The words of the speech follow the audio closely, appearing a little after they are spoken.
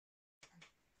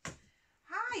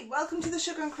Hi, welcome to the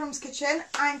Sugar and Crumbs kitchen.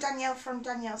 I'm Danielle from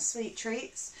Danielle's Sweet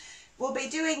Treats. We'll be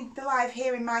doing the live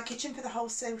here in my kitchen for the whole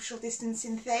social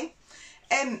distancing thing.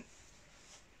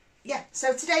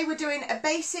 So today we're doing a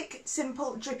basic,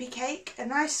 simple, drippy cake, a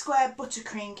nice square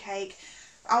buttercream cake.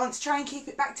 I want to try and keep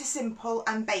it back to simple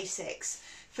and basics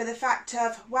for the fact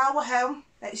of, while we're home,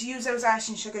 let's use those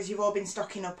icing sugars you've all been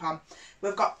stocking up on.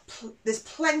 There's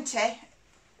plenty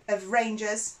of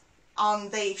ranges on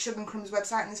the Sugar and Crumbs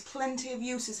website, and there's plenty of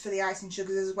uses for the icing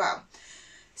sugars as well.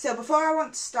 So before I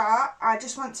want to start, I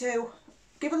just want to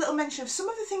give a little mention of some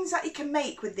of the things that you can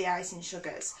make with the icing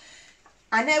sugars.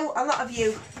 I know a lot of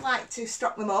you like to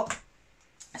stock them up,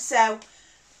 so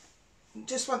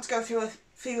just want to go through a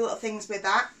few little things with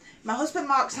that. My husband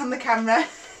Mark's on the camera,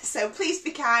 so please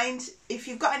be kind. If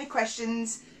you've got any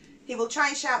questions, he will try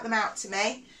and shout them out to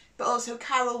me, but also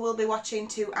Carol will be watching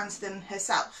to answer them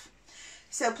herself.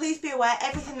 So please be aware,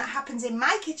 everything that happens in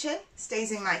my kitchen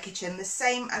stays in my kitchen, the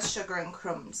same as Sugar and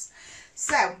Crumbs.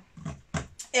 So,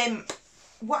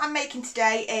 what I'm making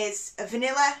today is a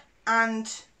vanilla and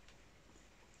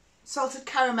salted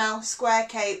caramel square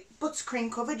cake,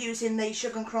 buttercream covered, using the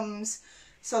Sugar and Crumbs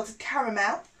salted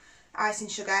caramel icing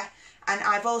sugar. And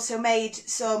I've also made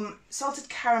some salted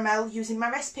caramel using my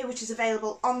recipe, which is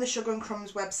available on the Sugar and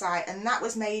Crumbs website, and that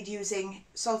was made using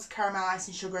salted caramel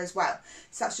icing sugar as well.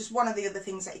 So that's just one of the other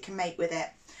things that you can make with it.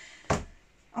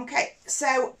 Okay,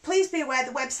 so please be aware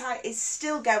the website is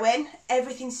still going,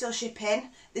 everything's still shipping.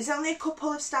 There's only a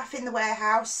couple of staff in the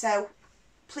warehouse, so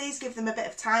please give them a bit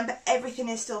of time, but everything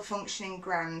is still functioning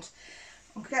grand.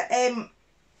 Okay,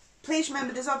 please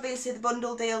remember there's obviously the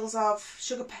bundle deals of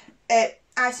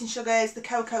icing sugars, the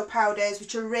cocoa powders,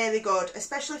 which are really good,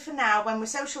 especially for now when we're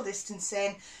social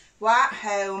distancing, we're at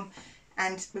home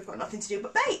and we've got nothing to do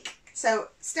but bake. So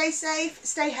stay safe,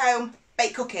 stay home,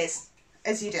 bake cookies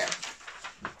as you do.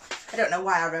 I don't know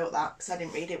why I wrote that because I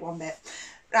didn't read it one bit.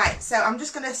 Right, so I'm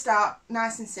just going to start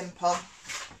nice and simple.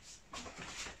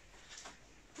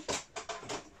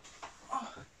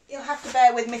 Oh, you'll have to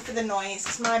bear with me for the noise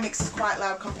because my mix is quite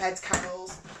loud compared to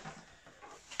Carol's.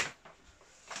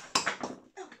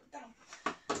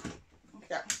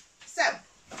 So,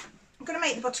 I'm going to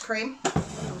make the buttercream.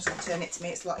 I'm just going to turn it to me,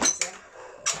 it's a lot easier.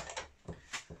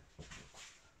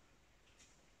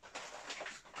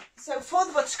 So for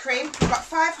the buttercream, I've got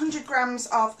 500 grams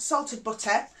of salted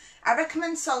butter. I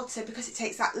recommend salted because it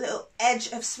takes that little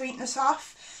edge of sweetness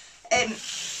off.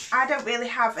 I don't really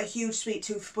have a huge sweet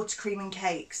tooth for buttercream and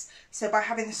cakes, so by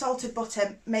having the salted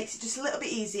butter makes it just a little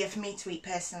bit easier for me to eat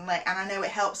personally, and I know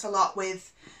it helps a lot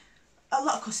with a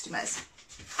lot of customers.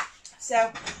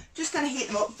 So, just going to heat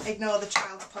them up, ignore the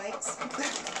child's plates.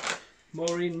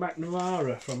 Maureen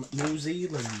McNamara from New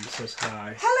Zealand says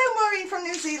hi. Hello Maureen from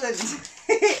New Zealand.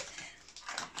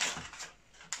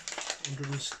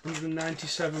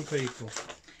 197 people.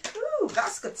 Ooh,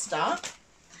 that's a good start.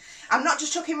 I'm not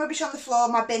just chucking rubbish on the floor,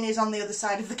 my bin is on the other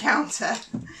side of the counter.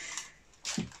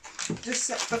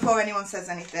 Just before anyone says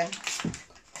anything.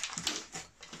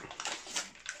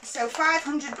 So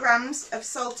 500 grams of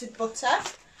salted butter.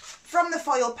 From the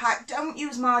foil pack, don't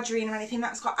use margarine or anything,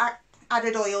 that's got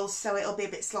added oils, so it'll be a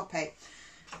bit sloppy.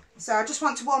 So I just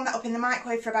want to warm that up in the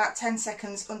microwave for about 10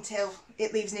 seconds until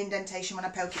it leaves an indentation when I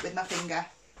poke it with my finger.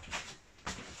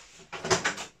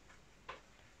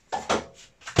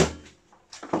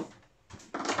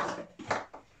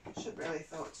 Should really have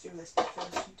thought to do this bit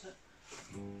first, shouldn't it?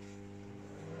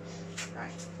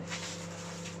 Right.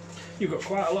 You've got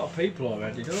quite a lot of people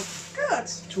already, don't you? Good.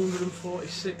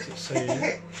 246 it's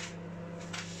saying.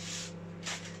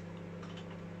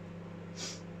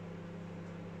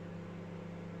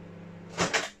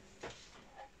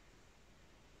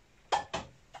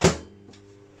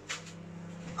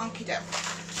 Okie doke.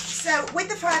 So with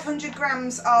the 500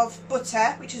 grams of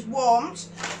butter, which is warmed,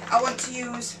 I want to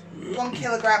use 1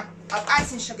 kilogram of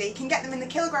icing sugar. You can get them in the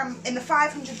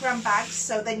 500 gram bags,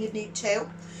 so then you'd need 2,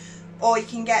 or you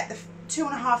can get the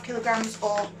 2.5 kilograms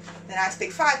or the nice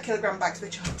big 5 kilogram bags,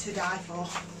 which are to die for.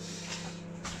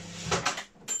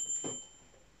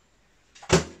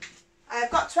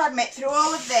 I've got to admit, through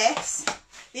all of this,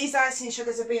 these icing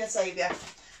sugars have been a saviour.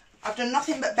 I've done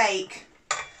nothing but bake.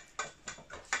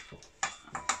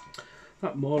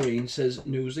 That Maureen says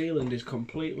New Zealand is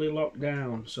completely locked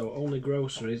down, so only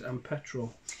groceries and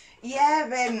petrol. Yeah,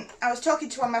 I was talking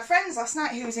to one of my friends last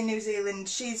night who was in New Zealand.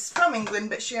 She's from England,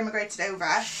 but she emigrated over.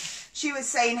 She was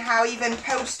saying how even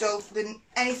postal,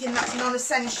 anything that's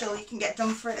non-essential, you can get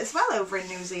done for it as well over in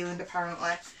New Zealand,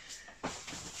 apparently.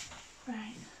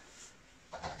 Right.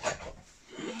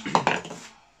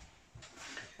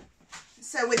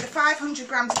 So with the 500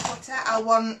 grams of butter, I'll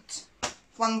want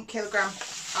 1 kilogram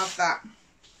of that.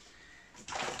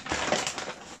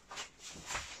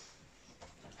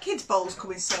 Kids' bowls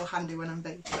come in so handy when I'm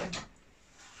baking.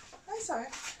 Oh, sorry.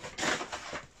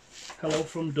 Hello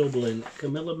from Dublin,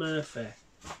 Camilla Murphy.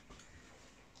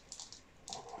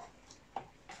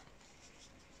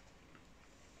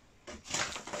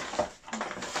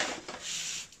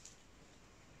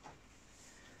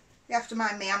 You have to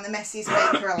mind me, I'm the messiest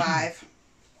baker alive.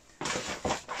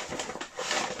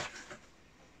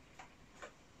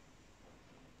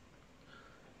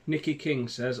 Nikki King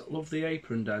says, love the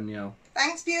apron, Danielle.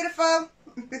 Thanks, beautiful.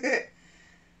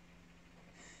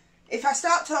 If I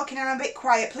start talking and I'm a bit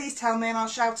quiet, please tell me and I'll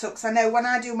shout up, because I know when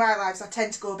I do my lives I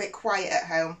tend to go a bit quiet at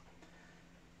home.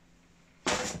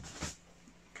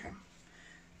 Okay.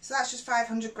 So that's just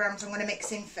 500 grams I'm going to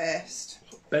mix in first.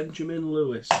 Benjamin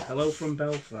Lewis, hello from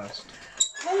Belfast.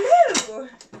 Hello!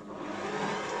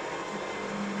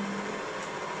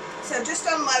 So just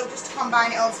on low, just to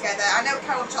combine it all together. I know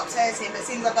Carol chops hers in, but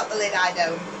since I've got the lid, I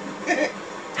don't.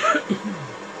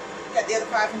 Get the other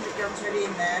 500 grams ready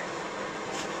in there.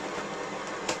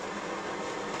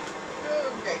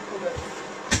 Okay, cool.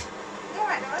 You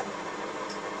alright, darling?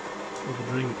 With a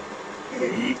drink.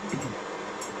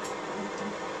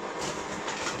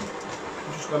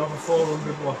 I've just gone over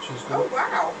 400 watches. Oh,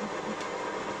 wow.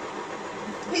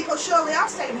 People surely are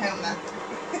staying home then.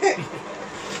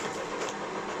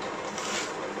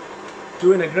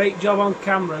 Doing a great job on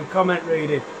camera and comment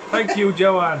reading. Thank you,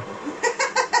 Joanne.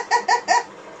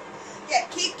 Yeah,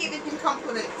 keep giving him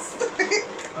compliments.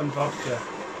 And vodka.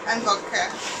 And vodka.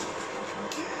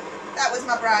 That was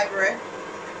my bribery.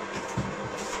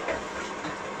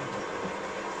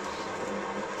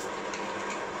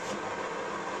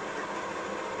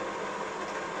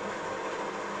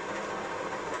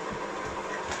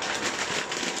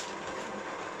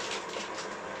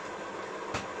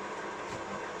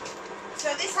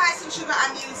 So this icing sugar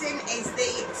I'm using is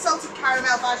the salted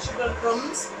caramel by Sugar and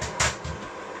Crumbs.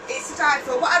 It's to die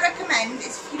for. What I recommend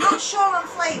is if you're not sure on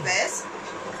flavours,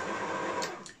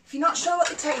 if you're not sure what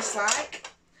they taste like,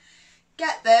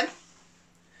 get them,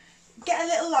 get a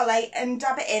little lolly and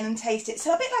dab it in and taste it.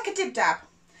 So a bit like a dib dab.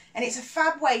 And it's a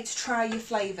fab way to try your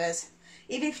flavours.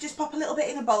 Even if you just pop a little bit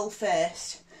in a bowl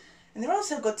first. And they're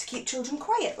also good to keep children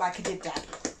quiet like a dib dab.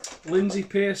 Lindsay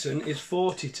Pearson is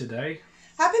 40 today.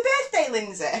 Happy birthday,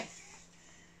 Lindsay.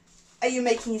 Are you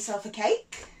making yourself a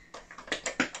cake?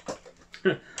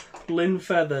 Lynn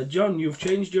Feather, John, you've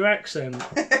changed your accent.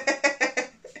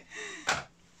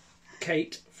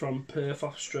 Kate from Perth,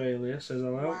 Australia says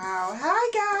hello. Wow,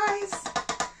 hi guys.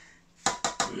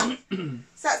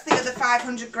 So that's the other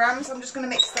 500 grams. I'm just going to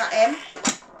mix that in.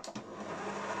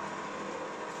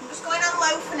 I'm just going on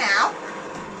low for now.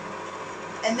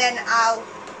 And then I'll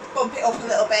bump it up a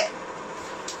little bit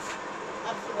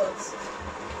afterwards.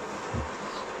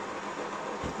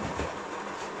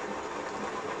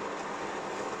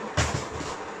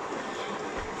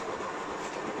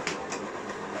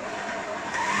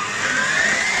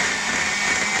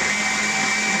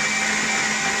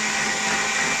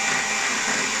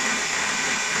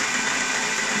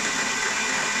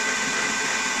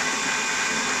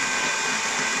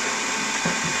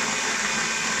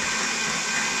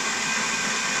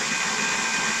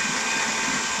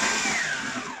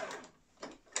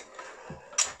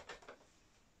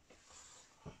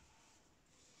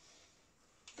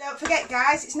 Don't forget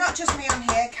guys, it's not just me on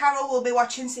here, Carol will be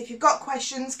watching, so if you've got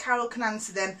questions, Carol can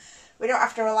answer them. We don't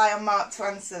have to rely on Mark to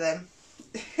answer them.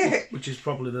 Which is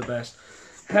probably the best.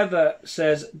 Heather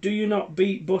says, do you not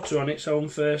beat butter on its own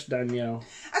first, Danielle?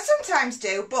 I sometimes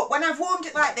do, but when I've warmed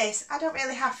it like this, I don't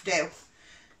really have to.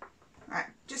 Right,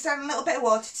 just add a little bit of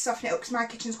water to soften it up because my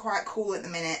kitchen's quite cool at the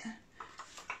minute.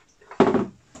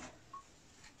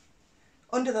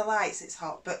 Under the lights it's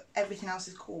hot, but everything else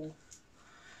is cool.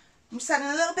 I'm just adding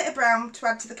a little bit of brown to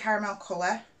add to the caramel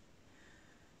colour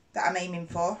that I'm aiming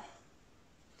for.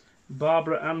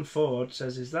 Barbara Ann Ford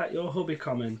says, is that your hubby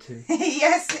commenting?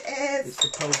 Yes, it is. It's the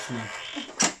postman.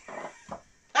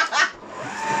 Barbara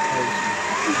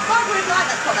would like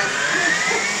that comment.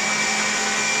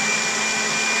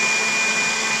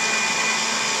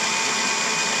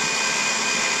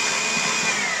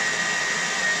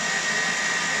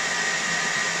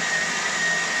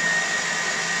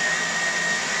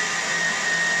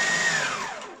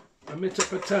 Amita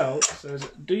Patel says,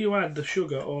 do you add the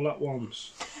sugar all at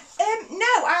once?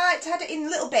 No, I like to add it in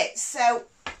little bits, so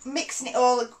mixing it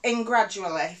all in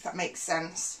gradually, if that makes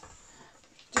sense.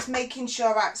 Just making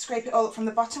sure I scrape it all up from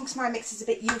the bottom because my mix is a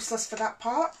bit useless for that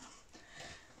part.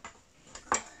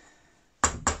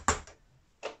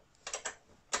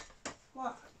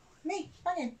 What? Me,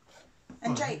 banging.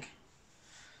 And Jake.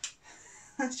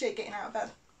 That's Jake getting out of bed.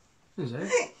 Is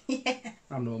it? Yeah.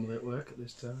 I'm normally at work at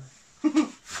this time.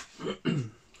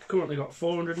 Currently got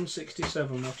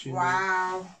 467 watching.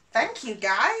 Wow. Thank you,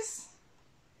 guys.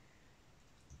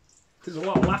 There's a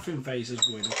lot of laughing faces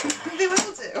going on. They will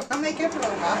do. I'll make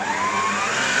everyone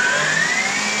laugh.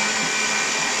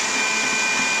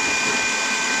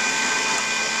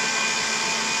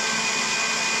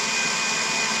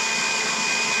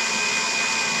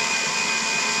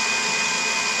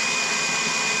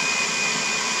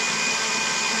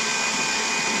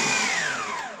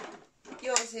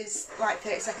 Yours is like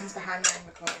 30 seconds behind my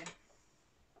recording.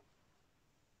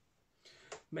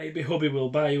 Maybe hubby will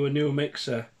buy you a new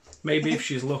mixer. Maybe if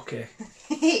she's lucky.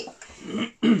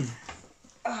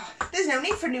 Oh, there's no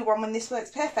need for a new one when this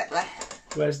works perfectly.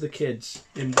 Where's the kids?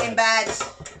 In bed. In bed.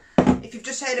 If you've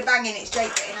just heard a banging, it's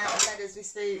Jake getting out of bed as we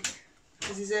speak.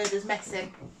 Because his heard us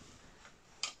messing.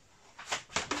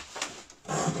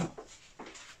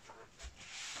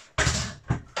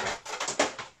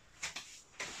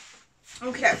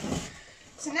 Okay.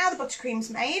 So now the buttercream's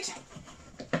made.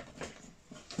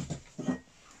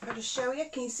 I'll just show you.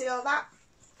 Can you see all that?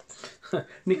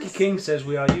 Nikki King says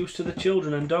we are used to the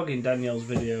children and dog in Danielle's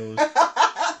videos.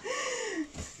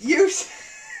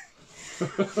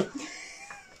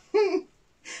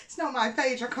 It's not my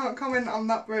page, I can't comment on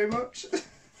that very much.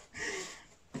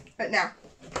 But now.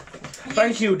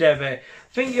 Thank you, Debbie.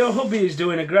 Think your hubby is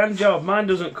doing a grand job. Mine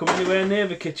doesn't come anywhere near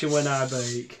the kitchen when I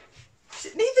bake.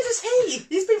 Neither does he.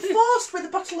 He's been forced with a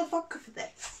bottle of vodka for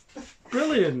this.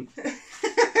 Brilliant.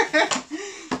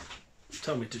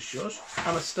 Tell me to shush.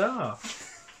 I'm a star.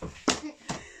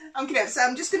 Okay, so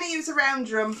I'm just going to use a round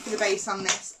drum for the base on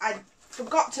this. I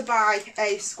forgot to buy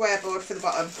a square board for the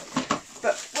bottom,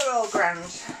 but we're all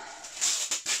grand.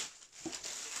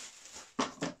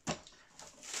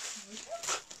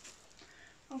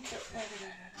 Okay.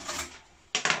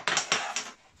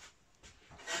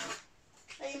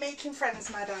 Are you making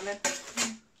friends, my darling?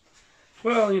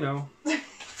 Well, you know.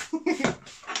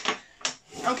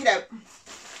 Okay,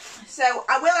 so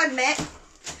I will admit,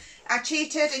 I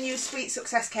cheated and used Sweet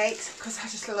Success cakes because I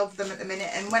just love them at the minute,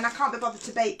 and when I can't be bothered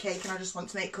to bake cake and I just want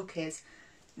to make cookies,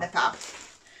 they're fab.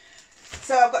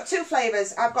 So I've got two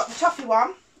flavours. I've got the toffee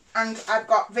one and I've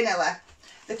got vanilla.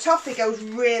 The toffee goes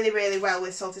really, really well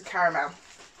with salted caramel.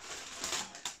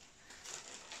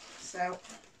 So,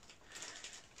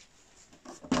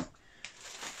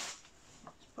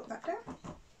 put that down.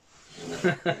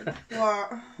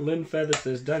 What? Lynn Feather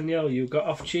says, Danielle, you got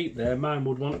off cheap there. Mine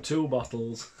would want 2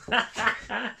 bottles.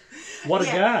 What a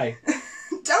guy.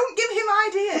 Don't give him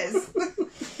ideas.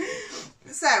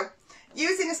 So,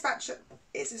 using a spatula.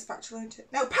 It's a spatula, isn't it?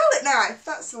 No, palette knife.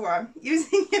 That's the one.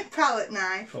 Using your palette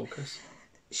knife. Focus.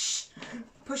 Shh.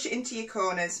 Push it into your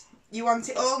corners. You want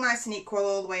it all nice and equal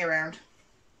all the way around.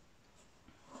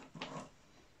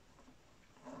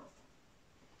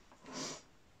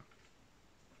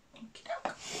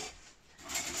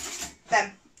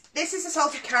 Then, this is the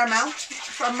salted caramel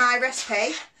from my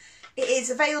recipe. It is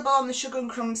available on the Sugar and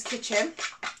Crumbs kitchen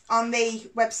on the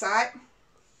website.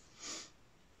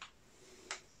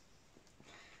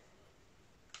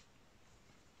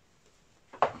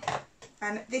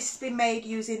 And this has been made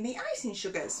using the icing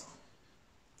sugars.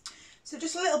 So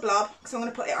just a little blob, because I'm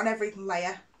going to put it on every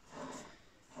layer.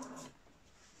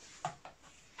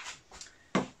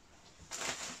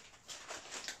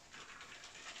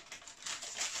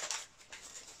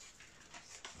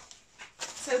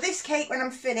 So this cake, when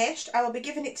I'm finished, I will be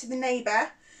giving it to the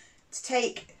neighbour to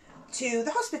take to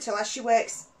the hospital as she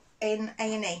works in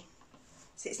A&E.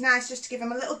 So it's nice just to give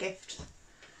them a little gift.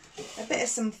 A bit of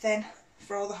something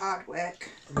for all the hard work.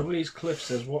 Louise Cliff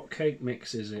says, what cake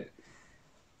mix is it?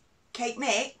 Cake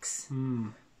mix?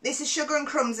 This is Sugar and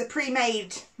Crumbs, they're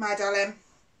pre-made, my darling.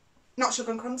 Not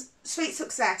Sugar and Crumbs, Sweet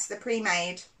Success, they're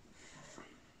pre-made.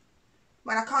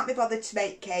 When I can't be bothered to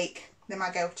make cake, they're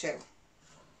my go-to.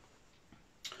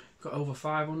 Got over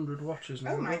 500 watchers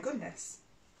now. Oh my goodness.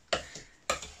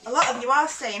 A lot of you are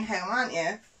staying home, aren't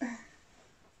you?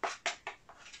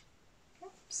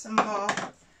 Some more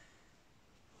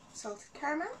salted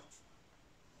caramel.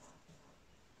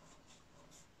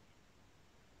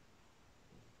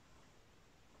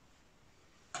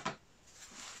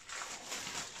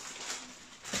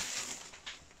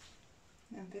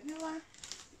 And vanilla.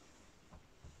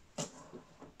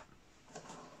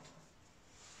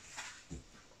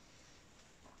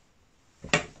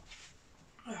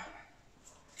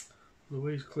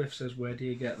 Louise Cliff says, where do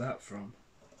you get that from?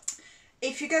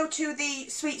 If you go to the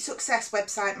Sweet Success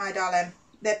website, my darling,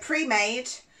 they're pre-made.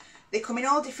 They come in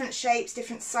all different shapes,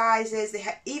 different sizes. They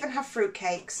even have fruit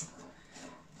cakes.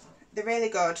 They're really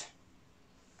good.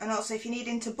 And also if you're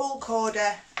needing to bulk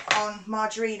order on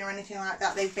margarine or anything like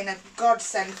that, they've been a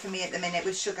godsend for me at the minute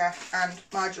with sugar and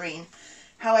margarine.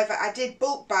 However, I did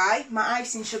bulk buy my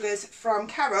icing sugars from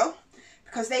Carol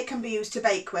because they can be used to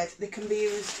bake with. They can be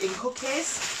used in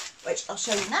cookies, which I'll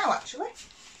show you now actually.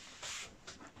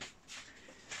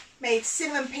 Made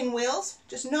cinnamon pinwheels,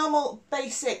 just normal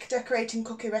basic decorating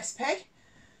cookie recipe.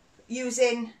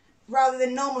 Using, rather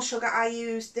than normal sugar, I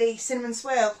used the cinnamon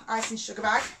swirl icing sugar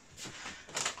bag.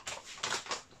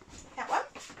 That one.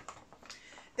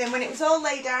 Then when it was all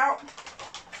laid out,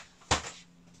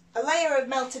 a layer of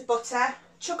melted butter,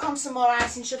 chuck on some more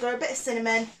icing sugar, a bit of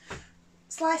cinnamon,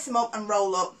 slice them up and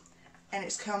roll up, and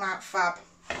it's come out fab.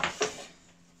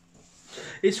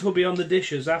 Is hubby on the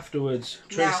dishes afterwards?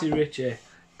 Tracy No. Ritchie.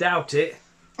 Doubt it.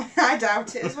 I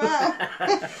doubt it as well.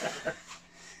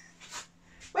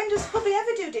 When does hubby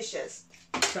ever do dishes?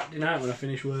 Saturday night when I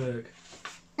finish work.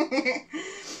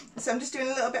 So I'm just doing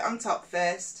a little bit on top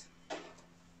first.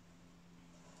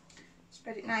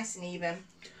 Spread it nice and even.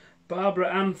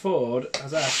 Barbara Ann Ford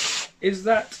has asked, is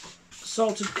that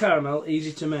salted caramel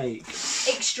easy to make?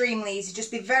 Extremely easy.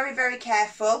 Just be very, very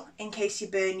careful in case you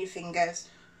burn your fingers.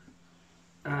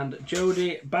 And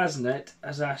Jodie Basnet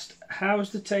has asked,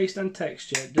 how's the taste and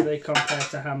texture? Do they compare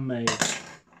to handmade?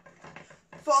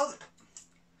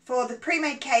 For the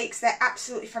pre-made cakes, they're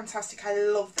absolutely fantastic. I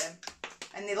love them.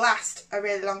 And they last a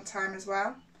really long time as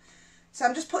well. So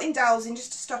I'm just putting dowels in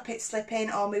just to stop it slipping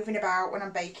or moving about when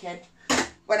I'm baking.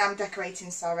 When I'm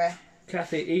decorating, sorry.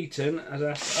 Kathy Eaton has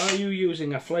asked, are you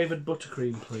using a flavoured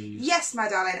buttercream, please? Yes, my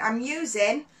darling. I'm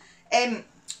using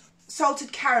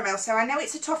salted caramel. So I know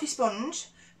it's a toffee sponge,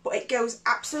 but it goes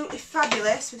absolutely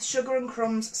fabulous with sugar and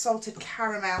crumbs salted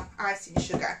caramel icing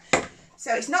sugar.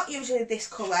 So it's not usually this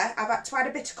colour. I've had to add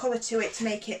a bit of colour to it to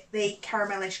make it the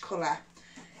caramelish colour.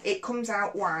 It comes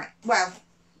out white. Well,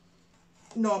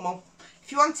 normal.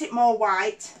 If you want it more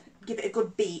white, give it a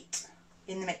good beat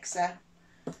in the mixer.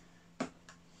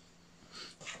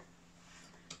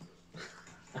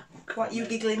 What are you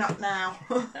giggling up now?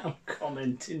 I'm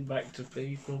commenting back to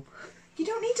people. You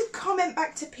don't need to comment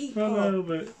back to people. No,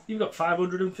 but you've got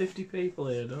 550 people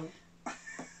here, don't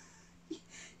you?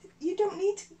 You don't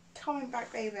need to comment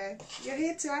back, baby. You're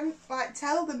here to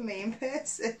tell them me in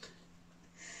person.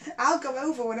 I'll go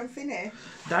over when I'm finished.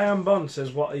 Diane Bond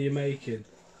says, what are you making?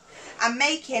 I'm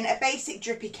making a basic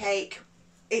drippy cake.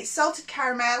 It's salted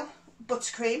caramel,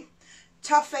 buttercream,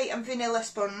 toffee and vanilla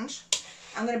sponge.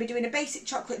 I'm going to be doing a basic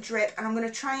chocolate drip, and I'm going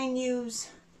to try and use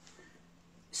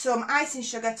some icing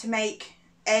sugar to make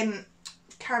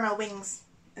caramel wings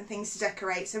and things to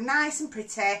decorate. So nice and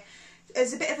pretty,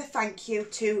 as a bit of a thank you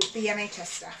to the NHS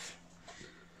staff.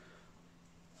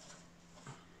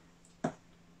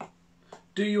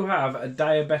 Do you have a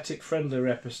diabetic friendly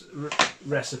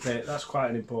recipe? That's quite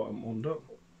an important one, don't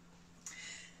you?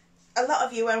 A lot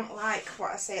of you won't like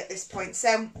what I say at this point.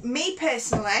 So me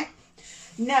personally,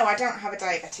 no, I don't have a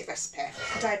diabetic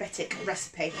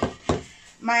recipe.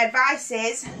 My advice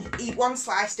is eat one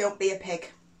slice, don't be a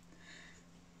pig.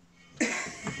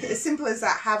 As simple as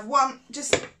that.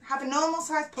 Just have a normal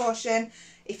sized portion.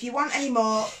 If you want any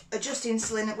more, adjust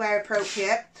insulin where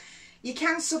appropriate. You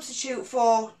can substitute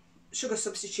for sugar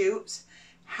substitutes.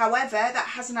 However, that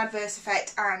has an adverse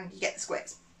effect and you get the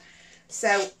squibs.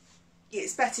 So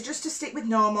it's better just to stick with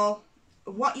normal,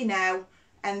 what you know,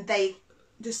 and they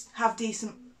just have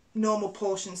decent normal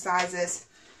portion sizes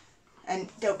and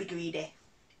don't be greedy.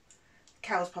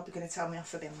 Carol's probably going to tell me off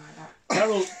for being like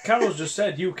that. Carol's just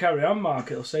said, you carry on,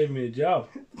 Mark, it'll save me a job.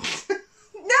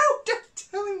 No, don't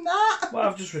tell him that. Well,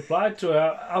 I've just replied to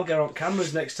her. I'll get on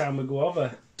cameras next time we go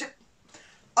over.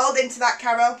 Hold into that,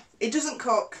 Carol. It doesn't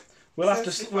cook. We'll have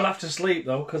to sleep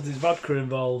though, because there's vodka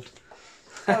involved.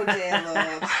 Oh dear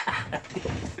Lord.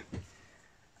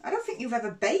 I don't think you've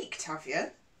ever baked, have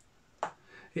you?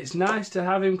 It's nice to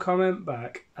have him comment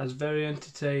back as very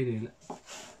entertaining.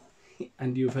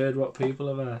 And you've heard what people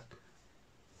have asked.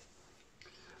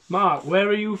 Mark, where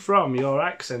are you from? Your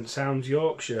accent sounds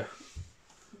Yorkshire.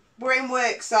 We're in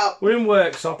Worksop. We're in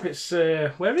Worksop. It's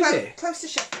where is it? Close to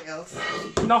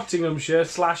Sheffield. Nottinghamshire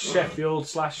 /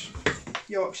 Sheffield /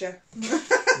 Yorkshire.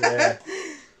 Yeah.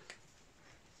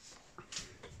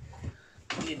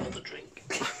 Need another drink.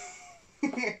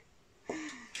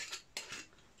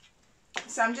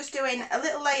 So I'm just doing a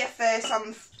little layer first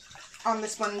on the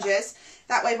sponges.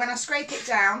 That way when I scrape it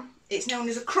down, it's known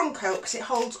as a crumb coat because it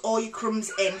holds all your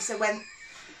crumbs in. So when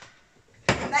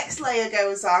the next layer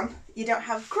goes on, you don't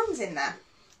have crumbs in there.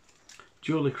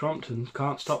 Julie Crompton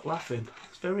can't stop laughing.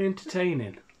 It's very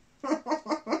entertaining.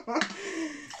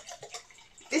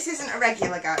 This isn't a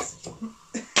regular, guys.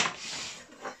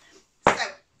 So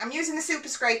I'm using the Super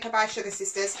Scraper by Sugar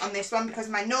Sisters on this one because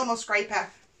my normal scraper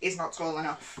is not tall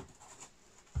enough.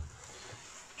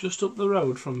 Just up the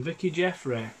road from Vicky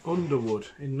Jeffrey, Underwood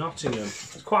in Nottingham.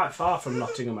 It's quite far from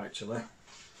Nottingham actually.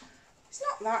 It's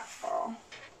not that far.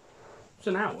 It's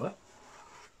an hour.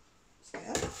 It's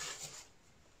good. It's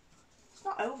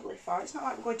not overly far. It's not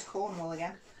like we're going to Cornwall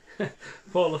again.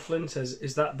 Paula Flynn says,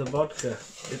 is that the vodka?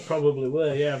 It probably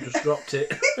were, yeah, I've just dropped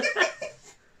it.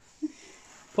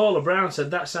 Paula Brown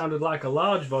said that sounded like a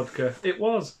large vodka. It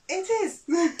was. It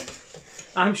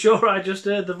is. I'm sure I just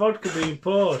heard the vodka being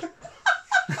poured.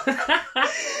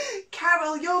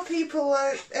 Carol, your people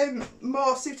are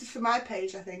more suited for my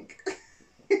page, I think.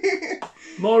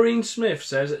 Maureen Smith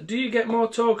says, do you get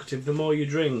more talkative the more you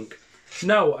drink?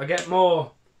 No, I get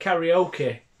more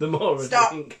karaoke the more I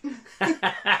drink.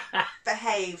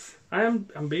 Behave.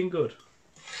 I'm being good.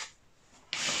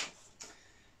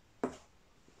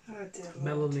 Oh dear Lord.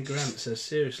 Melanie Grant says,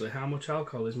 seriously, how much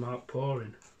alcohol is Mark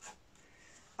pouring?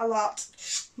 A lot.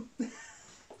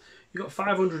 You've got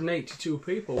 582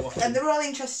 people watching. And they're all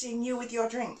interested in you with your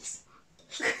drinks.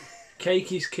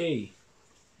 Cake is key.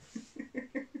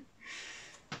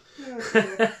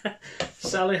 Oh,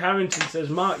 Sally Harrington says,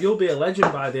 Mark, you'll be a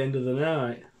legend by the end of the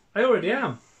night. I already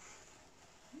am.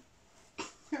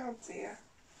 oh dear.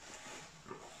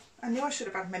 I knew I should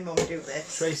have had my mum do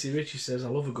this. Tracy Ritchie says, I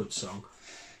love a good song.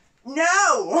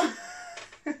 No!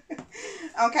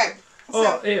 Okay. Oh,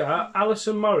 So, here,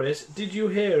 Alison Morris, did you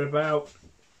hear about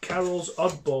Carol's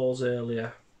oddballs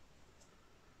earlier?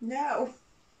 no.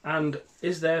 And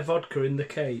is there vodka in the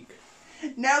cake?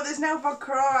 No, there's no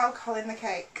vodka or alcohol in the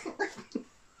cake.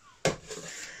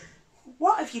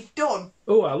 What have you done?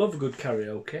 Oh, I love a good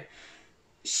karaoke.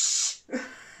 Shh.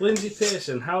 Lindsay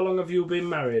Pearson, how long have you been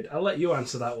married? I'll let you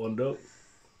answer that one, Doug.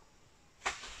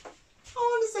 I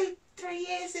want to say 3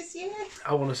 years this year.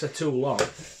 I want to say too long.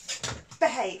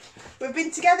 Behave. We've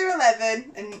been together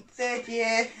 11 and 3rd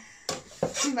year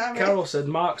married. Carol said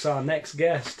Mark's our next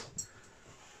guest.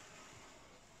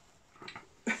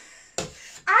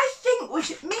 I think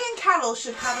me and Carol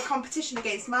should have a competition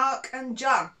against Mark and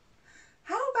John.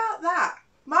 How about that?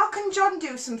 Mark and John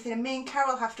do something and me and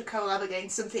Carol have to collab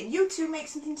against something. You two make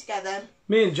something together.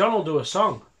 Me and John will do a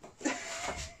song.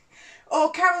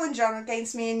 Or Carol and John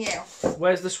against me and you.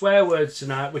 Where's the swear words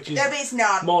tonight, which is There is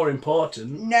none. more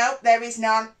important? No, there is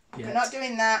none. Yet. We're not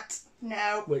doing that.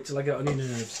 No. Wait till I get on your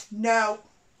nerves. No.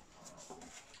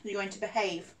 You're going to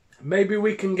behave. Maybe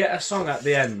we can get a song at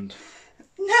the end.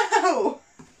 No!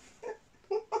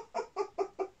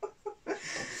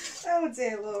 Oh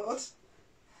dear Lord.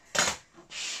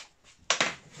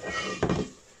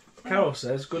 Carol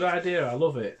says, good idea, I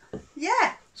love it.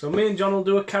 Yeah. So me and John will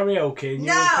do a karaoke and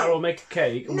you and Carol make a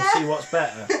cake and we'll see what's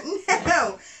better.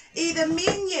 No. Either me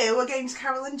and you against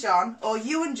Carol and John, or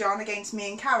you and John against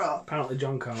me and Carol. Apparently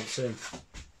John can't sing.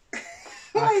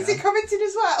 Why is he commented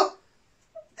as well?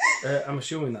 I'm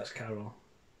assuming that's Carol.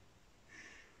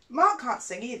 Mark can't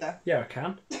sing either. Yeah, I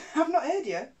can. I've not heard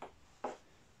you.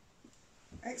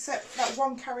 Except that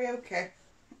one karaoke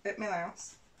at my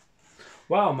house.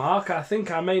 Wow, Mark, I think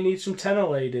I may need some tenor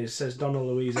ladies, says Donna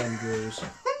Louise Andrews.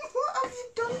 What have you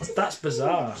done to That's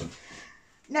bizarre.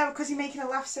 No, because you're making her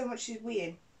laugh so much she's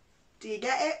weeing. Do you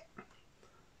get it?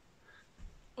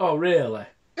 Oh, really?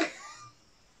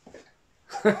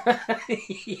 This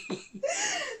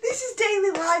is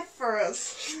daily life for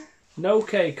us. No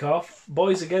cake off,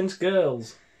 boys against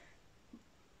girls.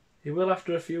 He will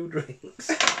after a few drinks.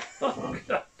 Oh,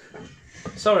 God.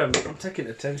 Sorry, I'm taking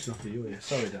attention off of you here.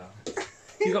 Sorry, darling.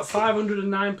 You've got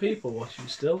 509 people watching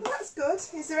still. That's good.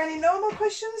 Is there any normal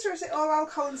questions or is it all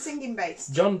alcohol and singing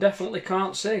based? John definitely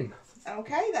can't sing.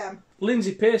 Okay then.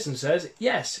 Lindsay Pearson says,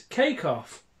 yes, cake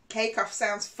off. Cake off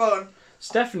sounds fun.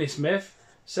 Stephanie Smith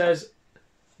says,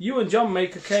 you and John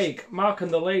make a cake. Mark and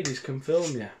the ladies can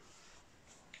film you.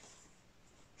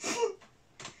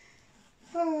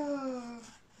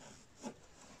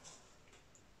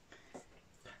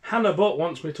 Hannah Butt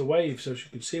wants me to wave so she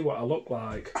can see what I look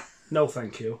like. No,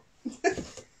 thank you. Oh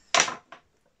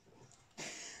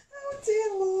dear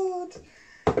Lord.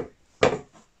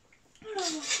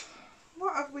 Oh,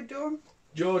 what have we done?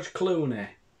 George Clooney.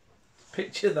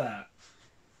 Picture that.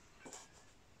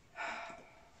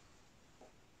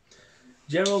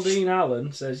 Geraldine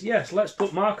Allen says, yes, let's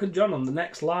put Mark and John on the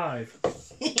next live.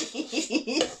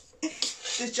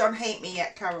 Does John hate me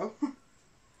yet, Carol?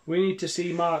 We need to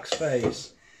see Mark's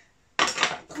face.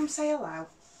 Come say hello.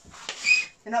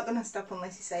 They're not going to stop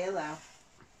unless you say hello.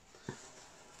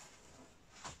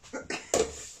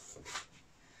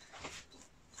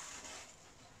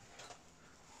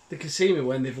 They can see me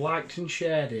when they've liked and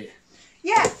shared it.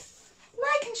 Yeah.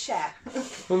 Like and share.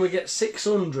 When we get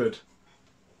 600.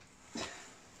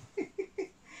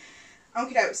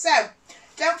 Okie doke. So,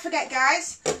 don't forget,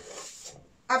 guys,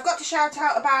 I've got to shout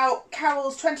out about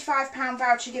Carol's £25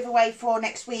 voucher giveaway for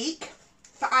next week.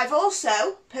 But I've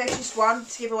also purchased one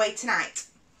to give away tonight.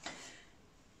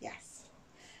 Yes.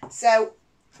 So,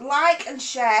 like and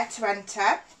share to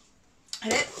enter.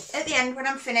 And at the end, when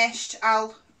I'm finished,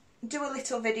 I'll do a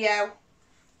little video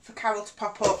for Carol to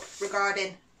pop up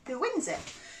regarding who wins it.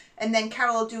 And then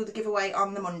Carol will do the giveaway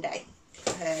on the Monday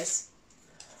for hers.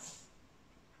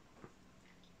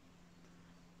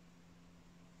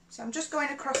 So I'm just going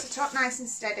across the top nice and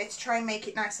steady to try and make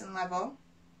it nice and level.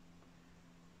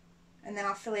 And then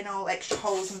I'll fill in all extra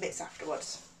holes and bits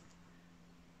afterwards.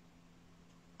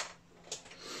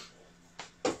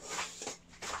 That's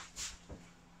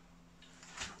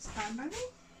fine by me.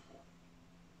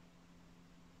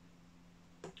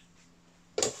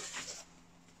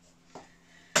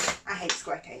 I hate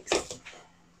square cakes.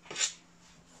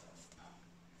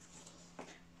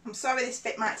 I'm sorry this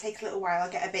bit might take a little while. I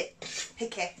get a bit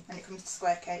picky when it comes to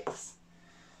square cakes.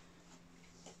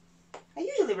 I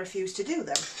usually refuse to do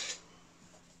them.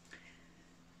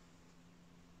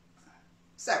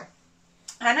 So,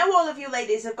 I know all of you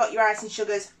ladies have got your icing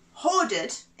sugars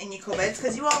hoarded in your cupboards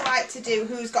because you all like to do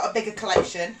who's got a bigger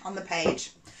collection on the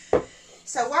page.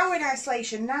 So while we're in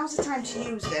isolation, now's the time to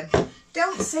use them.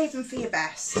 Don't save them for your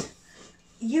best.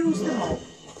 Use them all.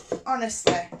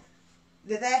 Honestly,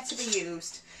 they're there to be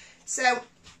used. So,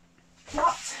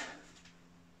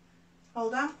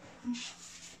 hold on.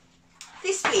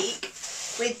 This week,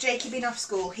 with Jakey being off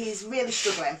school, he's really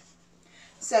struggling.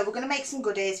 So we're going to make some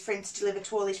goodies for him to deliver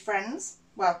to all his friends.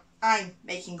 Well, I'm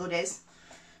making goodies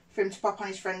for him to pop on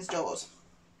his friends' doors.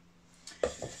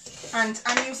 And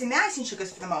I'm using the icing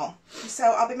sugars for them all. So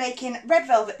I'll be making red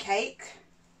velvet cake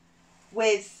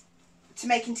to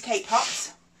make into cake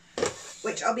pops,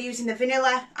 which I'll be using the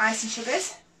vanilla icing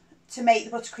sugars to make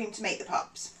the buttercream to make the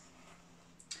pops.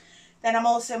 Then I'm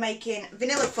also making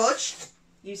vanilla fudge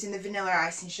using the vanilla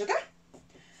icing sugar.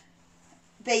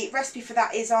 The recipe for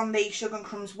that is on the Sugar and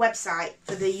Crumbs website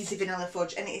for the easy vanilla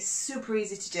fudge, and it is super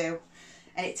easy to do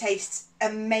and it tastes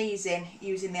amazing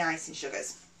using the icing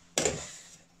sugars.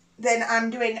 Then I'm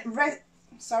doing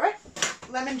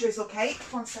lemon drizzle cake.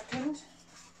 1 second.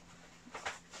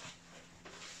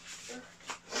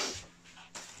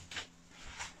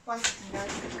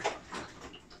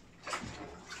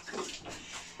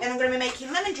 Then I'm going to be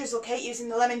making lemon drizzle cake using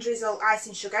the lemon drizzle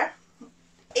icing sugar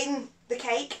in the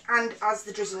cake and as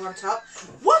the drizzle on top.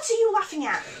 What are you laughing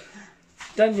at?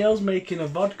 Danielle's making a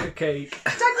vodka cake.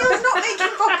 Danielle's not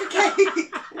making vodka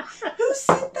cake. Who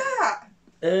said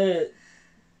that?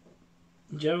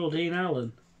 Geraldine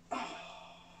Allen.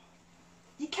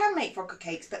 You can make vodka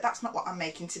cakes, but that's not what I'm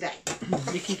making today.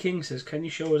 Vicky King says, can you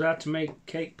show us how to make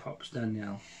cake pops,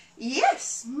 Danielle?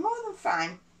 Yes, more than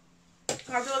fine.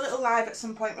 I'll do a little live at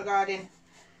some point regarding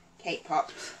cake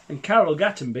pops. And Carol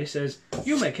Gattenby says,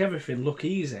 you make everything look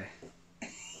easy.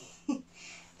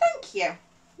 Thank you.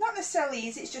 Not necessarily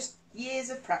easy, it's just years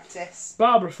of practice.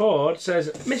 Barbara Ford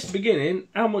says, Missed beginning,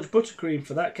 how much buttercream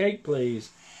for that cake, please?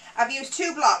 I've used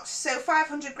 2 blocks, so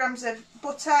 500 grams of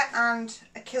butter and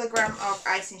a kilogram of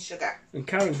icing sugar. And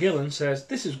Karen Gillen says,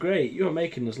 this is great, you're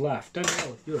making us laugh.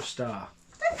 Danielle, you're a star.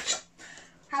 Thank you.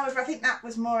 However, I think that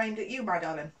was more aimed at you, my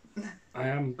darling. I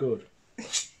am good.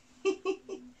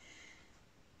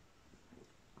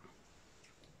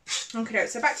 Okay,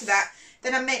 so back to that.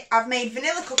 Then I've made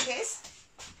vanilla cookies.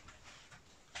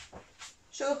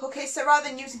 Sugar cookies. So rather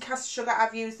than using caster sugar,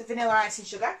 I've used the vanilla icing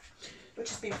sugar, which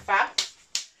has been fab.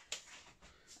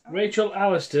 Rachel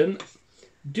Alliston,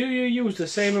 do you use the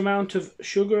same amount of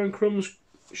Sugar and Crumbs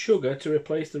sugar to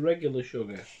replace the regular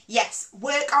sugar? Yes,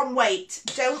 work on weight,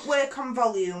 don't work on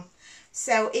volume.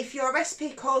 So if your recipe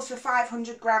calls for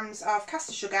 500 grams of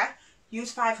caster sugar,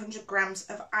 use 500 grams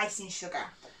of icing sugar.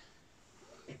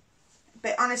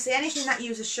 But honestly, anything that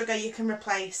uses sugar you can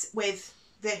replace with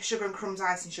the Sugar and Crumbs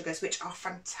icing sugars, which are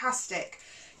fantastic.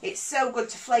 It's so good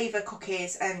to flavour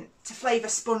cookies and to flavour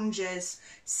sponges,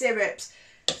 syrups.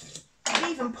 I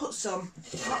even put some,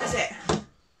 what was it?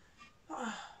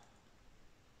 Oh.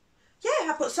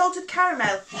 Yeah, I put salted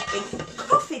caramel in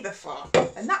coffee before,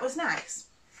 and that was nice.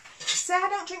 Say I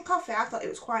don't drink coffee, I thought it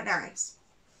was quite nice.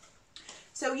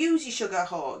 So use your sugar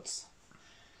hoards.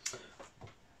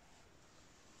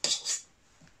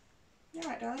 You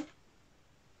alright, darling?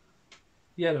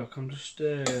 Yeah, look, I'm just...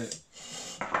 my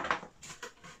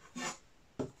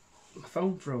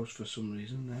phone froze for some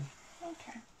reason then.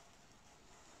 Okay.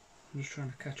 I'm just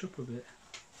trying to catch up a bit.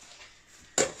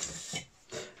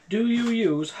 Do you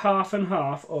use half and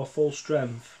half or full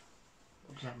strength?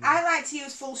 What does that mean? I like to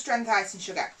use full strength icing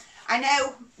sugar. I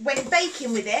know when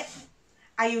baking with it,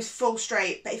 I use full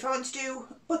straight, but if I want to do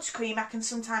buttercream, I can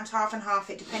sometimes half and half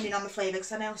it depending on the flavour,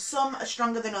 because I know some are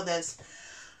stronger than others.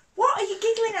 What are you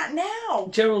giggling at now?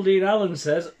 Geraldine Allen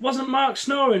says, wasn't Mark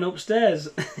snoring upstairs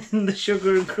in the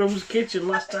Sugar and Crumbs kitchen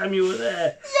last time you were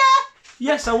there? Yeah!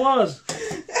 Yes, I was.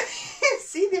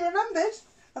 See, they remembered.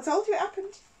 I told you it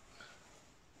happened.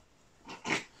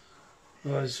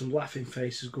 Oh, there's some laughing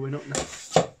faces going up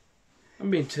now.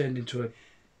 I'm being turned into a...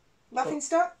 Laughing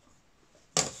stock?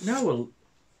 No,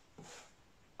 a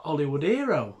Hollywood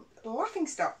hero. Laughing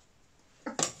stock.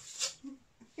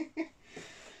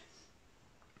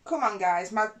 Come on,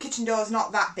 guys. My kitchen door's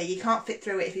not that big. You can't fit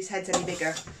through it if his head's any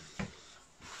bigger.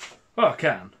 Oh, I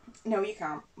can. No, you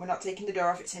can't. We're not taking the door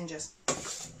off its hinges.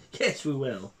 Yes, we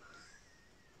will.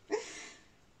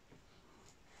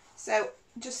 So,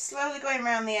 just slowly going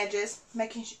around the edges,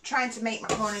 trying to make my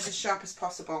corners as sharp as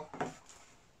possible.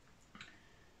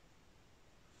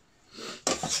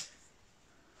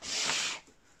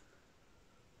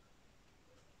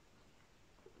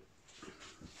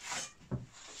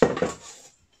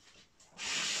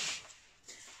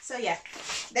 So yeah,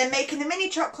 then making the mini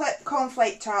chocolate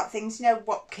cornflake tart things, you know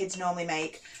what kids normally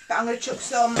make. But I'm going to chuck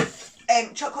some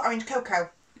chocolate orange cocoa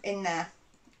in there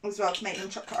as well to make them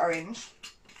chocolate orange.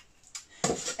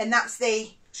 And that's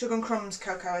the Sugar and Crumbs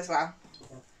cocoa as well.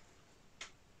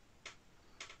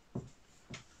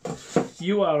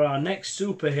 You are our next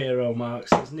superhero, Mark,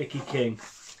 says Nikki King.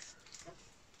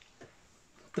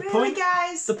 Really,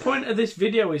 guys? The point of this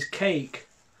video is cake.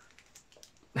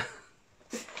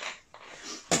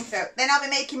 So, then I'll be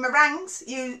making meringues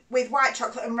with white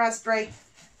chocolate and raspberry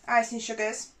icing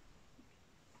sugars.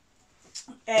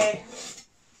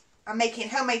 I'm making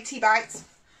homemade tea bites.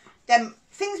 Then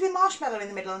things with marshmallow in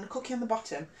the middle and a cookie on the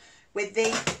bottom. With the,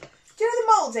 do you know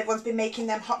the moulds everyone's been making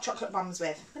them hot chocolate bombs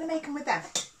with? I'm going to make them with them.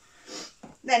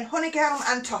 Then honeycomb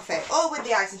and toffee, all with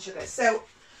the icing sugars. So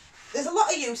there's a lot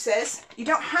of uses. You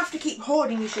don't have to keep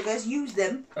hoarding your sugars. Use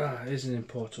them. Ah, it is an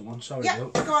important one. Sorry, yeah,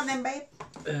 look. go on then, babe.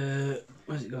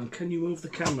 Where's it going? Can you move the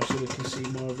camera so we can see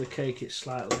more of the cake? It's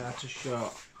slightly out of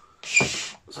shot.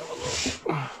 Let's have a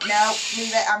look. No,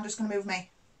 leave it. I'm just going to move me.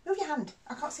 Move your hand.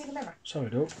 I can't see the mirror. Sorry,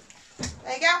 Doug.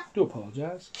 There you go. Do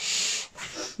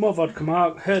apologise. More vodka,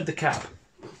 Mark. Heard the cap.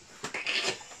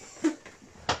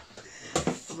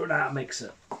 Run out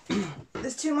mixer.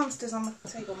 There's two monsters on the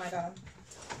table, my darling.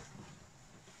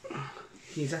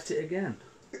 He's at it again.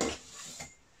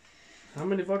 How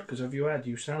many vodkas have you had?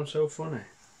 You sound so funny.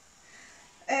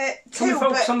 Can we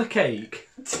focus on the cake?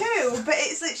 Two, but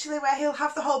it's literally where he'll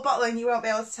have the whole bottle and you won't be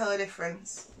able to tell the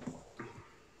difference.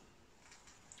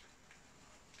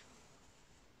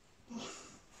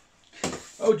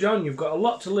 Oh, John, you've got a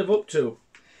lot to live up to.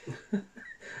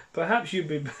 Perhaps you'd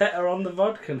be better on the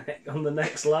vodka on the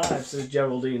next live, says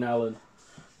Geraldine Allen.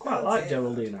 Quite like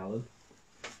Geraldine Allen.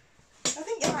 I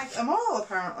think you like them all,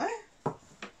 apparently.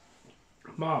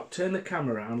 Mark, turn the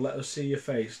camera around, let us see your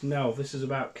face. No, this is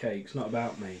about cakes, not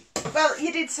about me. Well,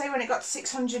 you did say when it got to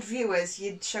 600 viewers,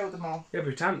 you'd show them all. Yeah,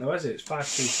 but it hasn't though, has it? It's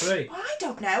 523. Well, I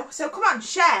don't know. So come on,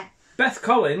 share. Beth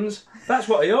Collins, that's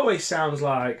what he always sounds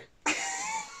like.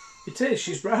 It is,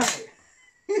 she's right.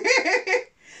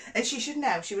 And she should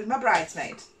know, she was my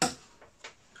bridesmaid.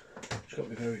 She got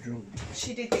me very drunk.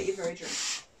 She did get you very drunk.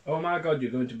 Oh my God,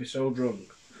 you're going to be so drunk.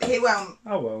 He won't.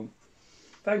 I won't.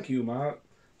 Thank you, Mark.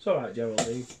 It's alright,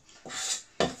 Geraldine.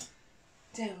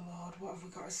 Dear Lord, what have we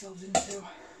got ourselves into?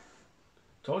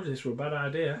 Told you this was a bad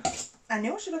idea. I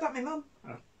knew I should have got my mum.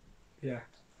 Yeah,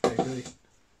 I agree.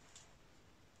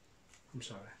 I'm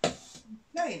sorry.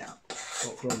 No, you're not.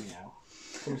 Don't throw me out.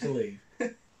 Come to leave.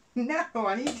 No,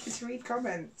 I need you to read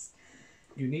comments.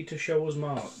 You need to show us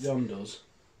Mark. John does.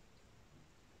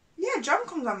 Yeah, John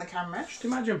comes on the camera. Just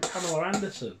imagine Pamela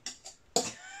Anderson.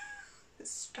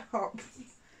 Stop.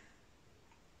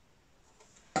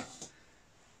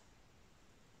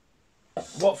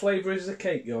 What flavour is the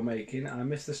cake you're making? I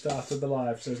missed the start of the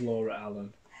live, says Laura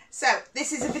Allen. So,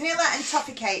 this is a vanilla and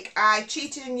toffee cake. I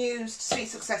cheated and used Sweet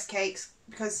Success cakes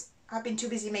because I've been too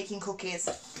busy making cookies.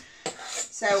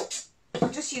 So,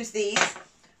 just used these,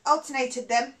 alternated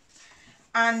them,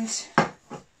 and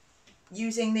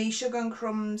using the Sugar and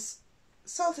Crumbs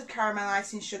salted caramel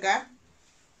icing sugar.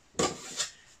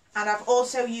 And I've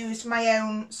also used my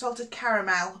own salted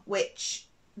caramel, which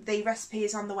the recipe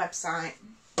is on the website.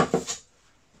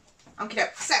 Okay,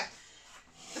 so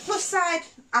the plus side,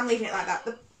 I'm leaving it like that.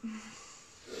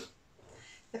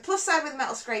 The plus side with the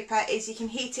metal scraper is you can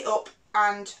heat it up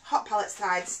and hot palette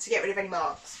sides to get rid of any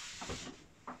marks.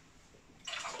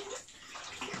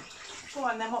 Go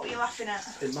on then, what were you laughing at?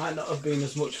 It might not have been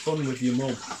as much fun with your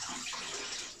mum.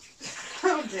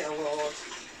 Oh dear Lord.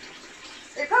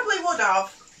 It probably would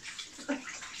have.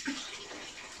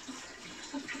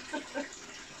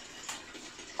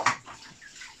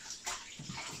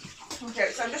 Okay,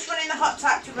 so I'm just running the hot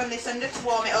tap to run this under to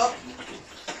warm it up.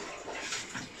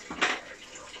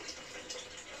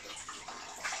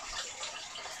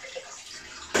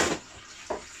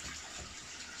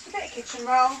 Just a bit of kitchen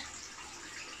roll.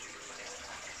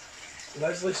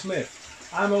 Leslie Smith.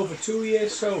 I'm over 2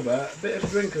 years sober. A bit of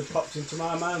drink has popped into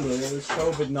my mind with all this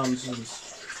COVID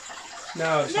nonsense.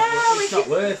 No, it's not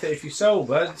worth it. If you're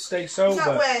sober, stay sober. It's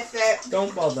not worth it.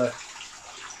 Don't bother.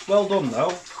 Well done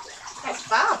though. That's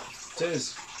fab. It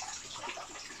is.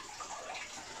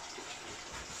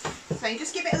 So you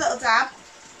just give it a little dab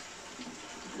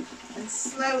and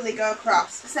slowly go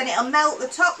across, because then it'll melt the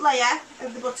top layer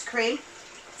of the buttercream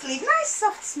to leave a nice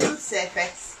soft smooth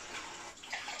surface.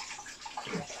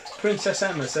 Princess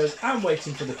Emma says, I'm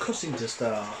waiting for the cussing to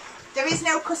start. There is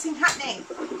no cussing happening.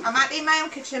 I might be in my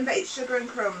own kitchen, but it's sugar and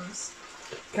crumbs.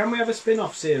 Can we have a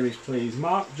spin-off series, please?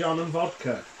 Mark, John and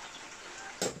vodka.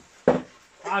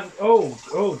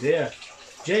 Oh dear.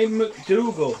 Jane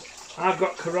McDougall. I've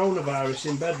got coronavirus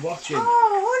in bed watching.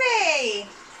 Oh, honey.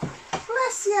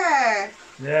 Bless you.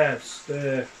 Yes,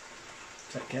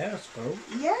 take care, I suppose.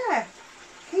 Yeah.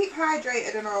 Keep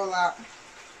hydrated and all that.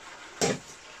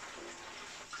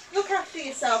 Look after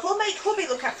yourself. We'll make hubby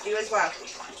look after you as well.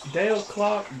 Dale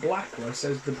Clark Blackler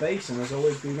says the basin has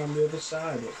always been on the other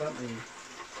side. What's that mean?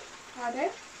 Pardon?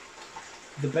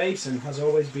 The basin has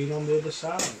always been on the other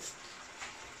side.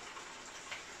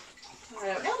 I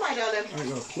don't know, my darling. I ain't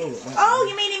got a clue what that Oh,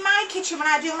 means. you mean in my kitchen when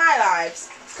I do my lives?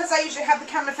 It's because I usually have the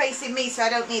camera facing me, so I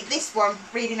don't need this one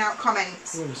reading out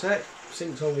comments. What was that?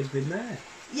 Sink's always been there.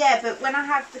 Yeah, but when I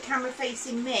have the camera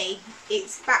facing me,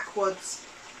 it's backwards.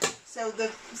 So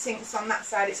the sink's on that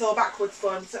side, it's all backwards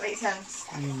for them. Does that make sense?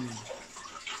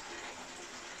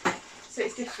 So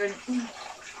it's different.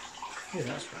 Yeah,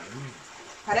 that's right, isn't it?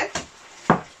 Pardon?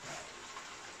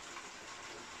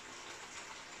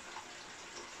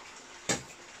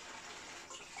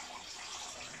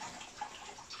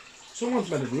 Someone's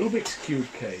made a Rubik's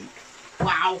Cube cake.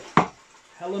 Wow.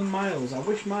 Helen Miles, I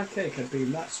wish my cake had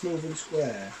been that smooth and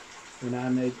square when I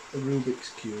made a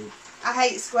Rubik's Cube. I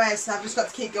hate squares, so I've just got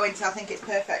to keep going till I think it's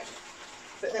perfect.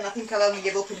 But then I think I'll only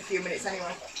give up in a few minutes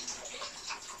anyway.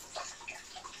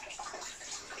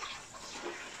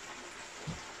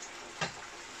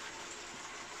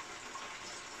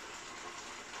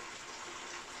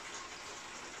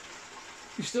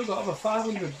 You've still got over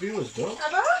 500 viewers, Doug.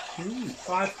 Have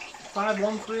I?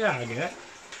 513 I get.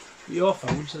 Your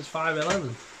phone says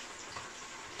 511.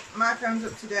 My phone's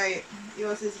up to date.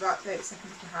 Yours is about 30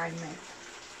 seconds behind me.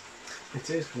 It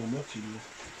is, because I'm watching you.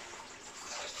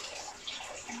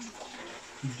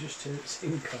 You've just turned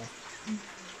sink off.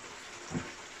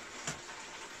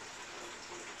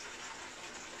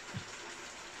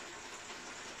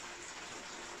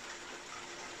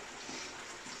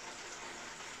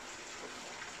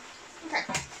 Okay.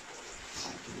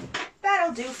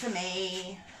 That'll do for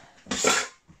me.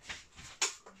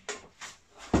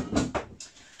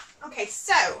 Okay,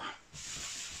 so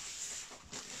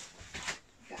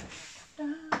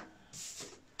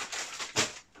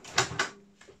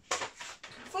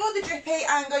for the drippy,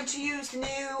 I'm going to use the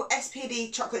new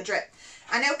SPD chocolate drip.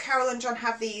 I know Carol and John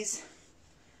have these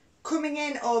coming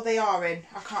in, or they are in.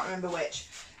 I can't remember which.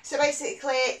 So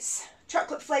basically, it's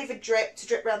chocolate flavoured drip to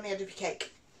drip around the edge of your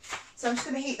cake. So I'm just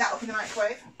going to heat that up in the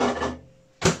microwave.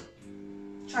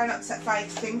 Try not to set fire to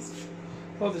things.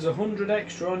 Oh, there's 100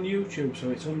 extra on YouTube,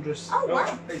 so it's hundreds. Oh,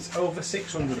 wow. It's over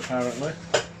 600 apparently.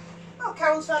 Oh,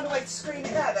 Carol's found a way to screen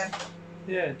it there then.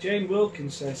 Yeah, Jane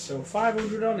Wilkins says so.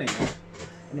 500 on here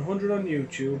and 100 on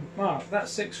YouTube. Mark,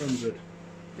 that's 600.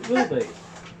 It will be.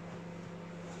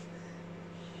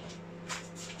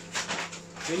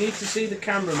 We need to see the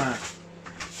cameraman.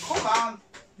 Come on.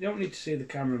 You don't need to see the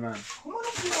cameraman. Come on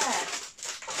up here.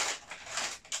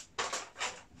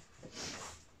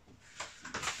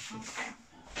 Okay.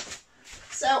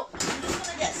 So, I'm just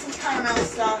going to get some caramel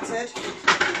started.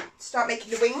 Start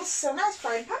making the wings. So, nice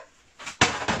frying pan.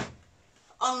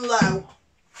 On low.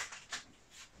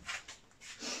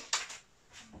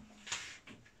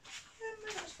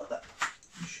 Just put that.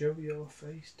 Show your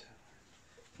face.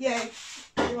 Yeah,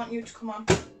 I want you to come on.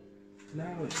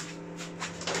 No.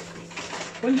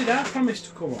 When did I promise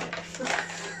to come on?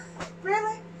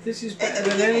 Really? This is better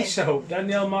than any soap.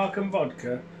 Danielle, Mark and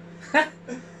vodka.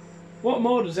 What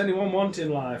more does anyone want in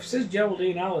life? Says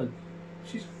Geraldine Allen.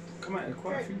 She's come out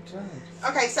quite a few times.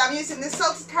 Okay, so I'm using this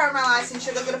salted caramel icing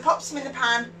sugar. I'm going to pop some in the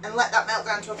pan and let that melt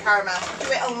down to a caramel.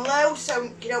 Do it on low so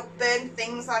you don't burn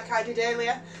things like I did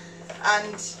earlier.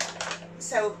 And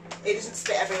so it doesn't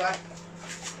spit everywhere.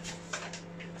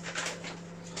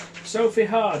 Sophie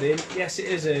Harding, yes it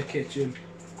is her kitchen.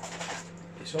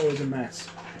 It's always a mess.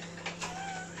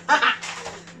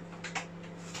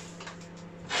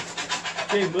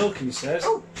 Jane Wilkins says,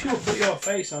 she'll put your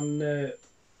face on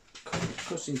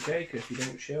cutting cake if you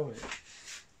don't show it.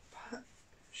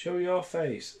 Show your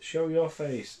face,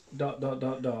 dot,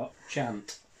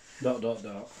 chant,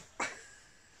 dot.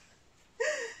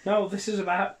 No, this is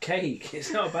about cake.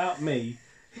 It's not about me.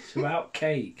 It's about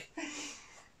cake.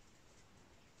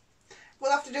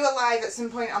 We'll have to do a live at some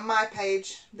point on my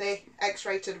page, the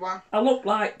X-rated one. I look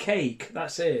like cake,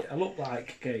 that's it. I look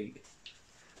like cake.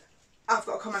 I've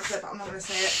got a comment clip, but I'm not going to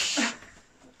say it.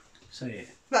 Say it.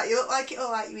 That you look like it or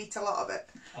like you eat a lot of it?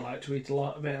 I like to eat a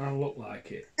lot of it and I look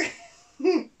like it.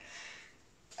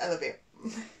 I love you.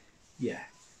 Yeah.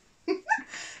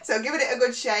 So giving it a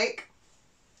good shake.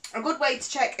 A good way to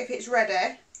check if it's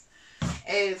ready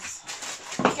is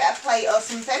get a plate or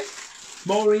something.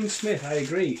 Maureen Smith, I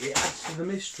agree. It adds to the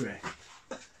mystery.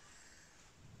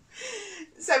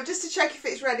 So just to check if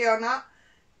it's ready or not,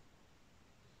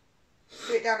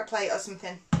 do it down a plate or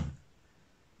something.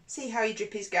 See how your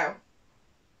drippies go.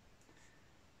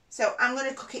 So I'm going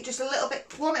to cook it just a little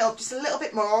bit, warm it up just a little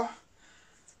bit more.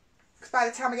 Because by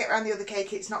the time I get around the other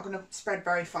cake, it's not going to spread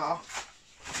very far.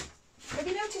 Have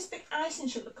you noticed big icing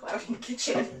sugar cloud in the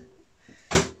kitchen?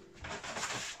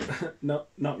 No,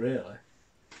 not really.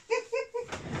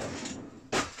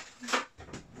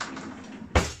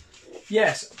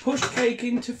 Yes, push cake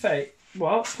into face.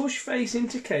 What? Push face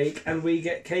into cake and we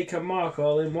get cake and Mark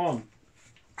all in one.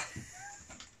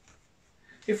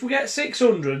 If we get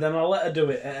 600, then I'll let her do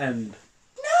it at end.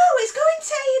 No, it's going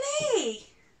to A&E.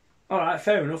 Alright,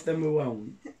 fair enough, then we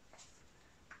won't.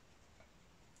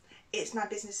 It's my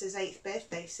business's 8th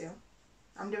birthday soon.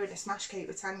 I'm doing a smash cake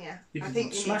with Tanya. You can I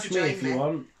think you smash need to me join if you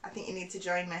want. I think you need to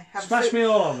join me. Have Smash me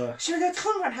all over. Should we go to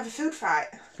Clumber and have a food fight?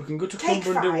 We can go to Cake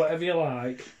Clumber and do fight. whatever you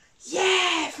like.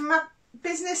 Yeah, for my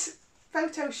business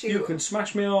photo shoot. You can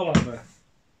smash me all over.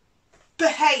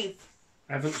 Behave.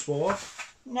 I haven't swore.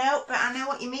 No, but I know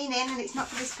what you mean and it's not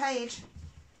for this page.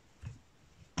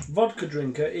 Vodka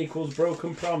drinker equals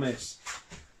broken promise.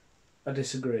 I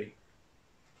disagree.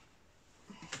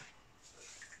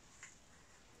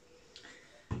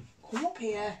 Come up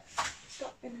here.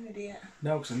 Stop being an idiot.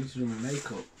 No, because I need to do my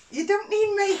makeup. You don't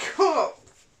need makeup.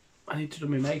 I need to do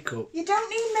my makeup. You don't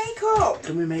need makeup.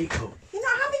 Do my makeup. You're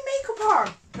not having makeup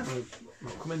on.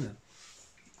 Well, come in then.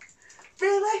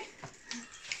 Really?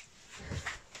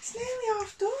 It's nearly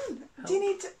half done. Help. Do you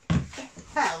need to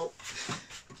help?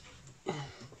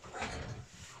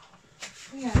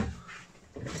 Yeah.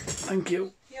 Thank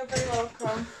you. You're very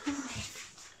welcome.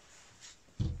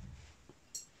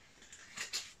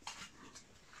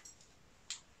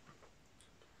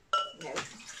 No.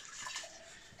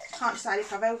 Can't decide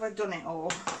if I've overdone it or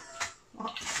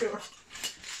what to do.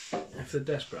 If they're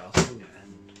desperate, I'll swing it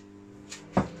end.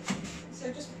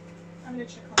 So just, I'm going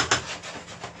to check on that.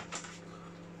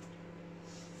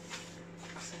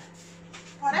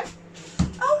 Pardon?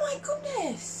 Oh my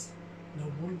goodness! No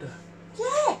wonder.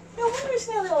 Yeah, no wonder it's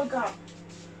nearly all gone.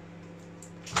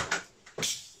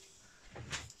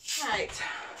 Right,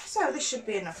 so this should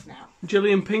be enough now.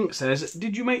 Gillian Pink says,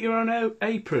 did you make your own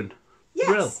apron? Yes,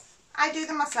 Brill. I do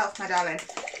them myself, my darling.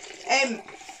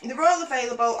 They're all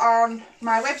available on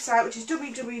my website, which is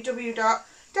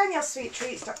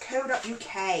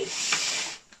www.daniellesweettreats.co.uk.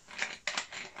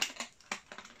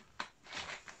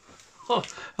 Oh,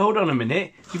 hold on a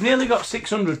minute. You've nearly got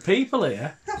 600 people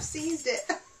here. I've seized it.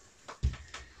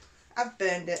 I've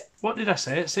burned it. What did I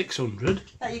say at 600?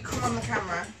 That you come on the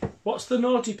camera. What's the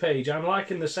naughty page? I'm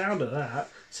liking the sound of that,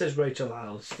 says Rachel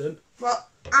Alston. Well,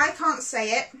 I can't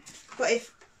say it, but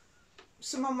if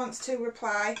someone wants to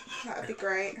reply, that would be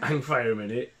great. Hang fire a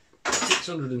minute.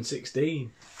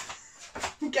 616.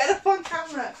 Get up on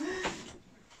camera.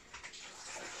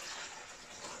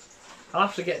 I'll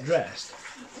have to get dressed.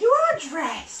 You are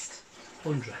dressed.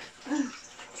 100.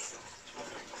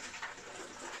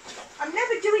 I'm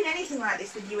never doing anything like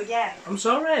this with you again. I'm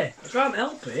sorry. I can't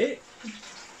help it.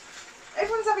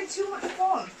 Everyone's having too much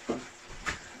fun.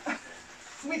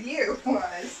 With you,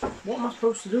 Wise. What am I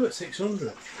supposed to do at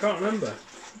 600? Can't remember.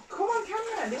 Come on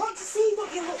camera. They want to see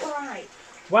what you look like.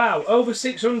 Wow, over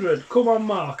 600. Come on,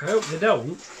 Mark. I hope they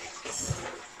don't.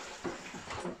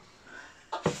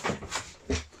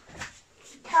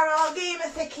 Carol, I'll give him a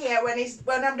thick here when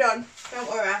I'm done. Don't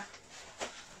worry.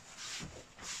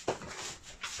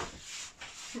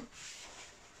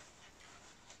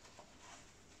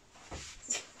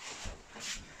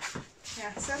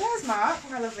 there's Mark,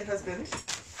 my lovely husband.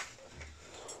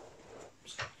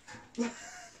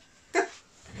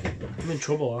 I'm in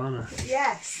trouble, aren't I?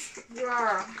 Yes, you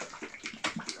are.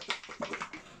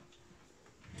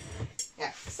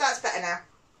 Yeah, so that's better now.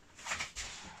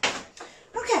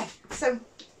 Okay, so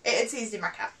it's easy, my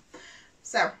cat.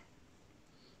 So,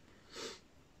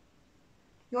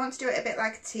 you want to do it a bit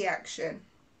like a T action,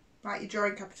 like you're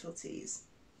drawing capital T's.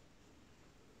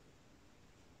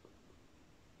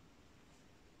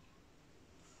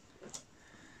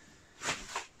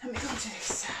 Let me go to this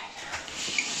side.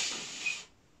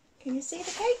 Can you see the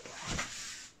cake?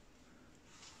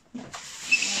 No. There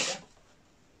we go.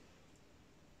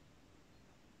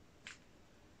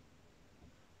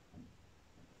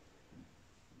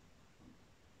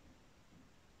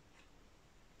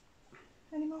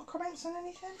 Any more comments on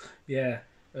anything? Yeah.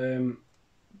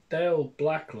 Dale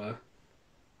Blackler.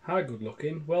 Hi, good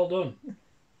looking. Well done.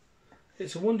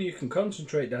 It's a wonder you can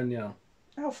concentrate, Danielle.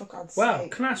 Oh, for God's Wow,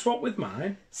 sake. can I swap with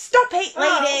mine? Stop it, ladies!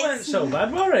 That weren't so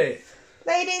bad, were it?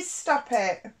 Ladies, stop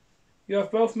it. You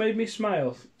have both made me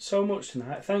smile so much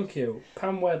tonight. Thank you.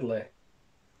 Pam Wedley.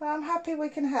 Well, I'm happy we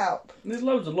can help. There's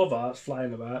loads of love hearts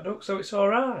flying about, Duck, so it's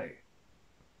alright.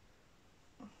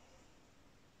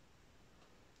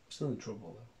 Still in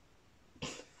trouble, though.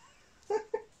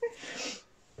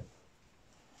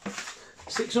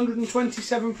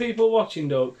 627 people watching,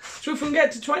 Duck. So if we can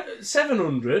get to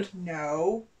 700...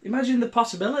 No. Imagine the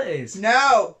possibilities.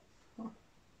 No.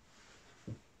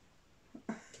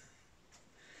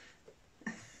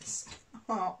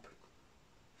 Stop.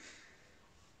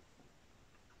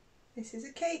 This is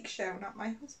a cake show, not my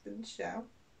husband's show.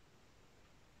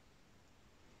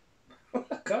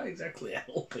 I can't exactly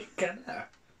help it, can I?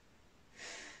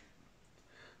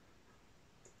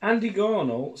 Andy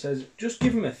Gornall says, just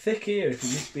give him a thick ear if he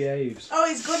misbehaves. Oh,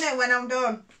 he's gonna when I'm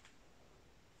done.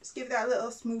 Just give that a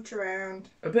little smooch around.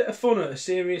 A bit of fun at a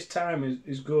serious time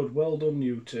is good. Well done,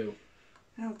 you two.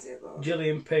 Oh dear Lord.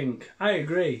 Gillian Pink. I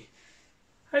agree.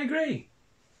 I agree.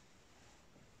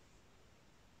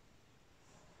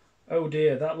 Oh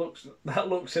dear, that looks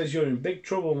says you're in big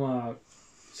trouble, Mark.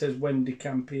 Says Wendy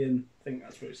Campion. I think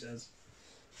that's what it says.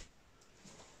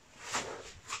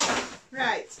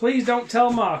 Right. Please don't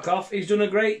tell Mark off. He's done a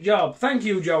great job. Thank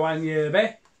you, Joanne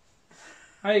Yerby.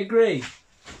 I agree.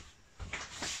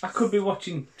 I could be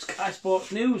watching Sky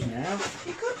Sports News now.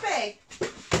 You could be.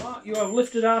 What? You have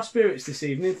lifted our spirits this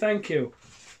evening. Thank you.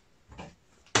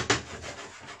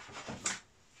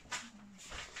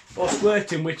 Or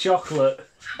squirting with chocolate.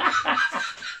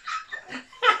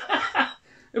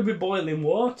 It'll be boiling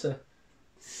water.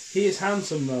 He is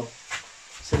handsome though,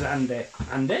 says Andy.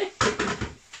 Andy?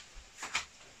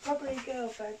 Probably a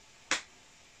girl, babe.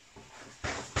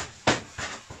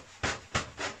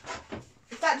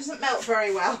 If that doesn't melt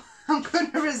very well, I'm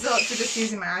going to resort to just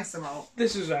using my isomalt.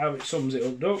 This is how it sums it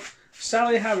up, Duck.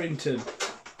 Sally Harrington.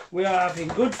 We are having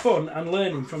good fun and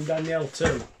learning from Danielle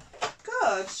too.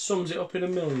 Good. Sums it up in a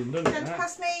million, doesn't Can it? you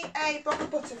pass me a block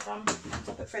of butter from the top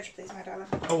of the fridge, please, my darling?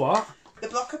 A what? The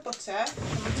block of butter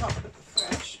from the top of the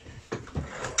fridge.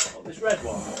 Oh, this red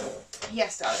one.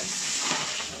 Yes, darling.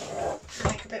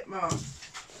 Make a bit more.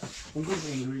 I'm good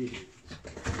with ingredients.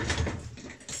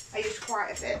 I used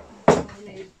quite a bit. I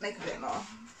need to make a bit more.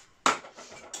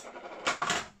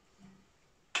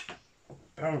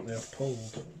 Apparently I've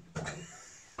pulled.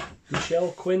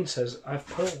 Michelle Quinn says I've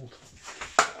pulled.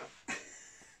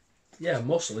 Yeah,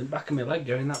 muscle in the back of my leg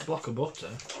going that block of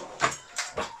butter.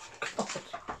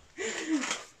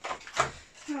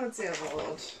 Oh dear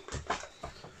Lord.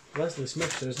 Leslie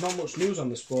Smith says not much news on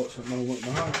the sports at the moment,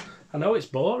 Mark. I know it's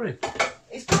boring.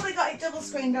 He's probably got it double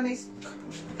screened on his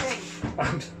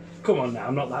thing. Come on now,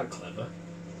 I'm not that clever.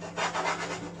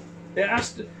 It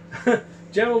has to...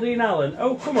 Geraldine Allen,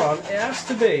 oh come on, it has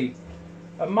to be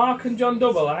a Mark and John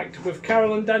double act with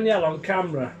Carol and Danielle on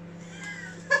camera.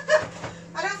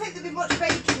 I don't think there'll be much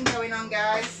baking going on,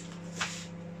 guys.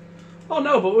 Oh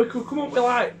no, but we could come up with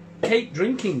like cake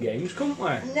drinking games, couldn't we?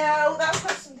 No, that's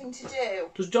not something to do.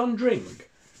 Does John drink?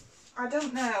 I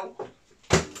don't know.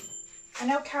 I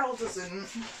know Carol doesn't.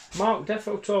 Mark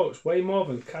defo talks way more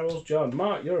than Carol's John.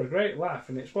 Mark, you're a great laugh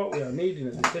and it's what we are needing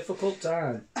at this difficult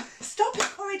time. Stop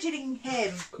encouraging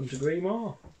him. Couldn't agree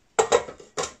more.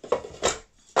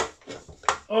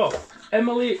 Oh,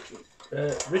 Emily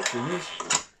Richards,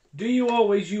 do you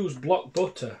always use block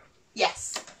butter?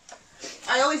 Yes.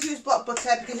 I always use block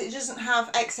butter because it doesn't have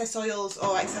excess oils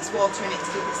or excess water in it to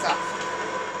keep it soft.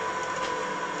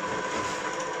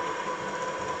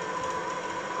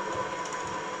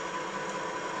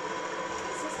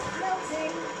 This is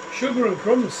melting. Sugar and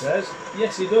Crumbs says,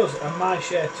 yes he does, and my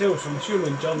share too, so I'm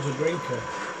assuming John's a drinker.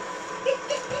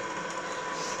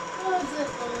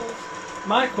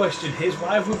 My question is,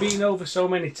 why have we been over so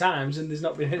many times and there's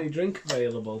not been any drink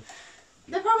available?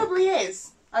 There probably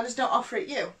is. I just don't offer it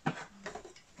you. I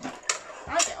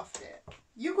get offered it.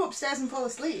 You go upstairs and fall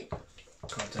asleep.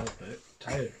 Can't help it.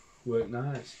 Tired. Work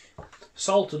nights.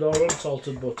 Salted or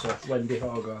unsalted butter, Wendy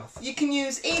Hogarth. You can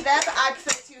use either, but I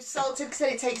prefer to use salted because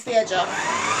then it takes the edge off.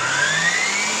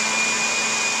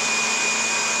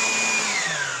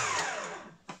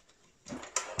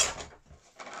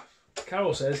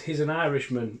 Carol says he's an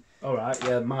Irishman. Alright,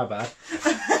 yeah, my bad.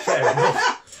 Fair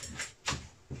enough.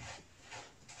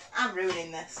 I'm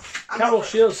ruining this. Carol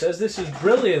Shields says this is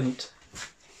brilliant.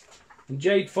 And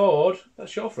Jade Ford,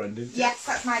 that's your friend, isn't it? Yes,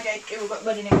 that's my Jade who we've got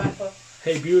blood in it right for.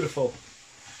 Hey, beautiful.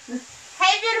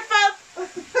 Hey, beautiful!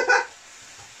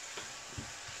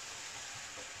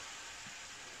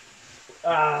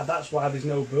 That's why there's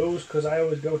no booze, because I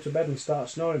always go to bed and start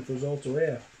snoring for us all to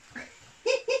hear.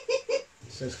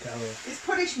 Says Carol. It's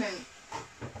punishment.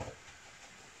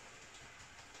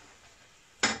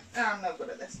 Oh, I'm no good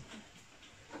at this.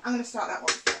 I'm going to start that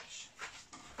one fresh.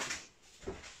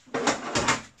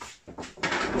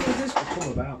 How has this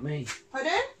become about me?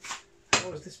 Pardon? How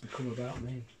has this become about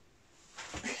me?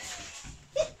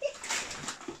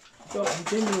 God, I'm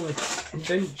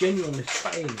genuinely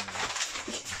trying.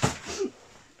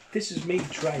 This is me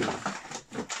trying.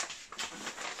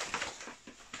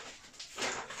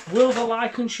 Will the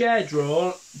like and share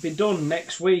draw be done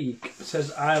next week?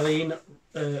 Says Eileen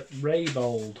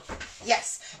Raybold.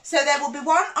 Yes. So there will be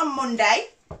one on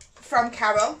Monday from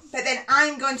Carol, but then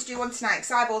I'm going to do one tonight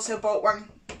because I've also bought one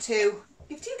to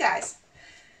give to you guys.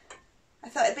 I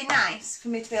thought it'd be nice for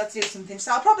me to be able to do something,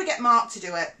 so I'll probably get Mark to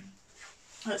do it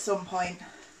at some point.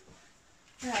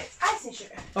 Right, icing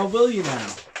sugar. Oh, will you now?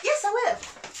 Yes, I will.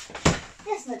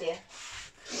 Yes, my dear.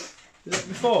 Is it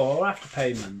before or after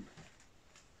payment?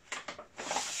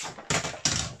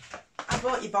 I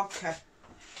bought you vodka.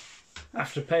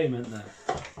 After payment then?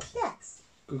 Yes.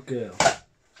 Good girl.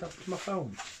 That's my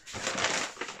phone.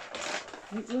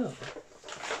 It will.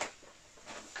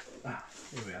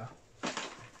 Here we are.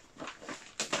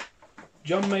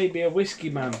 John may be a whiskey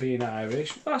man being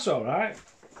Irish. That's alright.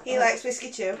 He likes whiskey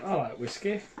too. I like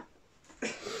whiskey.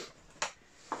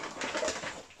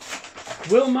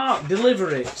 Will Mark deliver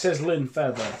it? Says Lynn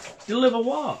Feather. Deliver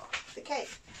what? The cake.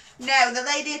 No, the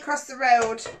lady across the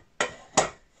road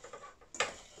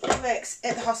works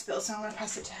at the hospital, so I'm going to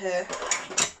pass it to her.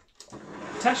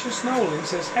 Tasha Snowling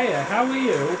says, "Hey, how are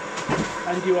you?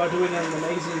 And you are doing an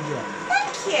amazing job."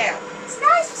 Thank you. It's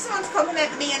nice for someone to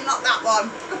compliment me and not that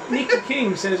one. Nikki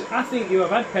King says, "I think you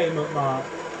have had payment, Mark."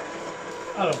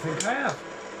 I don't think I have.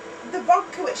 The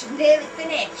vodka, which had nearly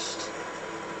finished,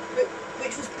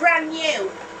 which was brand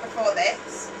new before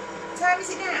this. What time is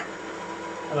it now?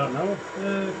 I don't know.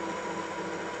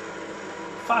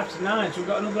 5 to 9, so we've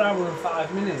got another hour and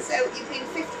 5 minutes. So you've been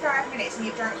 55 minutes and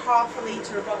you've drank half a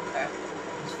litre of vodka.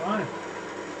 It's fine.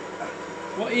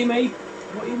 What are you making?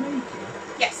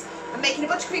 Yes, I'm making a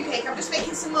buttercream cake. I'm just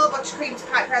making some more buttercream to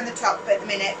pipe around the top at the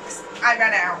minute because I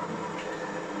ran out.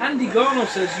 Andy Gornell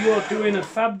says you're doing a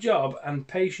fab job and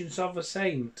patience of a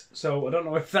saint. So I don't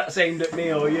know if that's aimed at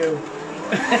me or you.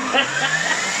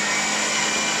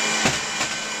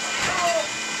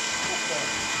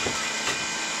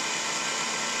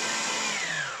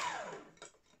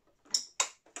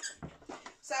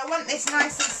 So I want this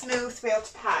nice and smooth to be able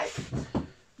to pipe.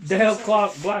 Dale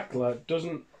Clark Blackler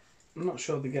doesn't. I'm not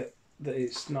sure they get that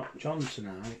it's not John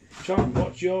tonight. John,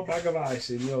 what's your bag of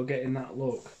icing? You're getting that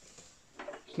look.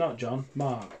 It's not John.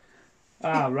 Mark.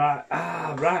 Right.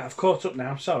 I've caught up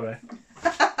now. Sorry.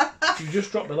 You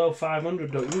just dropped below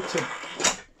 500. Don't you need to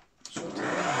sort it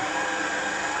out?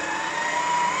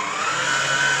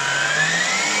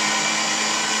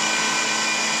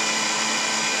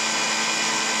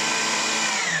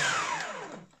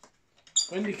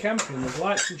 Wendy Campion was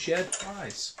liked and shared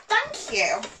twice. Thank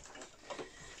you.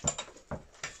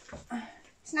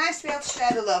 It's nice to be able to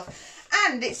share the love.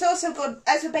 And it's also good,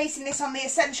 as we're basing this on the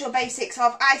essential basics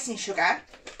of icing sugar,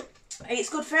 it's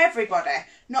good for everybody,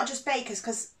 not just bakers,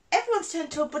 because everyone's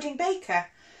turned to a budding baker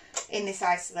in this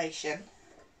isolation.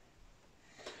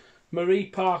 Marie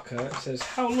Parker says,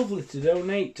 "How lovely to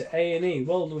donate to A&E.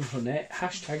 Well done, honey.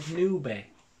 #newbie."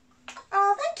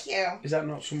 Oh, thank you. Is that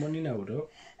not someone you know, though?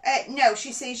 No,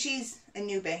 she says she's a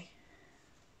newbie.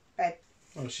 Babe.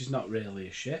 Well, she's not really,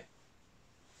 is she?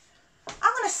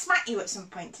 I'm going to smack you at some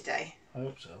point today. I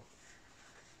hope so.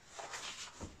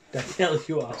 Danielle,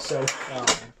 you are so calm.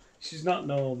 She's not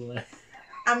normally.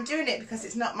 I'm doing it because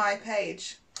it's not my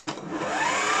page.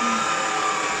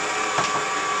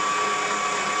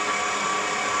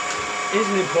 Is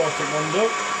an important one,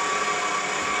 though.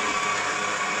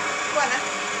 Go on then.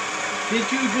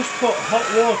 Did you just put hot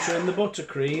water in the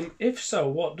buttercream? If so,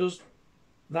 what does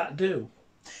that do?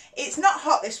 It's not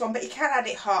hot, this one, but you can add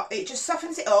it hot. It just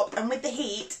softens it up, and with the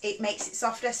heat, it makes it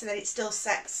softer so that it still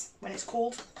sets when it's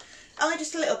cooled. Only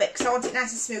just a little bit, because I want it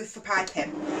nice and smooth for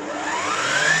piping.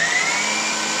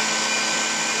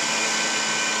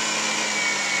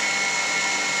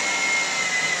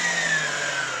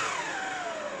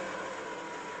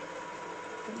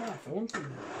 Put my phone in there.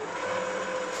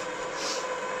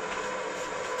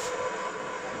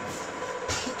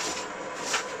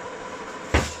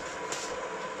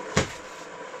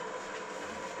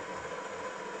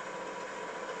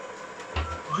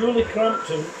 Julie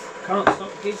Crampton can't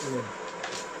stop giggling.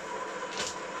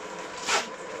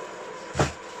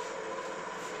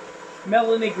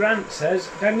 Melanie Grant says,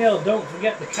 Danielle, don't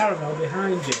forget the caramel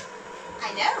behind you.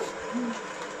 I know.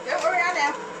 Don't worry, I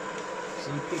know.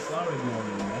 See, people are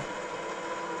ignoring me.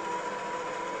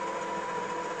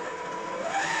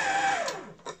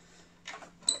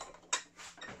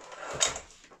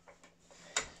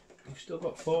 You've still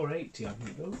got 480,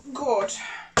 haven't you? Good.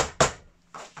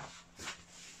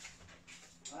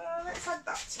 Let's add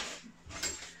that to it.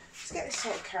 Let's get this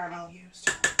sort of caramel used.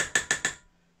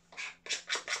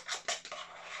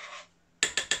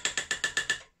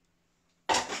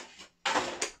 I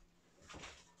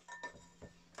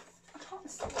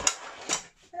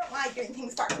don't like doing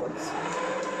things backwards.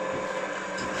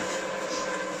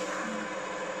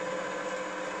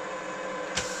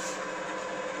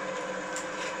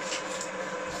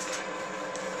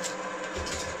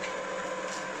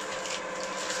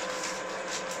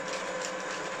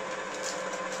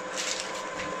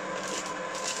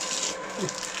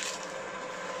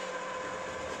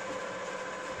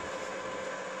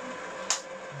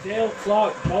 Dale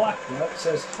Clark Blackler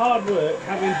says, hard work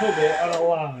having hubby on a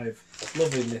live.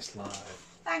 Loving this live.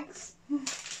 Thanks.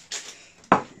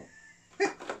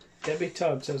 Debbie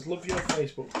Todd says, love your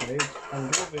Facebook page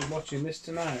and loving watching this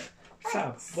tonight.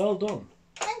 Fab, well done.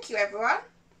 Thank you, everyone.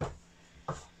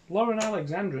 Lauren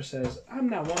Alexandra says, I'm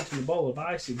now wanting a bowl of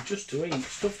icing just to eat.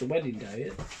 Stuff the wedding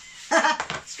diet.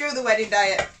 Screw the wedding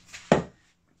diet.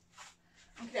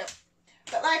 Okay.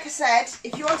 But like I said,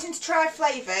 if you're wanting to try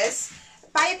flavours,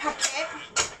 buy a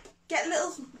packet, get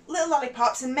little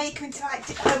lollipops and make them into like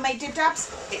homemade dib dabs.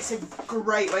 It's a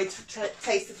great way to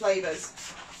taste the flavours.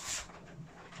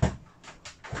 Can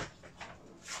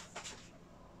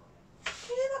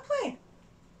you hear that plane?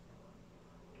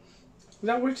 Is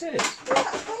that what it is? Yeah,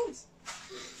 that's planes.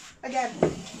 Again.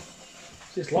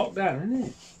 It's just locked down, isn't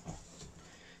it?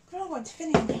 They're all going to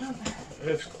Finland, aren't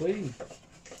they? Earth's clean.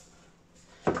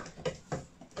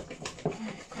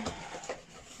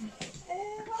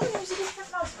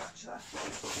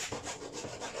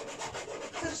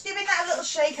 So just giving that a little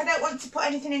shake. I don't want to put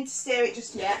anything in to stir it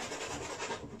just yet.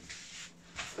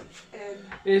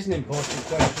 Here's an important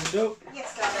question, though.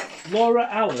 Yes, darling. Laura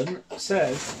Allen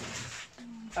says,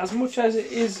 as much as it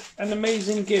is an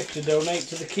amazing gift to donate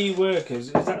to the key workers,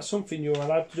 is that something you're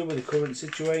allowed to do with the current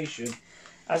situation?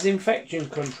 As infection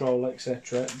control,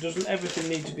 etc., doesn't everything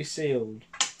need to be sealed?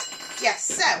 Yes,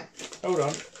 so. Hold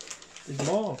on. There's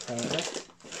more, apparently.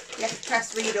 You have to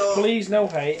press read all. Please, no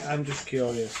hate. I'm just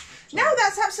curious. No,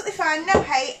 that's absolutely fine. No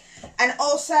hate. And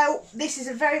also, this is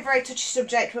a very, very touchy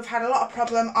subject. We've had a lot of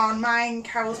problem on mine,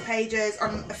 Carol's pages,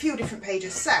 on a few different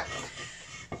pages. So,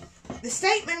 the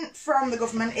statement from the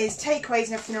government is takeaways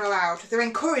and everything are allowed. They're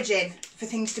encouraging for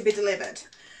things to be delivered.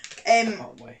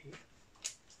 Can't wait.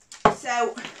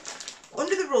 So,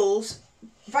 under the rules,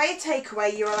 via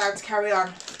takeaway you're allowed to carry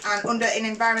on. And under in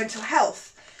environmental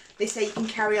health, they say you can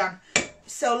carry on.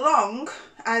 So long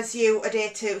as you adhere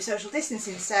to social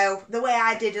distancing. So the way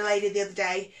I did a lady the other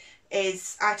day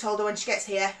is I told her when she gets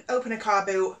here, open a car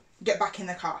boot, get back in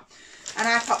the car. And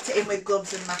I popped it in with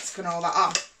gloves and mask and all that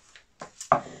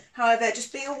on. However,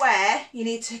 just be aware you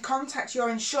need to contact your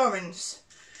insurance,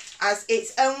 as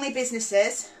it's only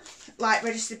businesses, like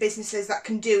registered businesses, that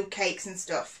can do cakes and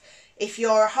stuff. If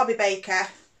you're a hobby baker,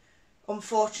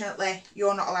 unfortunately,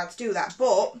 you're not allowed to do that.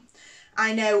 But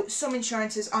I know some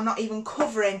insurances are not even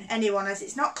covering anyone, as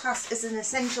it's not classed as an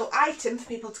essential item for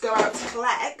people to go out to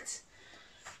collect.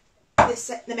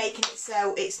 They're making it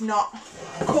so it's not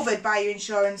covered by your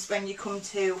insurance when you come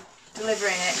to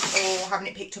delivering it or having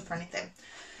it picked up or anything.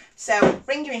 So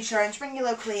ring your insurance, ring your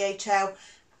local EHO,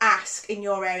 ask in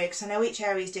your area, because I know each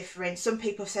area is different. Some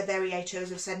people have said their EHOs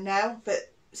have said no,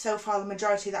 but so far the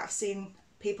majority that I've seen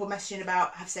people messaging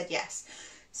about have said yes.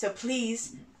 So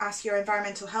please ask your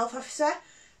environmental health officer,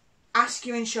 ask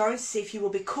your insurance to see if you will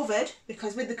be covered,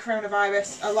 because with the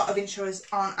coronavirus, a lot of insurers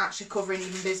aren't actually covering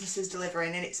even businesses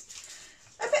delivering, and it's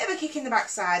a bit of a kick in the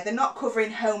backside. They're not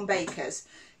covering home bakers.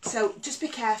 So just be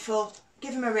careful.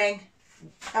 Give them a ring.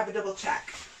 Have a double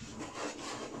check.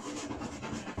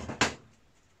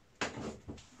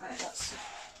 Right, that's...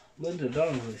 Linda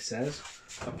Donnelly says,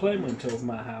 a plane went over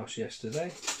my house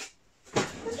yesterday.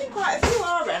 There's been quite a few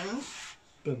our end.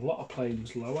 Been a lot of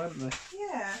planes low, haven't they?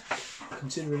 Yeah.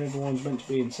 Considering everyone's meant to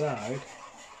be inside.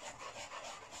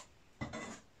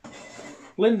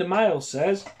 Linda Miles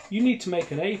says, you need to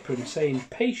make an apron saying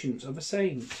patience of a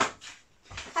saint.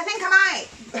 I think I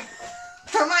might.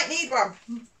 I might need one.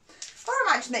 Or I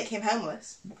might just make him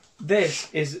homeless. This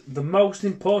is the most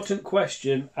important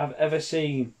question I've ever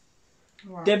seen.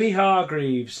 What? Debbie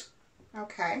Hargreaves.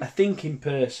 Okay. A thinking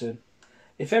person.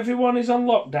 If everyone is on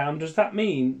lockdown, does that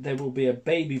mean there will be a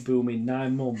baby boom in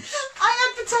 9 months?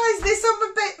 I advertised this on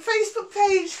my Facebook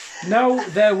page. No,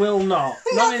 there will not.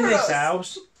 Not in this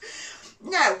house.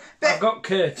 No, but... I've got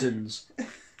curtains.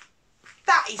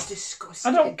 That is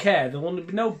disgusting. I don't care. There will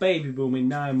be no baby boom in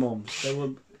 9 months. There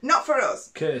will... Not for us.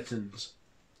 Curtains.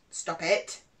 Stop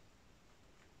it.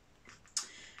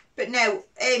 But no,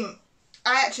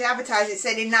 I actually advertised it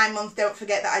saying in 9 months, don't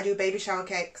forget that I do baby shower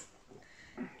cakes.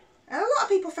 And a lot of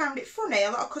people found it funny,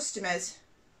 a lot of customers.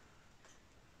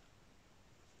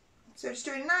 So just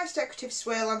doing a nice decorative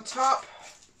swirl on top.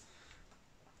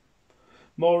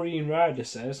 Maureen Ryder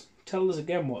says, tell us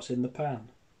again what's in the pan.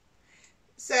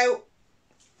 So,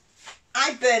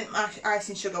 I burnt my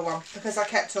icing sugar one because I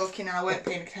kept talking and I weren't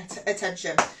paying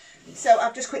attention. So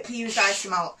I've just quickly used ice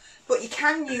malt. But you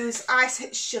can use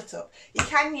shut up. You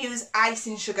can use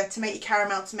icing sugar to make your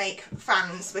caramel to make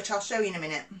fans, which I'll show you in a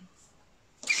minute.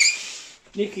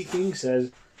 Nikki King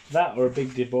says, that or a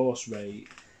big divorce rate.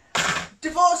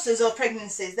 Divorces or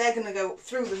pregnancies, they're going to go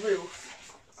through the roof.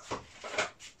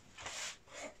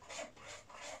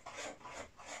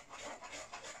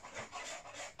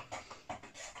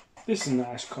 This is a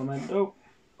nice comment though.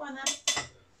 Go on then.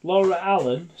 Laura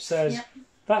Allen says, Yep.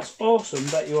 That's awesome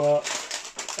that you are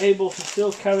able to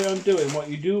still carry on doing what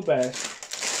you do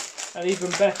best. And even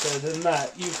better than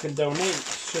that, you can donate to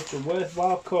such a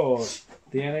worthwhile cause.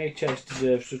 The NHS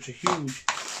deserves such a huge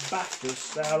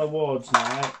BAFTA-style awards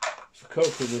night for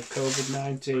coping with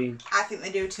COVID-19. I think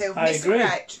they do too. I agree.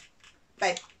 Right.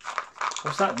 Babe.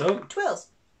 What's that, Doug? Twills.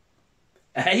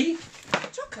 Eh?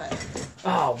 Chocolate.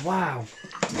 Oh, wow.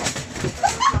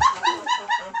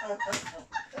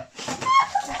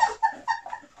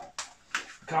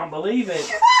 Can't believe it.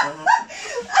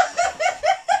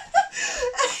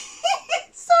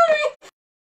 Sorry.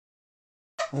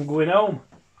 I'm going home.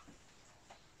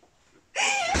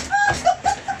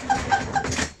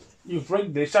 You've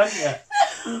rigged this, haven't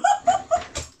you?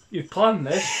 You've planned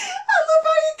this. I love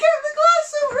how you kept the glass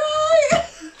so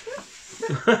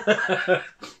right.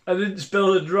 I didn't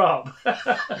spill a drop.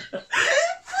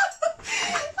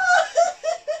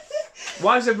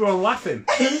 Why is everyone laughing?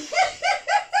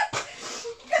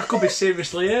 I could be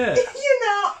seriously hurt. You're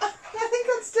not. I think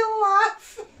I'd still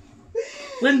laugh.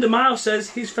 Linda Miles says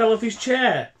he's fell off his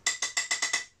chair.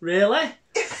 Really?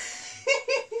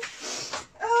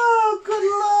 Oh, good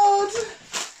Lord.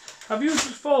 Have you just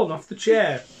fallen off the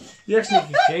chair? Yes,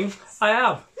 Nikki King, I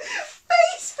have.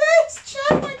 Face first,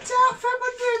 chair went out from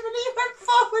under him and he went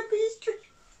forward with his drink.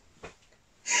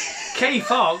 Kay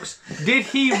Fox, did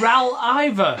he roll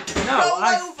over? No, Roll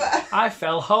over. I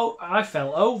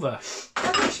fell over.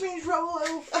 Which means roll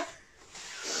over.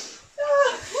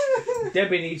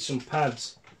 Debbie needs some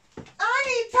pads. I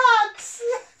need pads.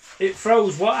 It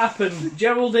froze. What happened?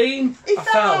 Geraldine? He I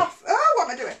fell fell. off. Oh, what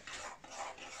am I doing?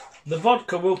 The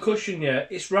vodka will cushion you.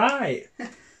 It's right.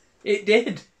 It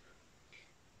did.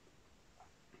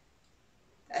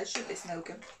 It should be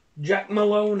smoking. Jack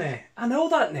Maloney. I know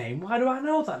that name. Why do I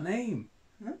know that name?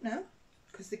 I don't know.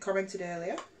 Because they commented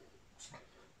earlier.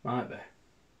 Might be.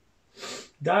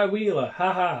 Di Wheeler.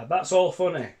 Haha, that's all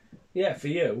funny. Yeah, for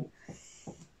you.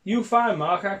 You fine,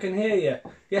 Mark? I can hear you.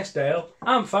 Yes, Dale.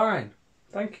 I'm fine.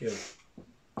 Thank you.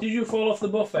 Did you fall off the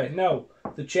buffet? No.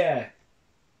 The chair.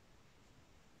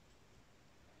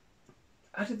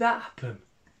 How did that happen?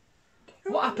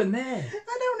 What happened there?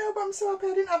 I don't know, but I'm so happy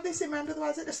I didn't have this in mind,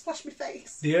 otherwise it'd have splashed my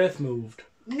face. The earth moved.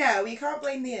 No, you can't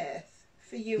blame the earth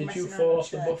for you Did messing you around fall with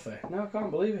off the chair. buffet? No, I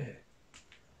can't believe it.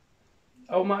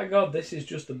 Oh my God, this is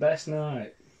just the best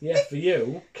night. Yeah, for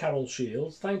you, Carol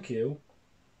Shields. Thank you.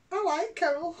 I like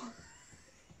Carol.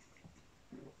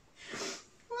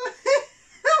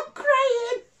 I'm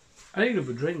crying. I need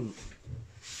another drink.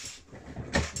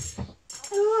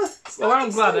 It's Well, not I'm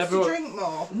an glad excuse everyone- to drink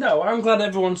more. No, I'm glad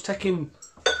everyone's taking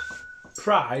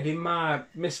pride in my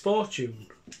misfortune.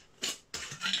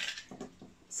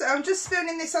 So I'm just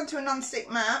spooning this onto a non-stick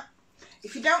mat.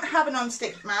 If you don't have a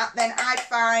non-stick mat, then I'd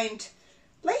find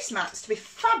lace mats to be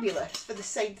fabulous for the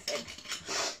same thing.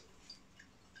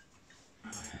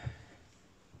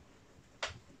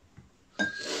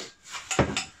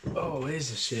 Oh,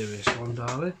 here's a serious one,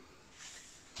 darling.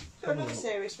 Another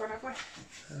serious one, have we?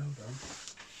 Hold on.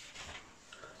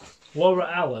 Laura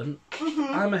Allen,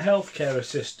 I'm a healthcare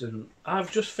assistant. I've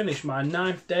just finished my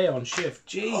 9th day on shift.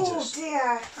 Jesus. Oh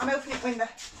dear, I'm opening the window.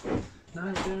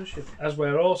 9th day on shift. As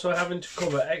we're also having to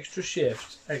cover extra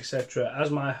shifts, etc.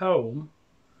 As my home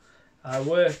I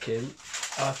work in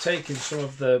are taking some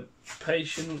of the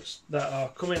patients that are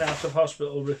coming out of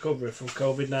hospital recovery from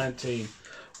COVID-19.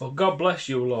 Well, God bless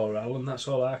you, Laura Allen. That's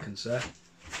all I can say.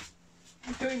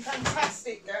 You're doing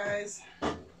fantastic, guys.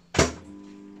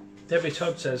 Debbie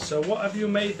Todd says, so what have you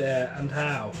made there and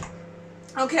how?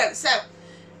 Okay, so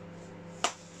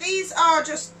these are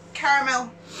just caramel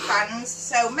fans.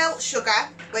 So melt sugar,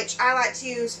 which I like to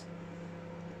use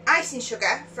icing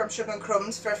sugar from Sugar and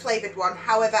Crumbs for a flavoured one.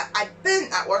 However, I burnt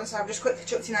that one, so I've just quickly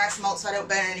chucked in ice malt so I don't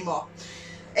burn it anymore.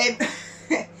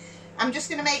 I'm just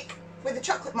going to make, with the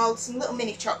chocolate mould, some little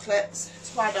mini chocolates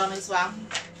to add on as well.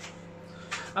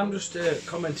 I'm just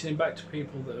commenting back to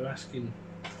people that are asking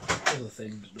other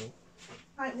things, though.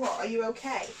 Like what? Are you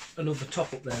okay? Another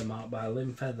top up there, Mark, by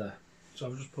Lynn Feather. So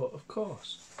I've just put, of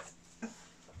course.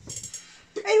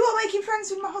 Are you all making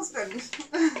friends with my husband?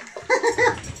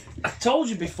 I told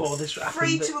you before this happened.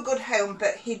 Free to a good home,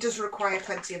 but he does require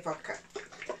plenty of vodka.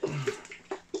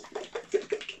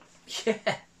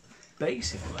 Yeah,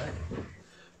 basically.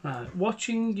 Right,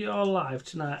 watching your live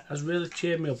tonight has really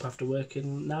cheered me up after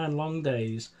working 9 long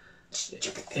days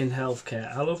in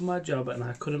healthcare. I love my job and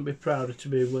I couldn't be prouder to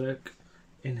be work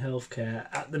in healthcare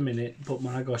at the minute, but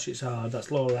my gosh, it's hard. That's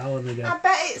Laura Allen again. I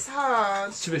bet it's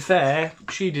hard. To be fair,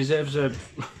 she deserves a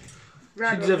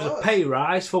pay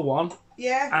rise for one.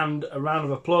 Yeah. And a round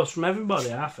of applause from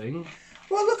everybody, I think.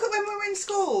 Well, look at when we were in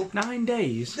school. 9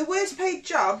 days. The worst paid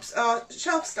jobs are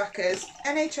shelf stackers,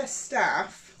 NHS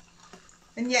staff,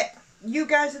 and yet you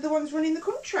guys are the ones running the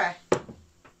country.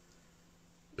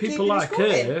 People like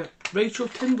her. Rachel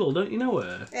Tyndall, don't you know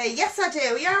her? Yes, I do.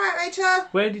 Are you alright, Rachel?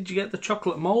 Where did you get the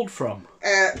chocolate mould from?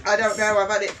 I don't know. I've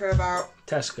had it for about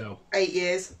Tesco. 8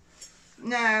 years.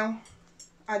 No.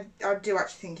 I do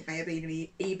actually think it may have been an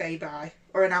eBay buy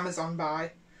or an Amazon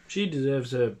buy. She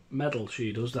deserves a medal,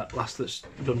 she does, that lass that's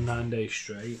done 9 days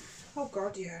straight. Oh,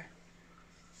 God, yeah.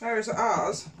 Whereas at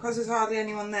ours, because there's hardly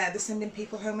anyone there, they're sending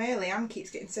people home early. Anne keeps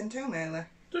getting sent home early.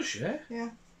 Does she? Yeah.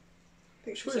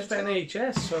 She works for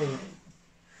NHS, so...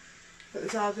 But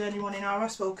there's hardly anyone in our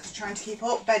hospital because trying to keep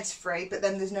up beds free, but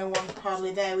then there's no one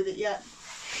hardly there with it yet.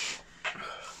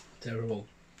 Terrible.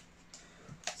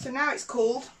 So now it's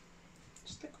cooled.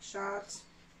 Just little shards.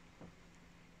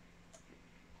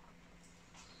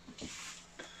 Just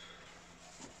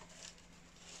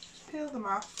peel them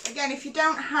off. Again, if you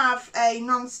don't have a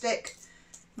non-stick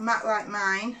mat like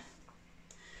mine,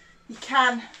 you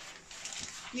can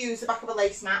use the back of a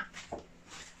lace mat.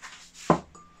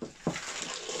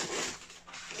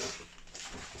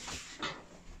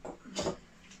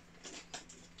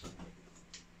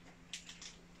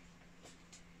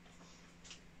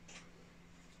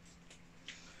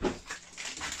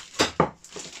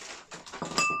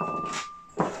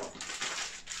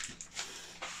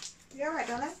 You alright,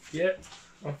 darling? Yep,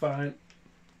 I'm fine.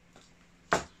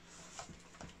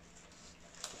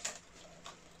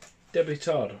 Debbie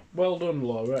Todd, well done,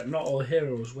 Laura. Not all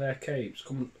heroes wear capes.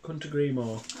 Couldn't agree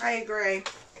more. I agree.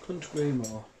 Couldn't agree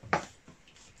more.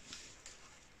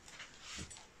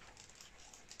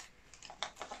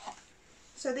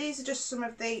 So these are just some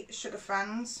of the sugar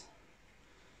fans.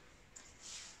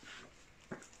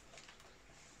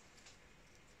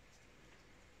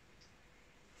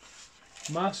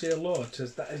 Marcia Lord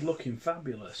says that is looking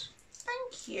fabulous.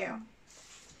 Thank you.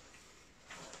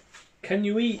 Can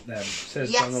you eat them?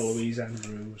 Says Yes. Donna Louise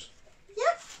Andrews.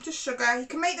 Yeah, just sugar. You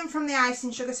can make them from the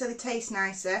icing sugar so they taste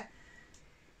nicer.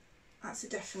 That's a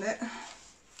definite.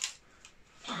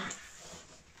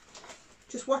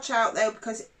 Just watch out though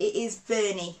because it is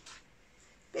burny.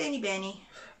 Burny.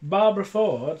 Barbara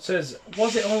Ford says,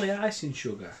 was it only icing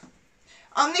sugar?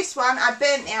 On this one, I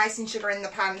burnt the icing sugar in the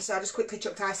pan, so I just quickly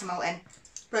chucked icing malt in.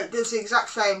 But it does the exact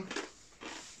same.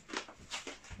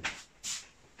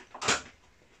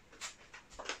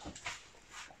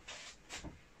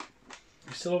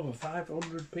 You still over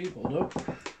 500 people, no?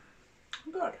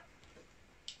 Good.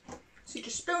 So you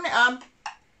just spoon it on.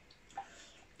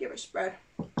 Give it a spread.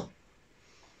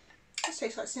 This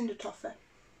tastes like cinder toffee.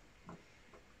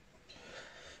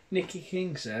 Nikki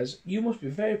King says, you must be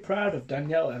very proud of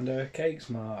Danielle and her cakes,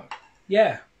 Mark.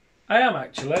 Yeah, I am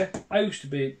actually. I used to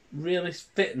be really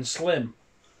fit and slim.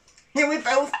 Yeah, we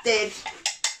both did.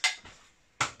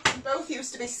 We both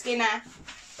used to be skinny.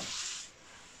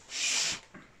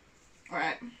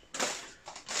 Right.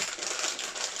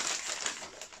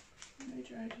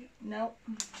 Nope.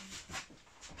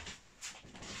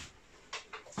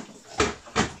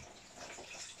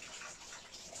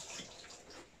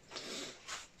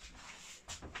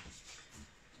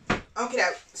 Okay,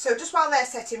 so just while they're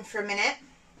setting for a minute,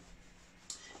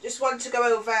 just want to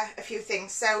go over a few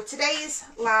things. So today's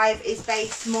live is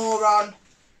based more on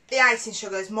the icing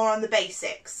sugars, more on the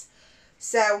basics.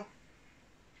 So,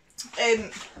 I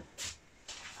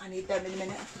need them in a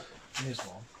minute. Here's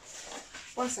one.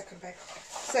 1 second, babe.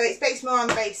 So it's based more on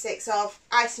the basics of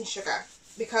icing sugar,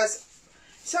 because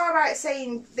it's alright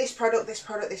saying this product, this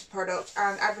product, this product,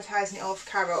 and advertising it all for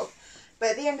Carol. But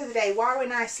at the end of the day, while we're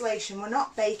in isolation, we're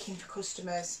not baking for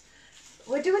customers.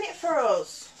 We're doing it for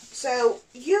us. So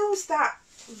use that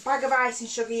bag of icing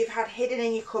sugar you've had hidden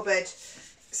in your cupboard,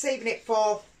 saving it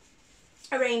for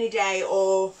a rainy day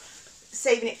or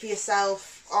saving it for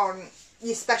yourself on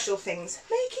your special things.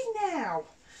 Make it now.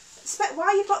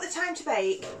 While you've got the time to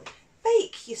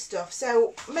bake your stuff.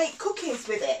 So make cookies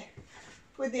with it,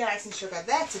 with the icing sugar.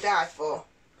 They're to die for.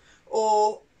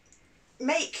 Or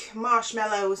make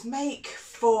marshmallows, make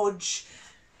fudge.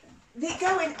 They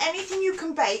go in anything you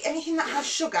can bake, anything that has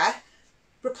sugar.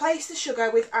 Replace the sugar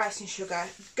with icing sugar.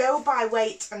 Go by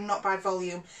weight and not by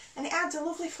volume. And it adds a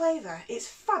lovely flavour. It's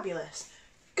fabulous.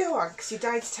 Go on, because you're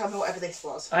dying to tell me whatever this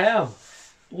was. I am.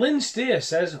 Lynn Steer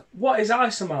says, what is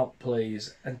isomalt,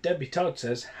 please? And Debbie Todd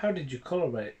says, how did you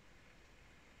colour it?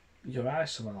 Your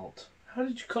isomalt. How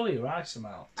did you colour your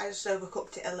isomalt? I just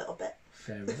overcooked it a little bit.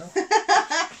 Fair enough.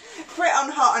 Put it on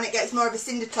hot and it gets more of a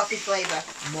cinder toffee flavour.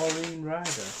 Maureen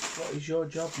Ryder, what is your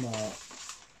job, Mark?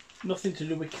 Nothing to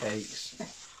do with cakes.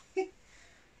 Let's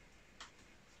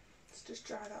just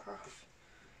dry that off.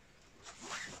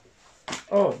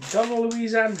 Oh, Donna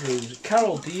Louise Andrews.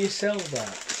 Carol, do you sell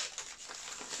that?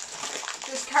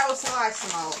 Does Carol sell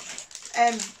isomalt?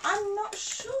 I'm not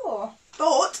sure.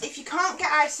 But if you can't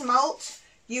get isomalt,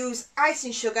 use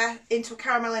icing sugar into a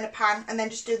caramel in a pan and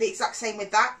then just do the exact same with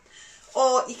that.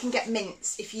 Or you can get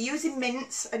mints. If you're using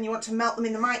mints and you want to melt them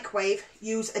in the microwave,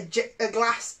 use a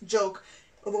glass jug.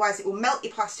 Otherwise it will melt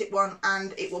your plastic one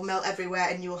and it will melt everywhere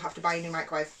and you will have to buy a new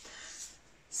microwave.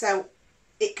 So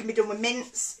it can be done with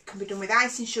mints, it can be done with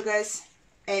icing sugars,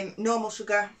 normal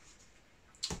sugar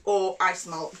or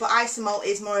isomalt. But isomalt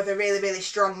is more of a really, really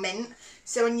strong mint.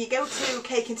 So when you go to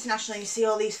Cake International and you see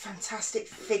all these fantastic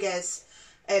figures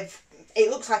of,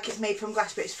 it looks like it's made from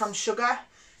glass but it's from sugar.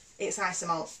 It's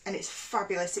isomalt and it's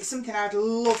fabulous. It's something I'd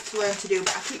love to learn to do,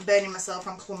 but I keep burning myself.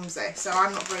 I'm clumsy, so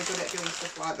I'm not very good at doing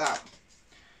stuff like that.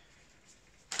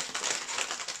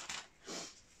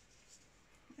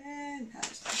 No,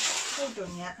 it's not still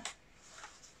done yet.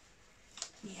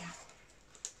 Yeah.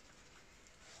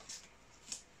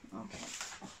 Okay.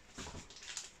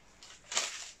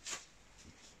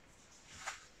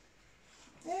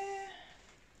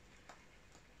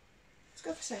 Let's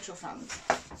go for Central France.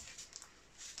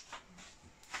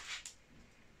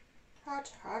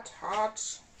 Hot, hot,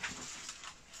 hot.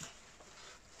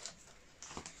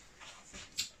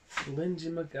 Lindsay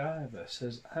MacGyver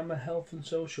says, I'm a health and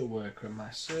social worker and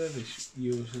my service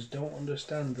users don't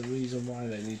understand the reason why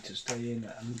they need to stay in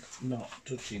and not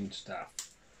touching staff.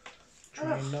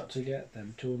 Trying not to get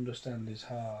them to understand is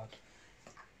hard.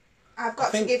 I've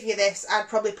got to give you this. I'd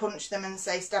probably punch them and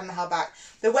say, stand the hell back.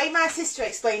 The way my sister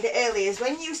explained it earlier is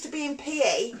when you used to be in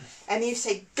PE and you used to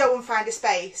say, go and find a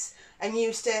space, and you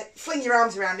used to fling your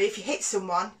arms around it. If you hit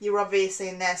someone, you were obviously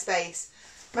in their space.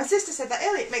 My sister said that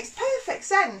earlier. It makes perfect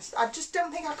sense. I just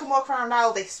don't think I can walk around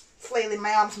Aldi flailing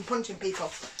my arms and punching people.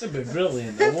 That'd be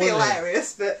brilliant. It'd be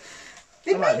hilarious, but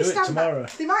they might do it tomorrow.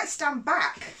 They might stand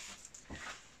back.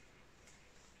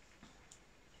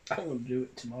 I'm going to do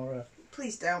it tomorrow.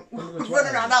 Please don't. Run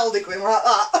around Aldi going like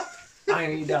that. I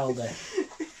need Aldi.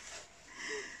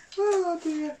 Oh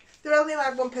dear. They're only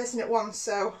allowed one person at once,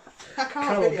 so I can't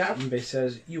Carol video. Gattenby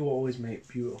says, you always make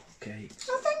beautiful cakes.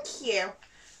 Oh, thank you.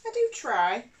 I do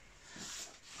try.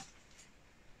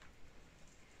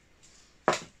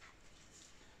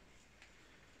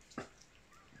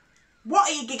 What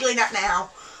are you giggling at now?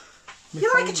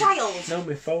 You're like a child. No,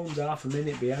 my phone's half a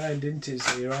minute behind, isn't it?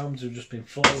 So your arms have just been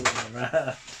flailing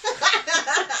around.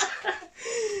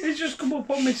 It's just come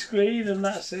up on my screen and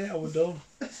that's it, I was done.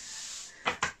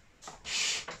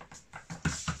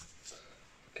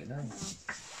 Okay, now.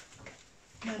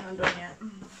 No, I'm done yet.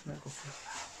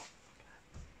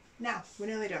 Now, we're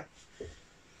nearly done.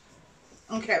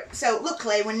 Okay, so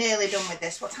luckily we're nearly done with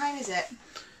this. What time is it?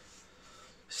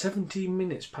 17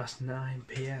 minutes past 9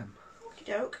 p.m. Okie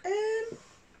doke.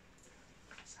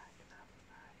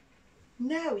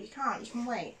 No, you can't. You can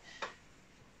wait.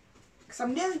 Because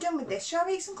I'm nearly done with this. Shall I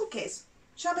make some cookies?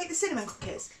 Shall I make the cinnamon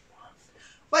cookies?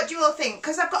 What do you all think?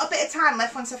 Because I've got a bit of time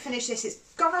left once I finish this.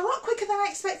 It's gone a lot quicker than I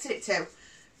expected it to.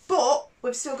 But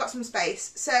we've still got some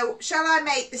space. So shall I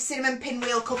make the cinnamon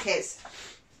pinwheel cookies?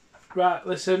 Right,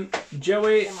 listen.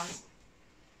 Joey,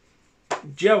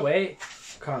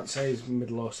 can't say his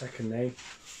middle or second name.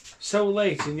 So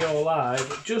late in your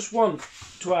life, just want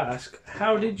to ask,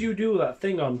 how did you do that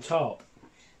thing on top?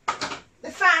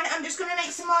 They're fine. I'm just going to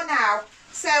make some more now.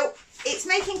 So it's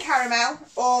making caramel,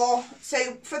 so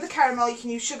for the caramel you can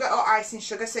use sugar or icing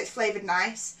sugar, so it's flavoured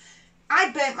nice.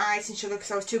 I burnt my icing sugar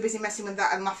because I was too busy messing with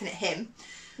that and laughing at him.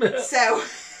 So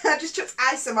I just chucked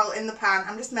isomalt in the pan.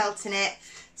 I'm just melting it.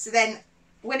 So then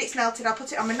when it's melted, I'll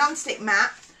put it on my non-stick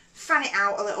mat, fan it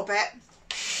out a little bit.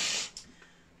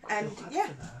 And yeah.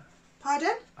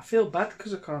 Pardon? I feel bad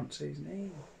because I can't say his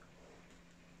name.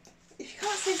 If you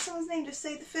can't say someone's name, just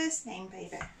say the first name,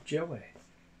 baby. Joey.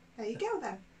 There you go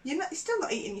then. You're still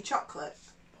not eating your chocolate.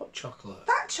 What chocolate?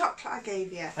 That chocolate I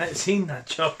gave you. I ain't seen that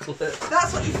chocolate.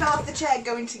 That's what you fell off the chair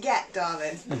going to get,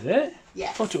 darling. Is it? Yeah.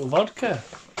 I thought it was vodka.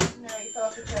 No, you fell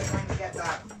off the chair going to get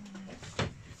that.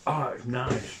 Oh,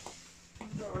 nice.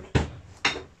 Good.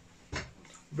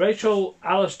 Rachel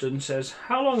Alliston says,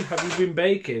 how long have you been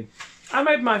baking? I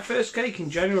made my first cake in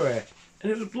January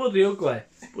and it was bloody ugly,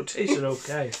 but tasted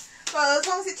okay. Well, as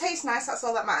long as it tastes nice, that's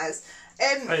all that matters.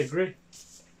 I agree.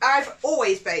 I've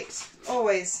always baked.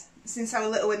 Always. Since I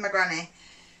was little with my granny.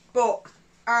 But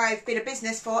I've been a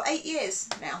business for 8 years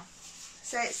now.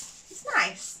 So it's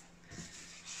nice.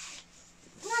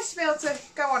 Nice to be able to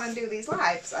go on and do these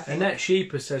lives, I think. Annette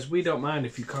Sheeper says, we don't mind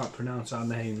if you can't pronounce our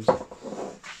names.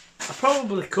 I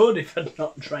probably could if I'd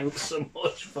not drank so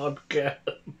much vodka.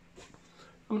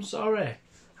 I'm sorry.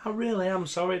 I really am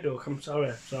sorry, Duck. I'm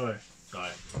sorry. Sorry.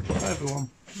 Bye, everyone.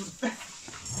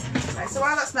 Right, so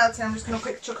while that's melting, I'm just going to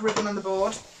quick chuck a ribbon on the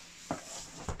board.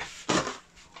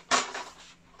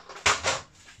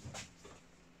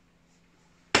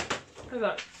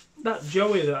 That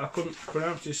Joey that I couldn't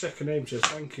pronounce his second name says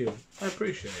thank you. I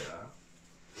appreciate that.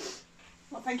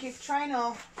 Well, thank you for trying,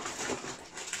 or...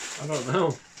 I don't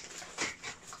know.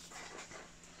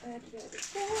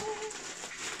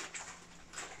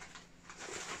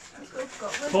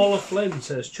 Paula Flynn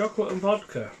says chocolate and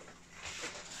vodka.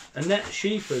 Annette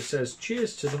Sheeper says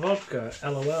cheers to the vodka,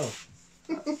 LOL.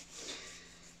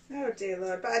 Oh dear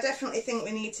Lord, but I definitely think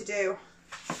we need to do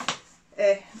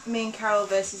me and Carol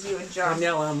versus you and John.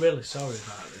 Danielle, I'm really sorry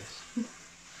about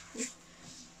this.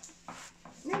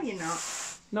 No, you're not.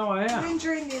 No, I am. You're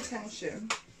enjoying the attention.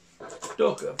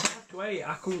 Look, I have to wait.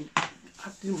 I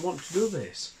didn't want to do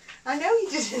this. I know you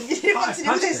didn't. You didn't want to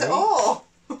do this at all.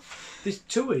 There's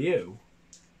two of you.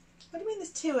 What do you mean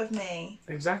there's two of me?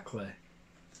 Exactly.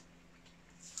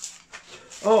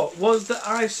 Oh, was the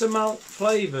isomalt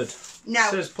flavoured? No.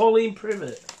 Says Pauline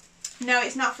Privet. No,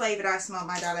 it's not flavoured isomalt,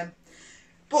 my darling.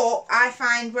 But I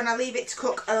find when I leave it to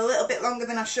cook a little bit longer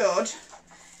than I should,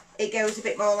 it goes a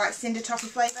bit more like cinder toffee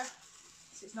flavour.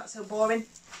 So it's not so boring.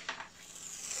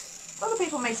 Other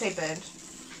people may say burned.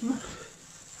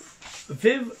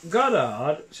 Viv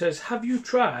Goddard says, have you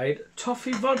tried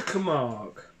toffee vodka,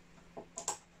 Mark?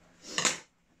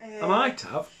 I might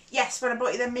have. Yes, when I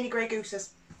bought you them mini grey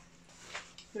gooses.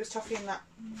 There was toffee in that.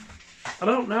 I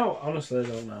don't know. Honestly, I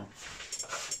don't know.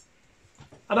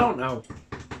 I don't know.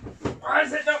 Why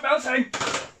is it not melting?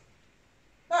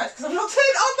 No, it's because I'm not turning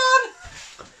it on,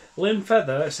 man. Lynn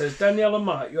Feather says, Danielle and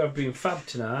Mark, you have been fab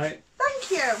tonight.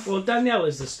 Thank you. Well, Danielle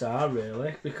is the star,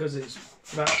 really, because it's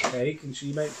about cake and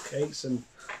she makes cakes and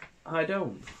I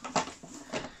don't.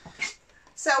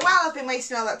 So while I've been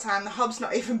wasting all that time, the hob's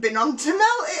not even been on to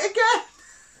melt it again.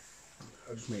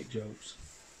 I just make jokes.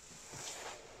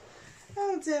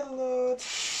 Oh dear Lord.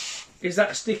 Is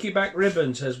that sticky back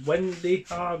ribbon? Says Wendy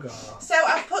Hargar. So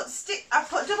I've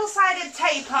put double-sided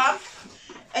tape on,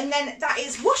 and then that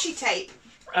is washi tape.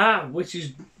 Ah, which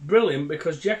is brilliant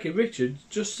because Jackie Richards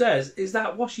just says, is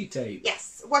that washi tape?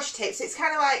 Yes, washi tape. So it's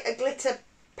kind of like a glitter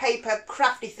paper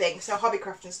crafty thing, so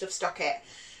Hobbycraft and stuff stock it.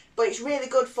 But it's really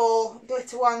good for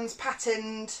glitter ones,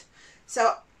 patterned.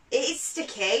 So it is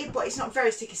sticky, but it's not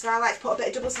very sticky. So I like to put a bit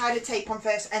of double-sided tape on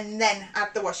first and then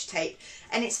add the washi tape.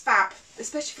 And it's fab,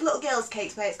 especially for little girls'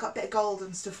 cakes where it's got a bit of gold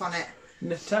and stuff on it.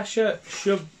 Natasha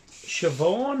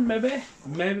Siobhan,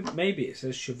 maybe it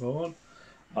says Siobhan.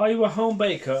 Are you a home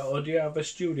baker or do you have a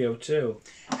studio too?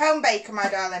 Home baker, my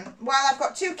darling. Well, I've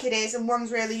got 2 kiddies and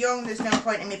one's really young. There's no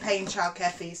point in me paying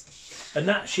childcare fees. And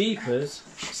Nat Sheepers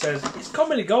says, it's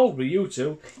comedy gold with you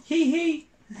two. Hee hee.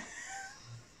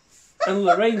 And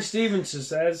Lorraine Stevenson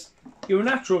says, you're a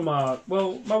natural, Mark.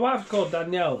 Well, my wife's called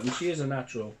Danielle and she is a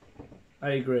natural. I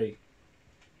agree.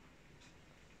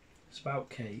 It's about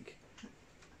cake,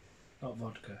 not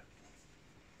vodka.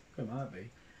 It might be.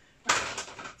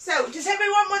 So, does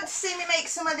everyone want to see me make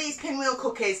some of these pinwheel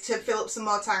cookies to fill up some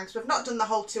more time? Because we've not done the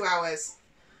whole 2 hours.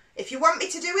 If you want me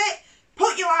to do it,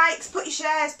 put your likes, put your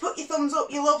shares, put your thumbs up,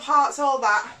 your love hearts, all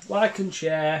that. Like and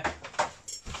share.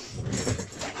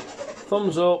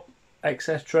 Thumbs up,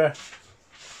 etc.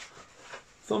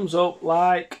 Thumbs up,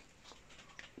 like,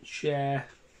 share.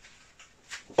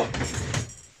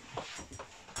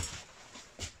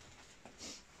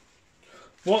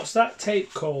 What's that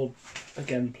tape called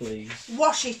again, please?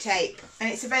 Washi tape, and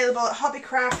it's available at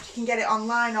Hobbycraft. You can get it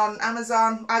online on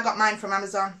Amazon. I got mine from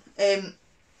Amazon. It's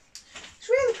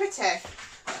really pretty.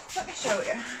 Let me show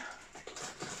you.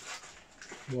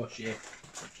 Washi.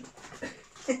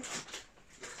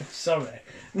 Sorry.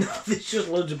 No, there's just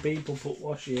loads of people put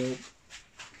washi up.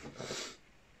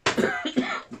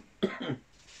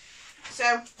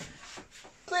 So,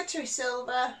 glittery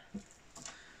silver.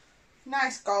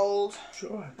 Nice gold.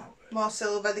 Sure. More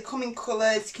silver. They come in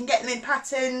colours. You can get them in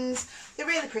patterns. They're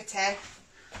really pretty.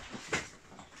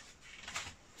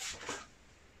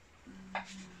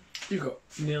 You've got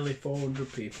nearly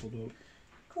 400 people, though.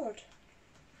 Good.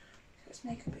 Let's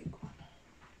make a big one.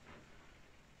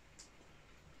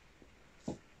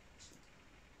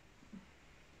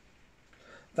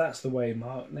 That's the way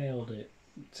Mark nailed it,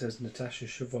 says Natasha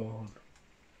Siobhan.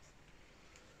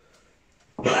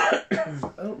 I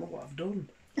don't know what I've done.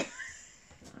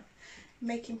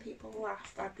 Making people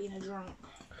laugh by being a drunk.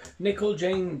 Nicole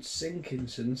Jane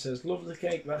Sinkinson says, love the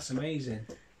cake, that's amazing.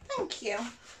 Thank you.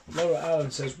 Laura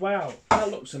Allen says, wow, that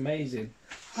looks amazing.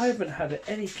 I haven't had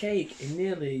any cake in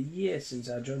nearly a year since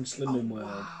I joined Slimming World.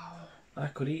 Wow. I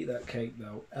could eat that cake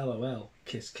though. LOL.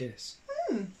 Kiss kiss.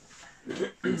 So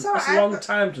that's a long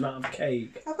time to not have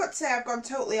cake. I've got to say I've gone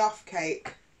totally off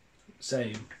cake.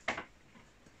 Same.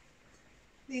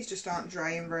 These just aren't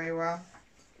drying very well.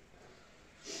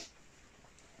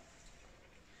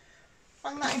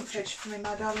 Hang that in the fridge for me,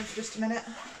 my darling, for just a minute.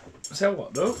 So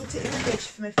what though? Put it in the fridge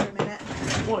for me for a minute.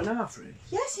 What, in our fridge?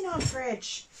 Yes, in our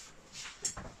fridge.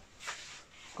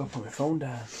 I've got to put my phone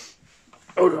down.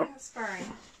 Hold on. That's fine.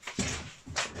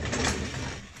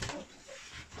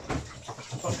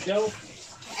 Top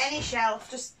shelf? Any shelf,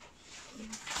 just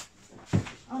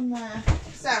on there.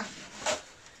 So,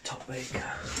 Top baker.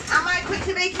 am I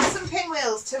quickly making some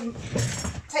pinwheels to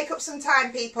take up some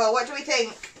time, people? What do we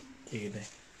think? Giggity.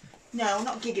 No,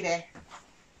 not giggity.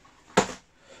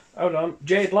 Hold on.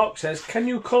 Jade Locke says, can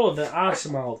you colour the ice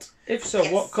malt? If so,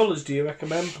 Yes. what colours do you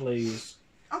recommend, please?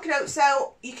 Okay,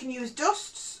 so you can use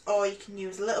dusts or you can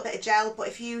use a little bit of gel, but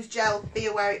if you use gel, be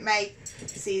aware it may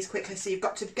seize quickly, so you've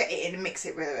got to get it in and mix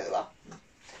it really, really well.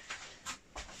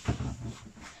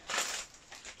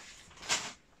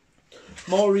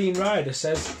 Maureen Ryder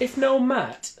says, if no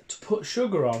mat to put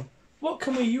sugar on, what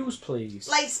can we use, please?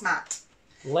 Lace mat.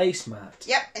 Lace mat.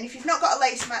 Yep, and if you've not got a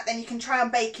lace mat, then you can try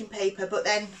on baking paper, but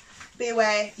then be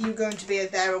aware you're going to be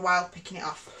there a while picking it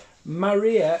off.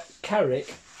 Maria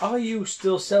Carrick, are you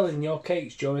still selling your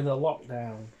cakes during the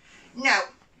lockdown? No,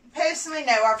 personally,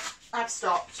 no. I've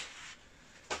stopped.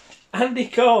 Andy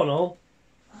Cornell,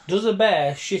 does a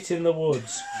bear shit in the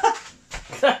woods?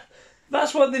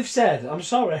 That's what they've said. I'm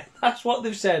sorry. That's what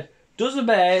they've said. Does a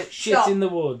bear shit Stop. in the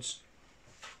woods?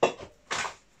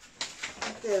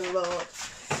 Dear Lord.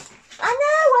 I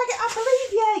know, I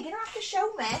believe you. You don't have to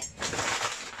show me.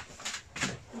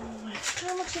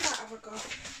 How much of that have I got?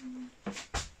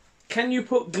 Can you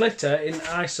put glitter in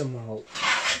isomalt?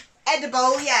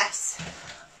 Edible, yes.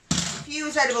 If you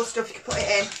use edible stuff, you can put it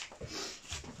in.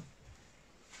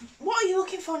 What are you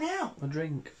looking for now? A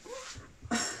drink.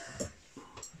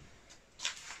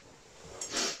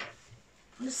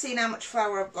 I'm just seeing how much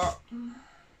flour I've got.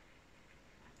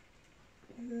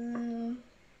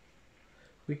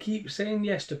 We keep saying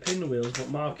yes to pinwheels, but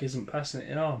Mark isn't passing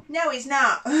it on. No, he's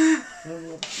not. I don't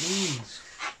know what it means.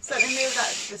 So let me move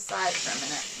that to the side for a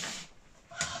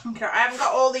minute. Okay, I haven't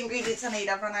got all the ingredients I need.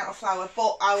 I've run out of flour,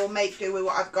 but I will make do with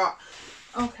what I've got.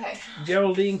 Okay.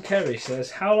 Geraldine Kerry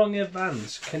says, how long in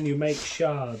advance can you make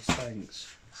shards?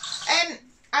 Thanks.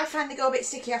 I find they go a bit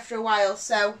sticky after a while,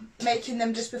 so making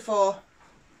them just before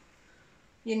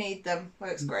you need them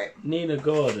works great. Nina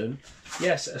Gordon,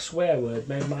 yes, a swear word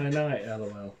made my night,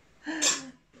 lol.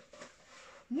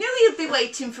 Knew you'd be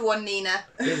waiting for one, Nina.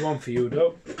 Here's one for you,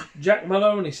 Doug. Jack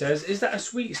Maloney says, is that a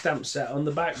sweet stamp set on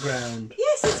the background?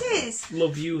 Yes, it is.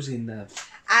 Love using them.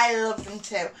 I love them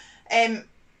too. Babe,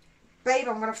 I'm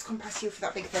going to have to come past you for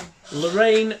that big thing.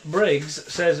 Lorraine Briggs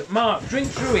says, Mark, drink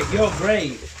through it, you're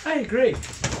great. I agree.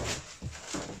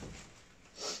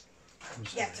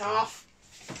 Get off.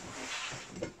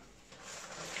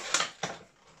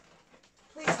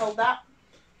 Please hold that.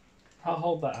 I'll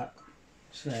hold that.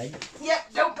 It's an egg.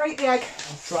 Yep, don't break the egg.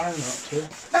 I'll try not to.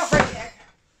 Don't break the egg.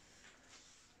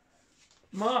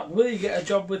 Mark, will you get a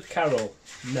job with Carol?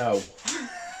 No.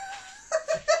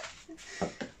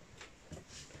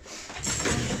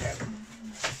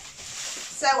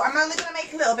 So I'm only going to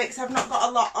make a little bit because I've not got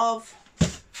a lot of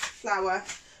flour. Well,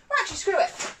 actually, screw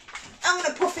it. I'm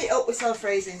going to puff it up with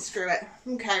self-raising. Screw it.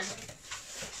 Okay.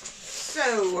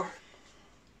 So,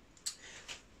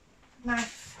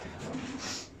 knife.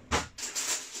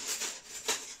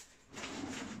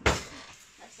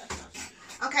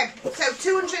 Okay, so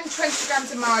 220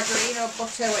 grams of margarine or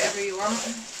butter, whatever you want.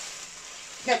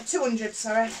 No, 200,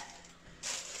 sorry.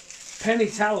 Penny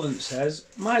Talent says,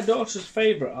 my daughter's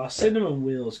favourite are cinnamon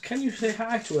wheels. Can you say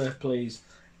hi to her, please?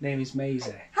 Name is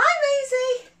Maisie. Hi,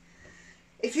 Maisie.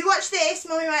 If you watch this,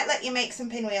 Mummy might let you make some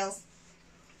pinwheels.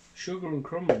 Sugar and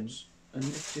crumbs and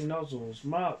nifty nozzles.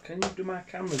 Mark, can you do my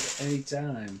cameras at any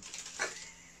time?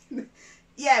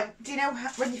 Yeah, do you know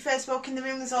when you first walk in the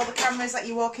room, there's all the cameras that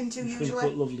you walk into You usually?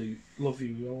 put lovely, love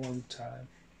you a long time.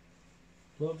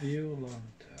 Love you a long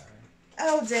time.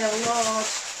 Oh dear Lord.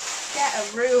 Get a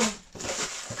room.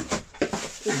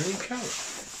 Oh, new carrot.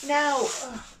 No.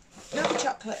 No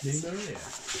chocolates. New Maria.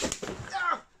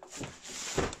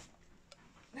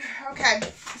 Okay,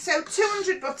 so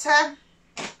 200 butter,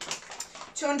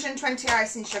 220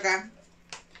 icing sugar.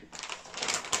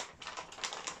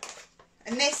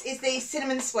 And this is the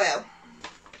cinnamon swirl.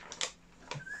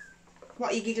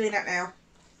 What are you giggling at now?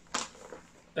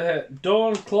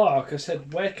 Dawn Clark has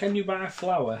said, where can you buy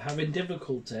flour? Having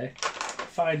difficulty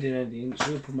finding any in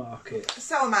supermarkets.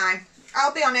 So am I.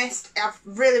 I'll be honest, I've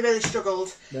really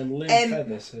struggled. Then Lynn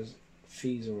Feather says,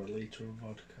 fees are a litre of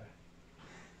vodka.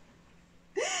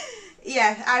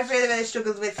 Yeah, I've really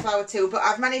struggled with flour too, but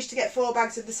I've managed to get 4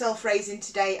 bags of the self-raising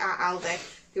today at Aldi.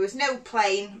 There was no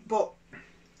plain, but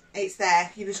it's there.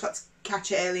 You've just got to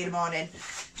catch it early in the morning.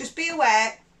 Just be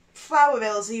aware, flour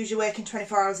mills are usually working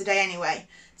 24 hours a day anyway,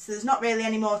 so there's not really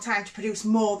any more time to produce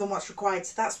more than what's required,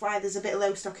 so that's why there's a bit of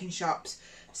low stock in shops.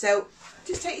 So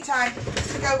just take your time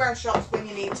to go around shops when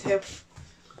you need to.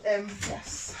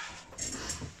 Yes.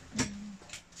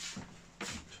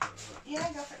 Yeah,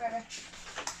 go for it, baby.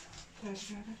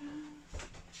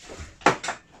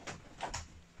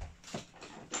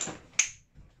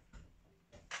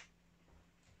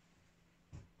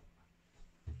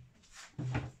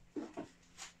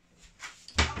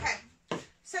 Okay,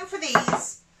 so for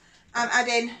these, I'm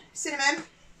adding cinnamon,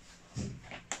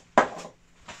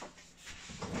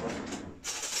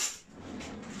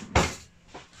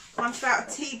 want about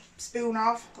a teaspoon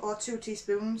of, or 2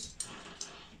 teaspoons.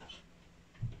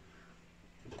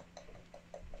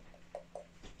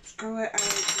 Screw it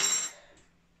out.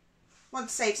 Want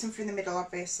to save some for in the middle,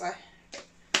 obviously.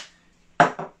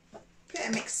 Bit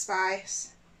of mixed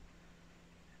spice,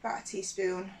 about a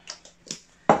teaspoon.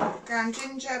 Ground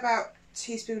ginger, about a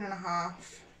teaspoon and a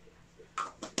half.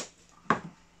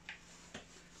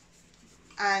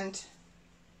 And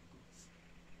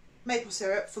maple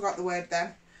syrup, forgot the word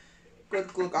then.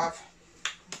 Good glug of.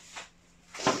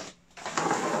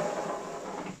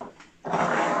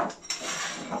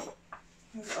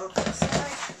 Move it over to the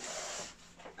side.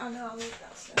 Oh no, I'll leave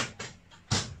that still.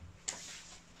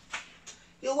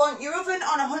 You'll want your oven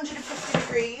on 150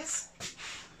 degrees.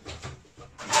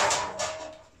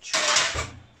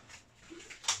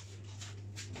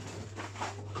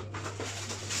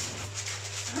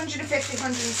 150,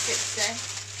 160.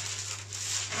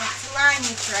 You want to line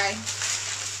your tray.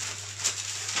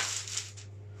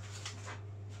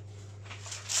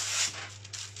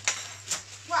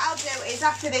 What I'll do is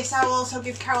after this I'll also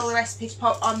give Carol a recipe to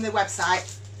pop on the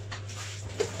website.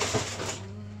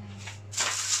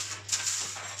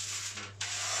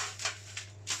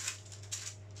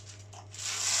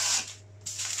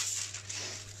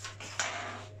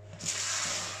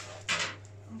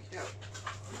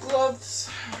 Gloves.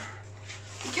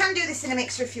 You can do this in a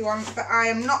mixer if you want, but I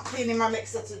am not cleaning my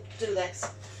mixer to do this.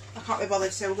 I can't be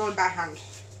bothered, so we're going by hand.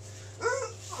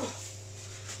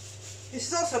 This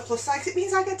is also a plus side, 'cause it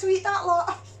means I get to eat that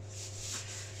lot.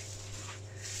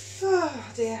 Oh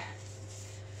dear.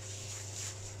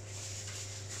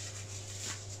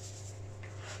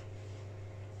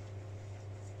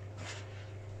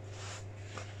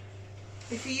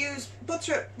 If you use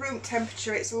butter at room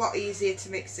temperature, it's a lot easier to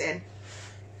mix in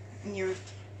and you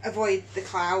avoid the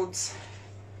clouds.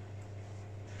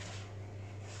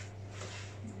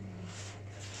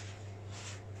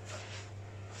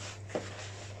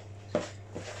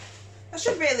 I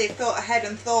should really have thought ahead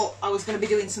and thought I was going to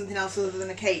be doing something else other than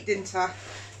a cake, didn't I?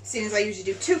 Seeing as I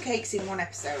usually do 2 cakes in one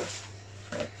episode.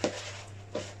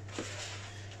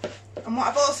 And what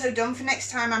I've also done for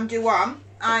next time I'm due on,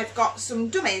 I've got some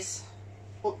dummies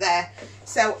up there.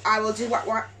 So I will do what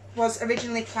was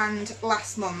originally planned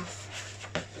last month.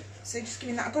 So just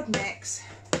giving that a good mix.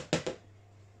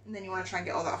 And then you want to try and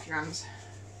get all that off your hands.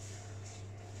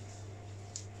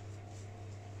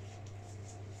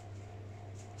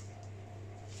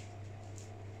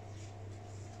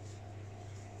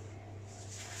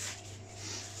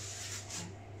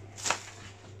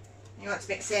 You want to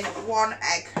mix in 1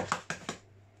 egg.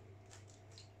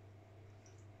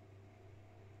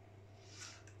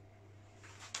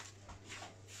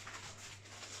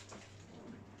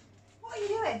 What are you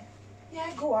doing?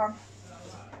 Yeah, go on.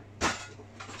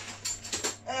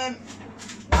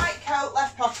 White coat,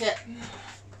 left pocket.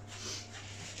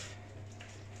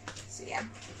 So yeah,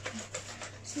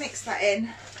 just mix that in.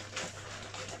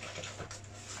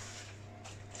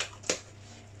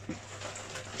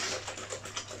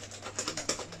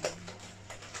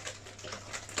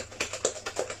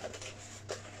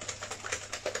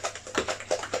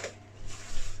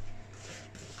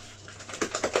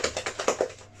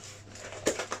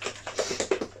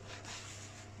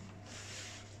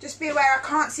 Just be aware I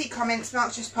can't see comments.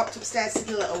 Mark's just popped upstairs to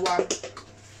the little one.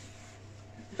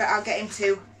 But I'll get him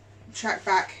to track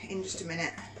back in just a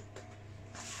minute.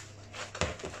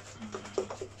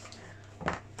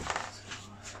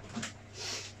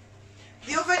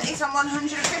 The oven is on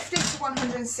 150 to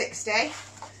 160.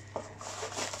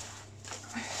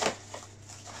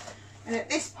 And at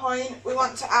this point we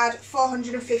want to add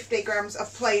 450 grams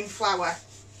of plain flour.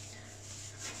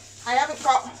 I haven't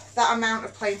got that amount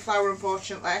of plain flour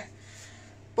unfortunately,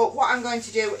 but what I'm going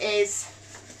to do is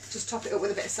just top it up with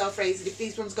a bit of self-raising. If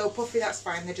these ones go puffy, that's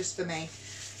fine, they're just for me.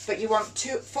 But you want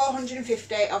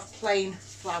 450 of plain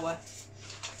flour.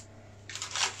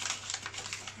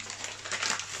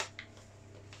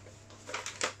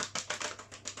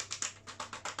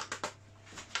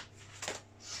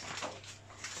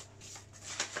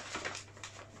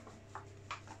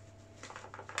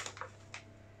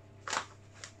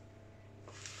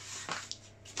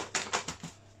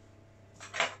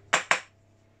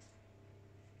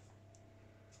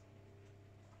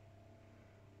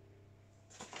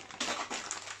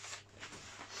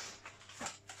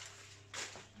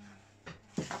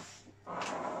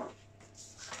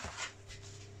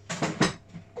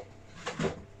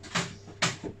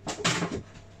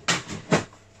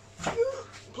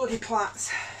 Bloody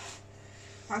plats.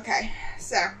 Okay,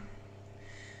 so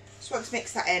just want to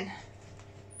mix that in.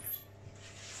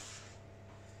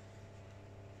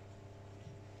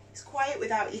 It's quiet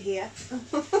without you here.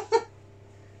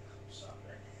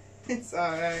 It's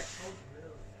alright.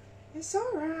 It's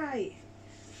alright.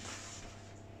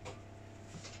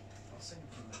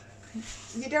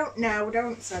 You don't know,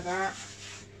 don't say that.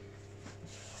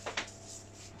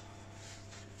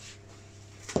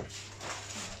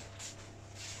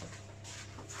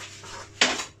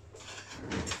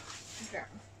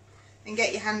 And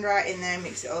get your hand right in there and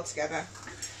mix it all together.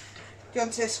 Do you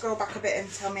want to scroll back a bit and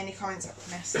tell me any comments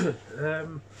I've missed? I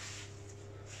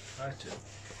do.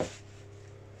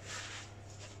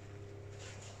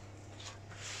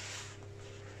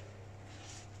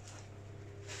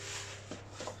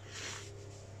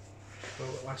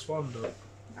 Well, the last one, though.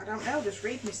 I don't know, just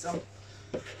read me some.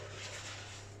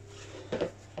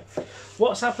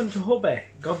 What's happened to Hubby?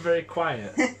 Gone very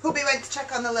quiet. Hubby went to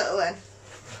check on the little one.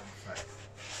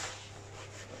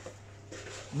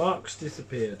 Mark's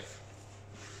disappeared.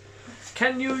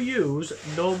 Can you use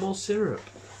normal syrup?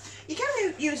 You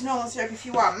can use normal syrup if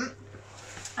you want.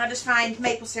 I just find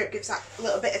maple syrup gives that a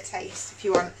little bit of taste if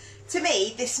you want. To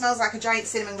me, this smells like a giant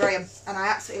cinnamon graham and I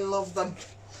absolutely love them.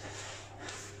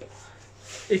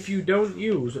 If you don't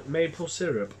use maple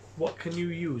syrup, what can you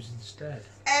use instead?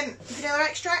 Vanilla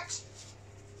extract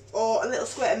or a little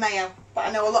squirt of mayo. But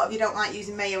I know a lot of you don't like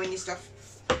using mayo in your stuff.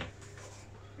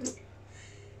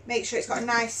 Make sure it's got a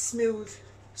nice, smooth,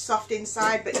 soft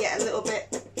inside, but yet a little bit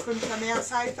crunchy on the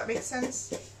outside, if that makes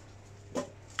sense.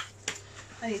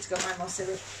 I need to go find more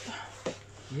syrup.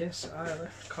 Yes, I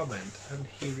left a comment and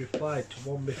he replied to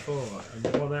one before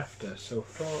and one after, so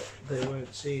thought they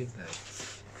weren't seeing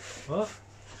things. What?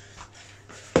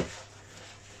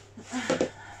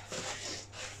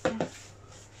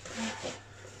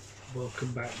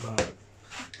 Welcome back, Mark.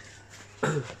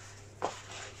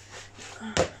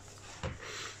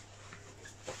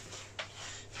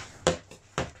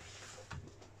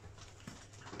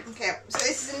 Okay, so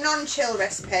this is a non-chill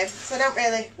recipe, so I don't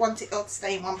really want it all to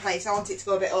stay in one place. I want it to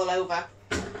go a bit all over.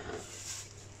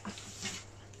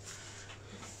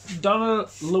 Donna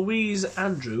Louise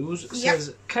Andrews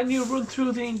says, can you run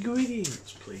through the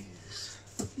ingredients, please?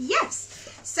 Yes.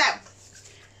 So,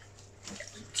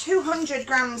 200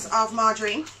 grams of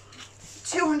margarine,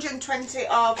 220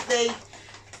 of the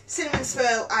cinnamon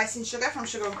swirl icing sugar from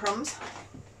Sugar and Crumbs,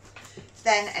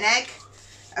 then an egg,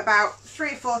 about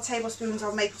 3 or 4 tablespoons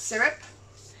of maple syrup.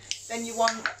 Then you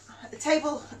want about a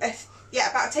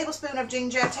tablespoon of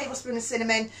ginger, a tablespoon of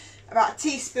cinnamon, about a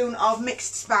teaspoon of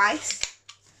mixed spice.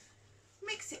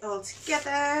 Mix it all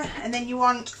together, and then you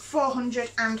want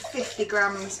 450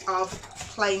 grams of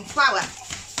plain flour.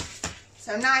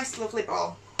 So nice, lovely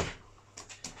ball.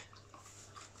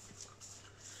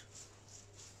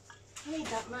 I need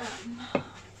that man.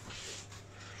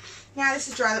 Now this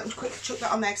is dry. Let me quickly chuck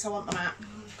that on there because I want them out.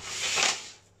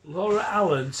 Laura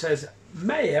Allen says,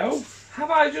 mayo?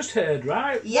 Have I just heard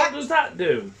right? Yep. What does that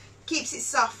do? Keeps it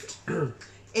soft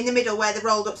in the middle where they're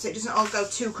rolled up so it doesn't all go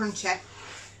too crunchy.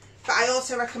 But I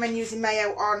also recommend using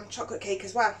mayo on chocolate cake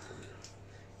as well.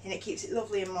 And it keeps it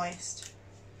lovely and moist.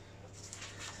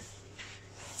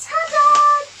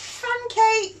 Ta-da! Fan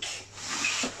cake!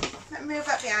 Let me move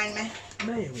that behind me.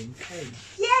 Mayo in cake?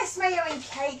 Yes, mayo in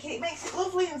cake. And it makes it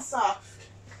lovely and soft.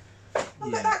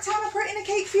 Look at that time I put it in a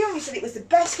cake for you and you said it was the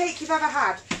best cake you've ever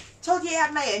had. Told you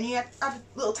had mayo and you had a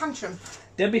little tantrum.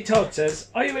 Debbie Todd says,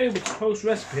 are you able to post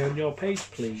recipe on your page,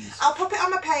 please? I'll pop it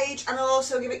on my page, and I'll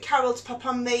also give it Carol to pop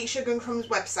on the Sugar and Crumbs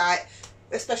website,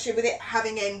 especially with it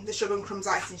having in the Sugar and Crumbs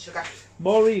icing sugar.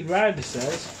 Maureen Ryder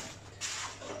says,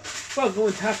 well,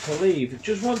 going to have to leave.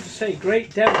 Just want to say,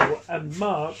 great demo, and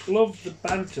Mark, love the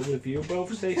banter with you.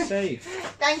 Both stay safe.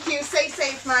 Thank you. Stay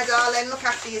safe, my darling. Look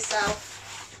after yourself.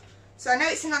 So I know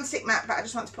it's a non-stick mat, but I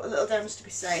just want to put a little down just to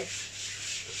be safe.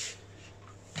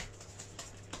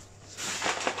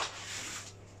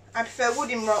 I prefer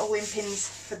wooden rolling pins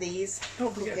for these.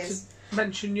 Don't forget to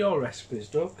mention your recipes,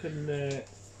 Duck, and I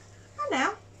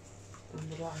know.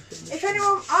 And the life in the If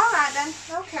anyone, alright then,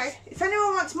 okay. If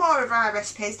anyone wants more of our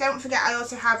recipes, don't forget I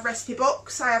also have recipe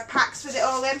books. I have packs with it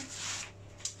all in.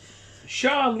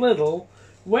 Sean Little,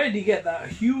 where do you get that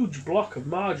huge block of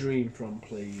margarine from,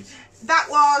 please? That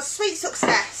was Sweet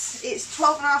Success. It's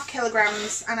 12.5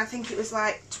 kilograms, and I think it was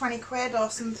like 20 quid or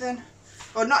something.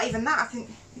 Or not even that, I think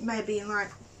it may have been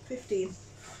like 15.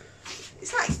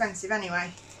 It's not expensive anyway.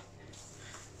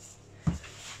 Do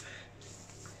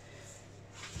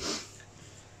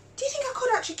you think I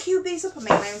could actually cube these up and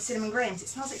make my own cinnamon creams? It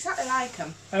smells exactly like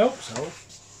them. I hope so.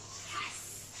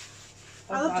 Yes.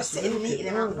 I love just sitting and eating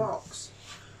them out of the box.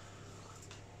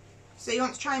 So you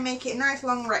want to try and make it a nice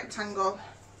long rectangle.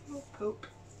 Oh, poop.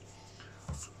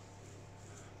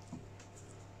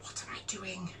 What am I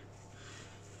doing?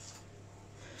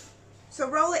 So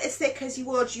roll it as thick as you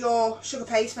would your sugar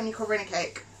paste when you're covering a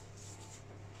cake.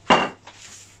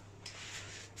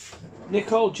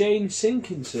 Nicole Jane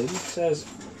Sinkinson says,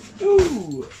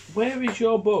 ooh, where is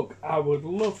your book? I would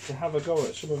love to have a go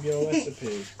at some of your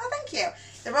recipes. Oh, thank you.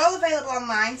 They're all available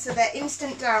online, so they're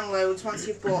instant downloads once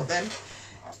you've bought them.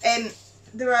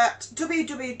 They're at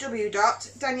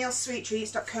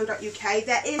www.danielsweettreats.co.uk.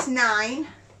 There is 9.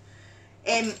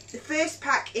 The first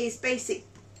pack is basic,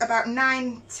 about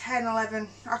 9, 10, 11,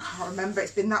 I can't remember,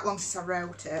 it's been that long since I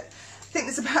wrote it. I think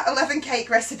there's about 11 cake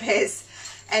recipes,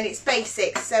 and it's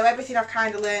basic, so everything I've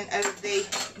kind of learned over the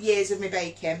years of me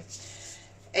baking.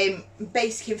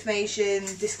 Basic information,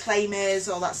 disclaimers,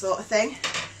 all that sort of thing.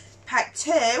 Pack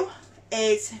 2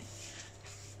 is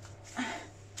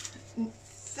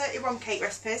 31 cake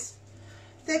recipes,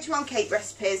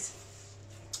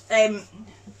 and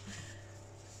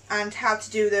how to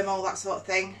do them, all that sort of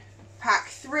thing. Pack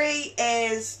 3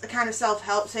 is a kind of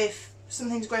self-help, so if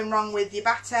something's going wrong with your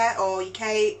batter or your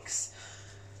cakes,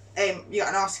 you got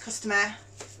an arsy customer,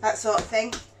 that sort of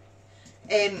thing.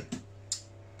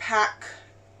 Pack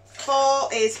 4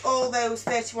 is all those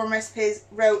 31 recipes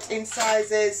wrote in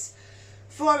sizes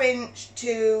 4-inch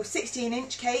to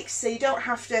 16-inch cakes, so you don't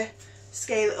have to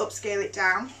scale it up, scale it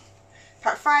down.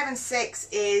 Pack 5 and 6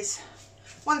 is,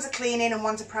 one's a cleaning and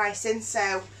one's a pricing,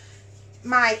 so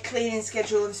my cleaning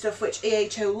schedule and stuff, which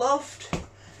EHO loved,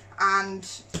 and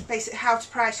basically how to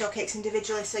price your cakes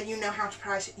individually so you know how to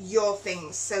price your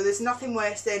things. So there's nothing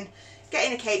worse than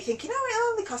getting a cake thinking, oh,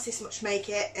 it'll only cost this much to make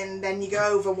it, and then you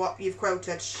go over what you've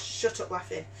quoted. Shut up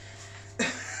laughing.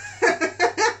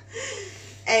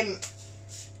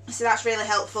 So that's really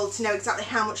helpful to know exactly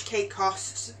how much cake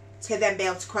costs to then be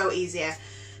able to quote easier.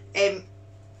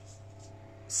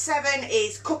 7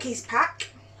 is cookies pack,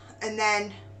 and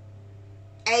then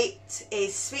 8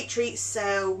 is sweet treats,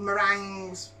 so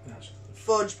meringues,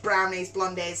 fudge, brownies,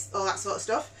 blondies, all that sort of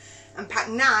stuff. And pack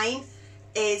 9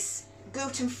 is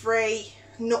gluten-free,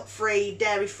 nut-free,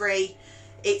 dairy-free.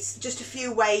 It's just a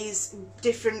few ways,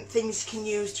 different things you can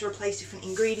use to replace different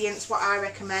ingredients, what I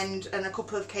recommend, and a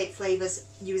couple of cake flavours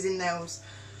using those.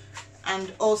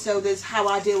 And also there's how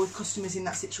I deal with customers in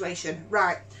that situation.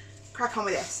 Right, crack on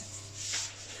with this.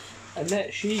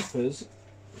 Annette Sheepers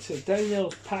says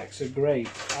Danielle's packs are great.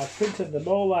 I printed them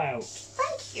all out.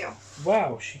 Thank you.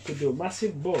 Wow, she could do a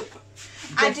massive book.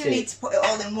 I do need to put it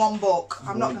all in one book.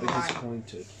 I'm not going to lie.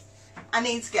 Disappointed. I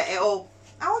need to get it all.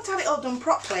 I want to have it all done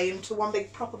properly into one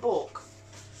big proper book.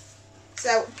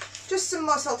 So, just some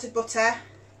more salted butter,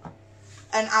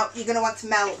 and you're going to want to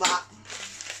melt that.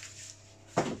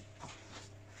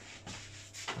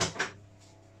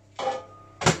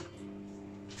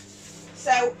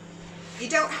 So, you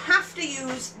don't have to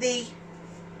use the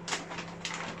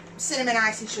cinnamon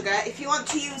icing sugar. If you want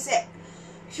to use it,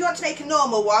 if you want to make a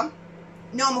normal one,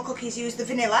 normal cookies use the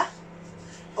vanilla,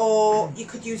 or you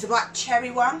could use a black cherry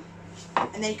one,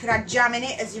 and then you could add jam in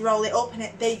it as you roll it up, and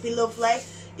they'd be lovely.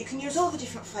 You can use all the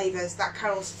different flavours that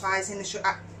Carol supplies in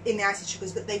the icing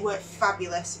sugars, but they work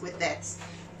fabulous with this.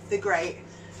 They're great.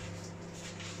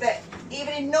 But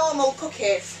even in normal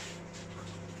cookies,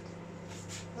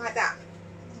 like that.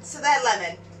 So they're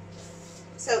lemon.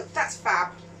 So that's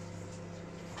fab.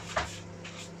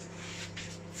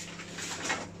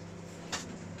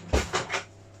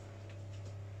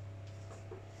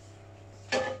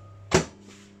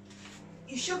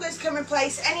 Your sugars can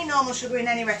replace any normal sugar in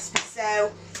any recipe.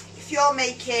 So if you're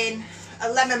making a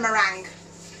lemon meringue,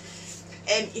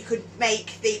 you could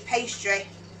make the pastry.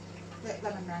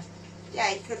 Lemon meringue.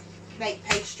 Yeah, you could make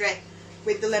pastry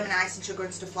with the lemon icing sugar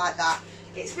and stuff like that.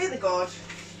 It's really good.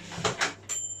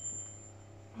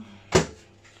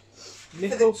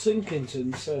 Nicole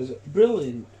Sinkington says,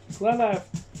 brilliant. Glad I've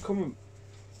come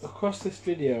across this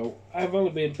video. I've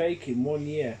only been baking 1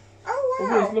 year. Oh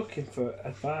wow. Always looking for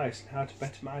advice on how to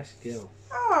better my skill.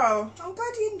 Oh, I'm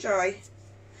glad you enjoy.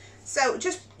 So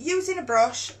just using a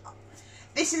brush.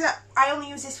 I only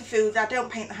use this for food. I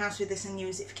don't paint the house with this and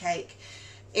use it for cake.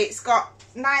 It's got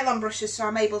nylon brushes, so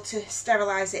I'm able to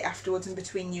sterilise it afterwards and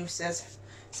between uses.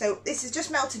 So this is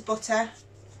just melted butter,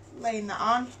 laying that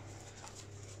on.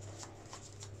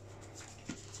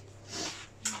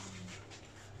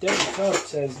 David Feld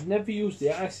says, never use the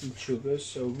icing sugars,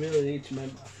 so really need to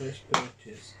make my first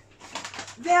purchase.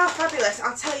 They are fabulous.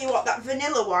 I'll tell you what, that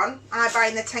vanilla one, I buy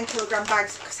in the 10 kilogram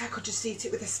bags because I could just eat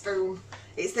it with a spoon.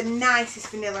 It's the nicest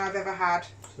vanilla I've ever had.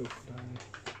 So could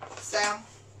I. So, I'm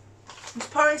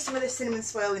just pouring some of the cinnamon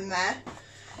swirl in there.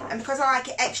 And because I like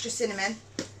it extra cinnamon,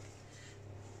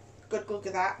 good glug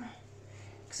of that.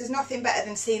 Because there's nothing better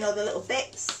than seeing all the little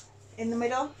bits in the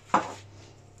middle.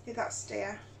 Give that a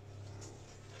stir.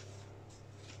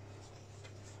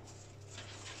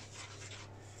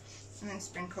 And then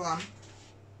sprinkle on.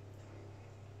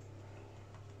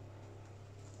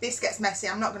 This gets messy,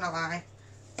 I'm not going to lie.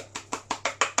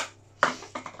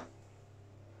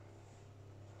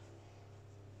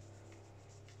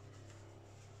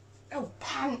 Oh,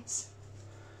 pants!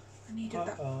 I needed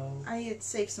that. I needed to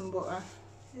save some butter.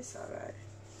 It's alright.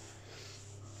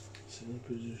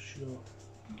 Sainsbury's is short.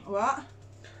 What?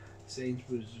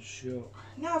 Sainsbury's is short.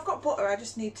 No, I've got butter, I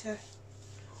just need to...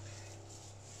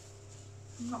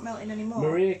 I'm not melting anymore.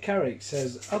 Maria Carrick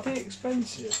says, are they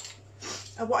expensive?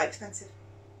 Oh, what expensive?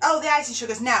 Oh, the icing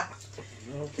sugars, no.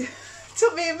 No.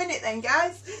 Took me a minute then,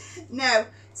 guys. No.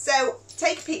 So,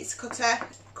 take a pizza cutter,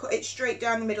 cut it straight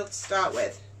down the middle to start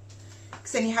with.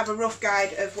 Because then you have a rough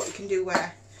guide of what you can do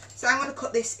where. So I'm going to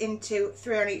cut this into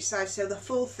 3 on each side, so the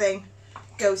full thing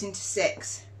goes into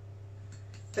 6.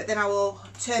 But then I will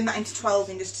turn that into 12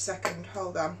 in just a second.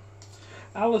 Hold on.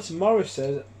 Alice Morris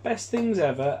says, best things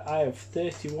ever, I have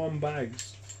 31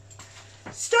 bags.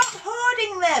 Stop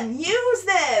hoarding them! Use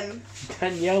them!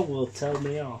 Danielle will tell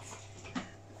me off.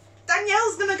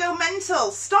 Danielle's gonna go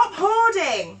mental. Stop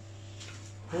hoarding!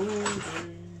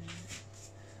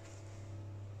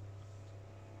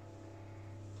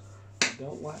 I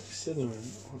don't like cinnamon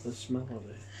or the smell of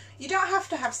it. You don't have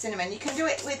to have cinnamon. You can do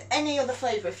it with any other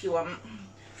flavour if you want.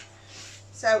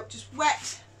 So just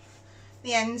wet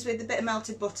the ends with a bit of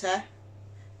melted butter.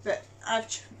 But I've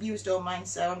used all mine,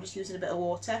 so I'm just using a bit of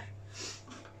water.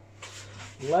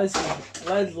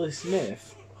 Leslie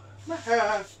Smith.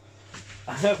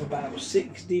 I have about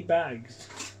 60 bags.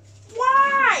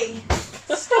 Why?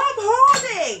 Stop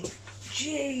hoarding!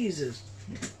 Jesus.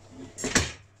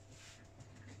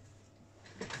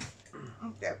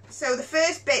 So the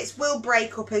first bits will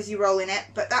break up as you're rolling it,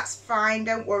 but that's fine,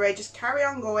 don't worry, just carry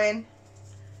on going.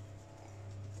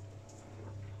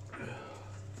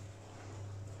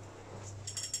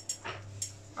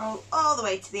 Roll all the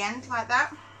way to the end like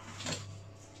that,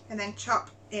 and then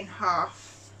chop in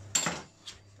half. So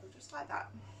just like that.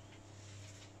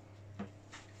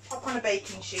 Pop on a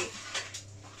baking sheet.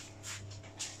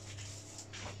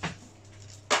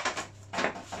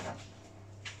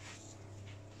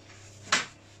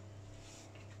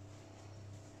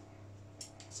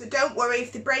 So don't worry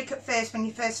if they break at first when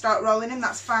you first start rolling them,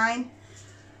 that's fine.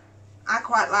 I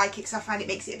quite like it because I find it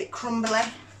makes it a bit crumbly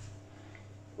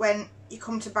when you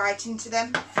come to bite into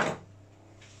them.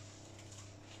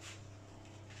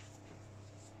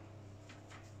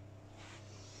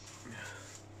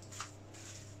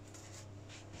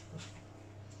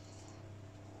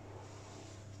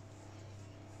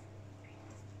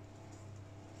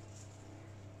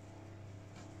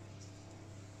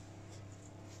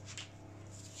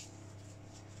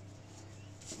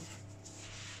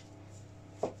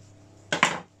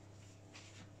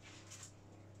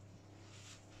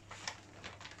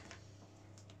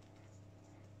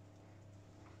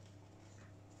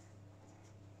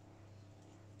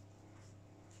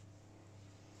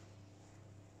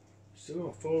 Still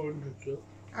got 400 so.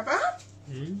 Have I?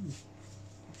 Mm.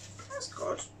 That's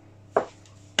good.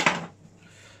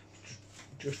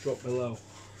 Just drop below.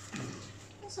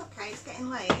 It's okay, it's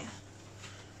getting late.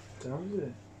 Down is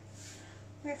it?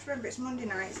 We have to remember it's Monday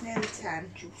night, it's nearly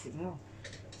 10. Just for now.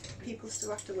 People still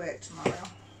have to work tomorrow.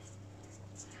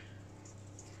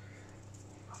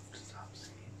 I have to start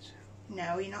singing soon.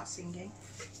 No, you're not singing.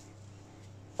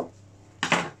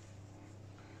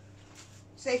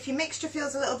 So if your mixture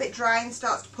feels a little bit dry and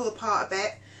starts to pull apart a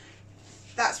bit,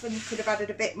 that's when you could have added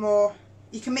a bit more.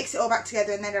 You can mix it all back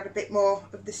together and then add a bit more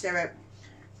of the syrup.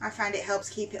 I find it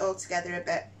helps keep it all together a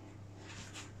bit.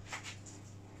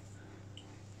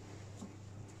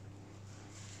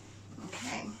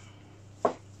 Okay.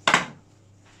 What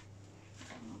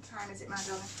time is it, my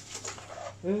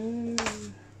darling?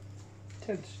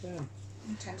 10 to 10.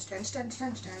 10 to 10 to 10 to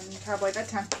 10 to 10. Cowboy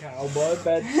bedtime. Cowboy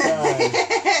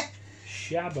bedtime.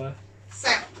 Shabba. So,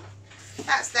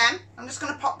 that's them. I'm just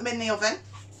going to pop them in the oven.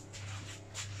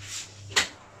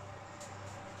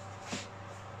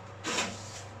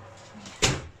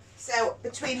 So,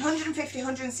 between 150 and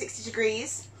 160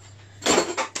 degrees.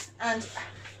 And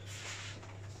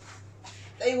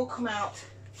they will come out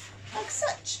like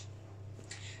such.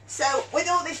 So, with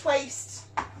all this waste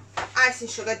icing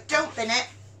sugar, don't bin it.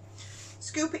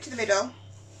 Scoop it to the middle.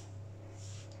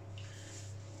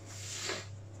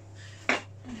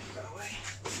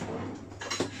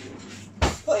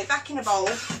 Put it back in a bowl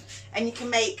and you can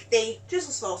make the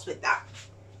drizzle sauce with that.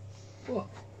 What?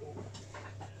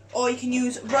 Or you can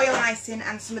use royal icing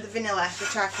and some of the vanilla,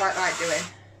 which I quite like doing.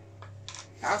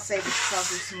 I'll save it because I'll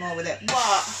do some more with it.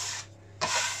 What?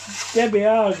 Debbie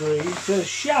Hargreaves says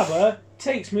Shabba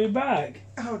takes me back.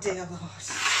 Oh dear Lord.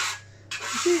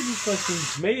 She's listening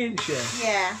to me, isn't she?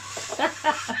 Yeah.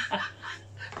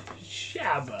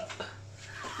 Shabba.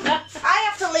 I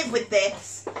have to live with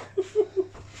this.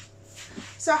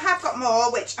 So I have got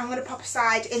more, which I'm going to pop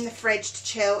aside in the fridge to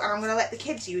chill, and I'm going to let the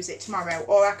kids use it tomorrow,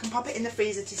 or I can pop it in the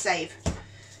freezer to save.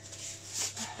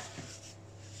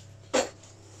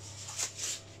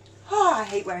 Oh, I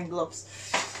hate wearing gloves.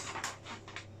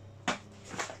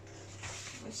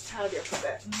 Let's tidy up a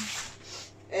bit.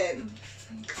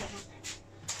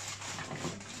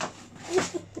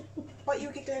 What are you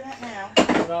giggling at now?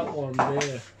 That one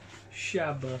there.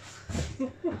 Shabba.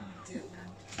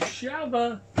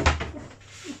 Shabba.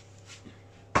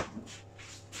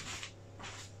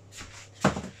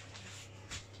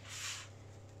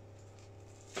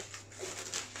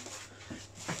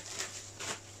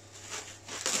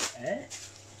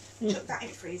 Chuck that in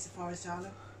the freezer for us,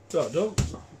 darling. Don't.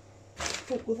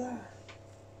 What was that?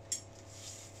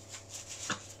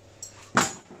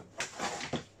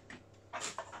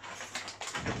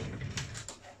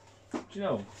 Do you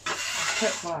know, I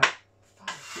kept like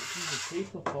 500-600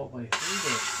 people bought my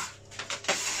food.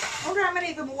 I wonder how many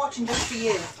of them are watching just for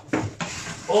you.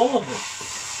 All of them.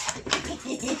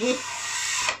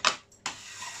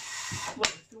 Well,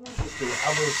 if you want to do it, I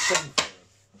will sing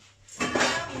for them. No,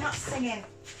 you're not singing.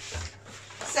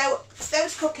 So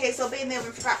those cookies will be in the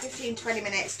oven for about 15-20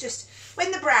 minutes. Just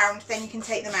when they're browned, then you can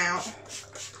take them out.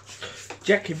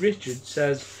 Jackie Richards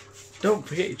says, don't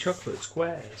forget your chocolate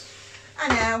squares. I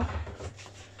know.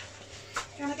 Do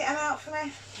you want to get them out for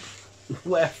me?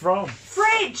 Where from?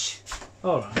 Fridge!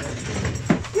 Alright.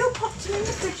 You popped them in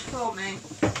the fridge for me.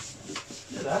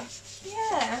 Did I?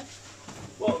 Yeah.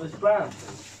 What, this brown?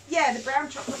 Yeah, the brown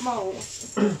chocolate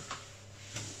moulds.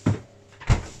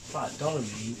 Like Donna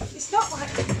meat. It's not like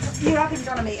you're having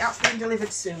Donna meat. That's being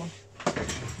delivered soon.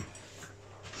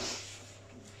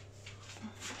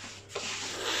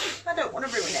 I don't want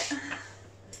to ruin it.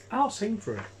 I'll sing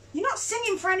for it. You're not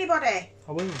singing for anybody.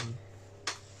 I will.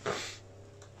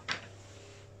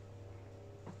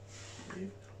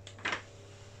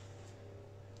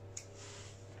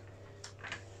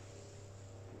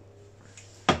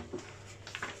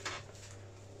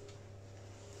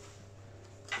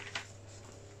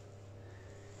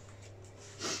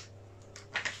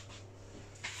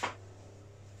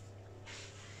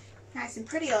 Nice and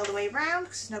pretty all the way around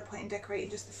because there's no point in decorating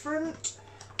just the front.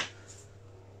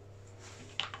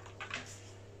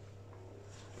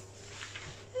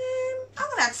 I'm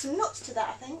going to add some nuts to that,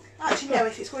 I think. Actually, no,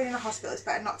 if it's going in a hospital, it's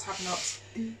better not to have nuts.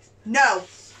 No!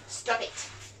 Stop it!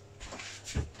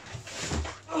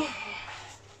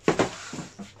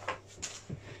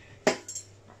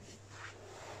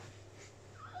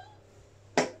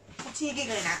 What are you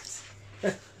giggling at?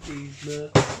 These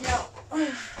nuts. No.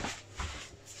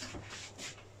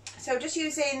 So just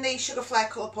using the Sugar Flare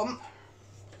colour pump.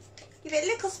 Give it a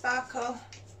little sparkle.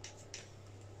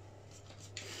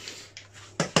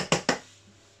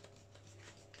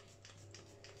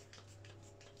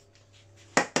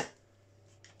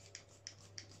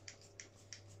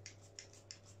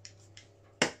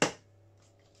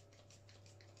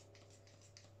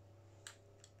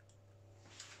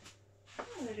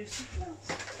 I'm going to do something else.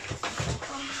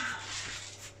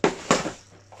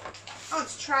 I want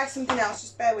to try something else,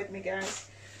 just bear with me guys.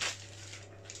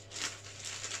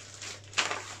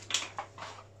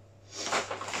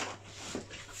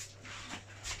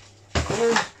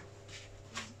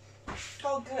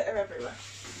 Gold glitter everywhere.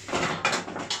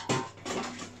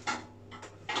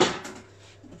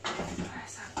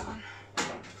 Where's that gone?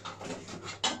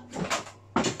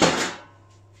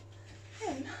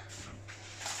 In.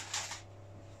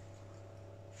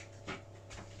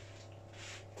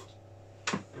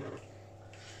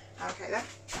 Okay then.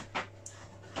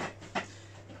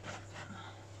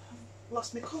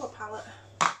 Lost my colour palette.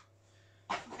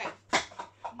 Okay.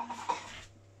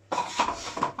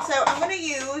 So I'm going to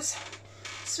use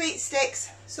Sweet Sticks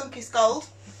Sunkist Gold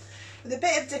with a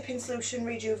bit of dipping solution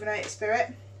Rejuvenate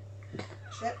Spirit.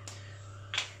 Shit.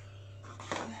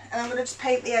 And I'm going to just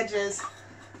paint the edges.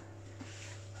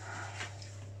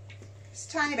 Just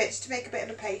a tiny bit, just to make a bit of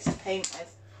a paste to paint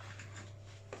with.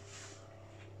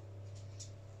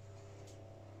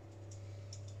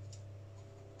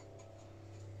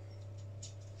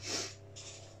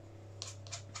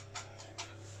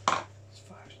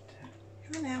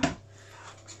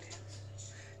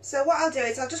 So what I'll do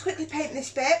is I'll just quickly paint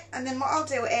this bit, and then what I'll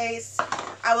do is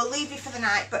I will leave you for the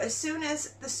night, but as soon as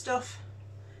the stuff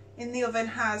in the oven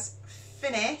has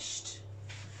finished,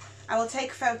 I will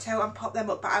take a photo and pop them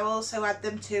up, but I will also add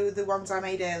them to the ones I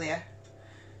made earlier.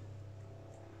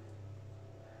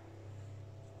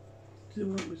 Do you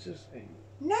want me to sing?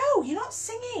 No, you're not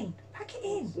singing. Pack it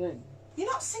in. Sing. You're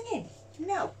not singing.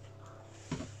 No.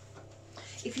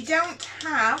 If you don't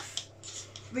have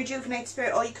Rejuvenate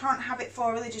Spirit, or you can't have it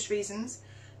for religious reasons,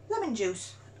 lemon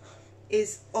juice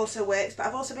also works, but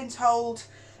I've also been told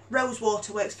rose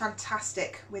water works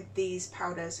fantastic with these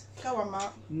powders. Go on,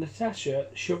 Mark. Natasha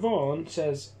Siobhan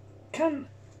says, can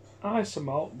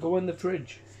isomalt go in the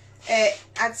fridge?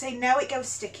 I'd say no, it goes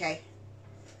sticky,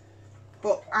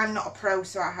 but I'm not a pro,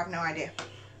 so I have no idea.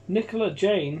 Nicola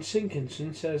Jane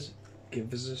Sinkinson says,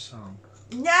 give us a song.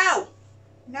 No!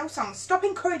 No song. Stop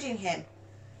encouraging him.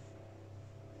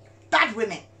 Bad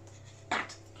women.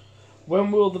 Bad.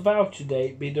 When will the voucher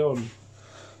date be done?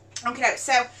 Okay,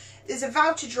 so there's a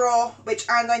voucher draw which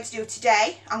I'm going to do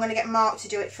today. I'm going to get Mark to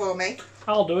do it for me.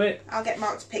 I'll do it. I'll get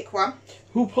Mark to pick one.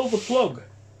 Who pulled the plug?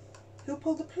 Who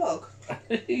pulled the plug?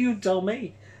 You tell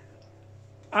me.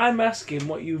 I'm asking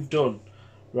what you've done,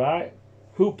 right?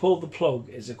 Who pulled the plug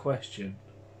is a question.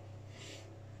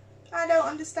 I don't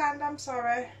understand, I'm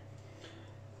sorry.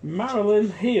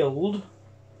 Marilyn Heald.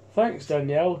 Thanks,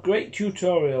 Danielle. Great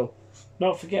tutorial.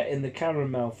 Not forgetting the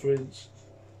caramel for its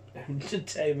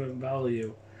entertainment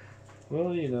value.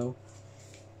 Well, you know.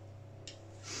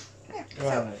 Yeah, Right.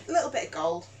 so a little bit of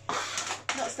gold.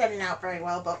 Not standing out very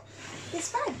well, but it's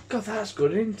fine. God, that's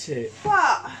good, isn't it?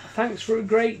 What? Thanks for a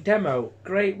great demo.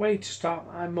 Great way to start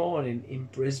my morning in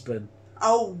Brisbane.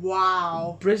 Oh,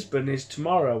 wow. Brisbane is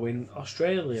tomorrow in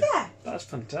Australia. Yeah. That's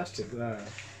fantastic there.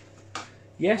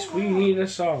 Yes, we need a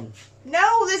song.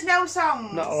 No, there's no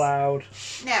songs. Not allowed.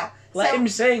 No. Let him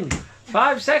sing.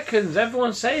 5 seconds.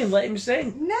 Everyone's saying let him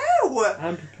sing. No.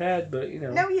 I'm prepared, but you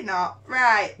know. No, you're not.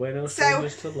 Right. We're no So-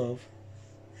 strangers to love.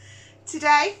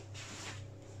 today,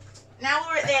 now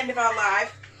we're at the end of our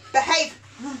live, behave!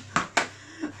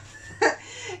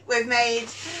 We've made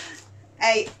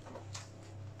a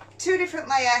 2 different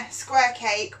layer square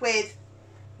cake with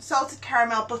salted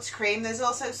caramel buttercream. There's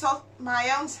also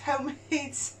my own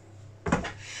homemade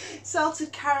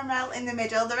salted caramel in the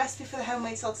middle. The recipe for the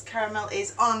homemade salted caramel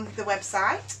is on the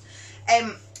website.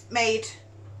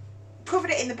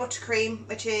 Covered it in the buttercream,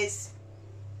 which is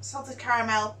salted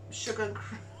caramel, sugar and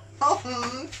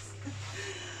crumbs.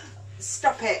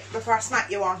 Stop it before I smack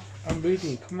you on. I'm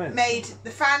reading comments. Made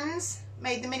the fans,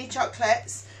 made the mini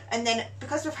chocolates, and then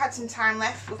because we've had some time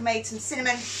left, we've made some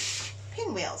cinnamon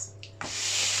pinwheels,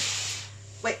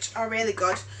 which are really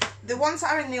good. The ones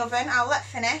that are in the oven, I'll let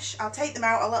finish. I'll take them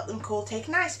out, I'll let them cool, take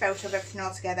a nice photo of everything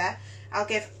all together. I'll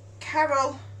give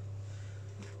Carol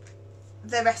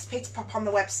the recipe to pop on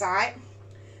the website,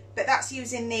 but that's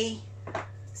using the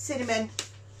cinnamon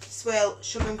swirl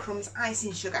sugar and crumbs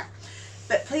icing sugar.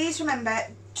 But please remember,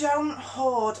 don't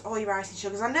hoard all your icing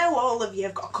sugars. I know all of you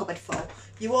have got a cupboard full.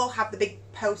 You all have the big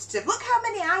poster of look how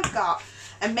many I've got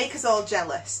and make us all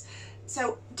jealous.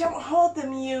 So don't hoard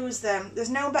them, use them. There's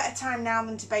no better time now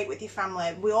than to bake with your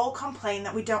family. We all complain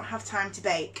that we don't have time to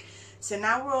bake. So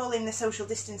now we're all in the social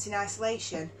distancing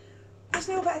isolation. There's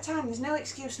no better time, there's no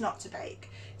excuse not to bake.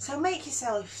 So make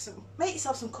yourself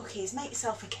some cookies, make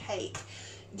yourself a cake.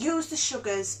 Use the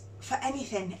sugars for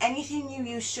anything you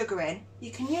use sugar in, you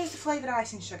can use the flavoured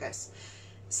icing sugars.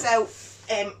 So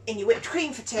in your whipped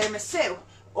cream for tiramisu,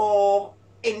 or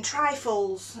in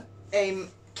trifles,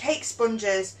 cake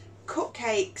sponges,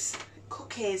 cupcakes,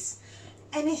 cookies,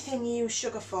 anything you use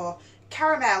sugar for.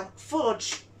 Caramel,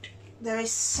 fudge. There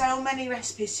is so many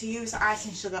recipes to use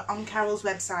icing sugar on Carol's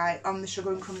website, on the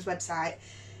Sugar and Crumbs website.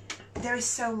 There is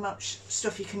so much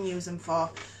stuff you can use them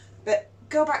for. But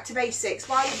go back to basics.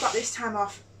 While you've got this time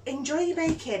off, enjoy your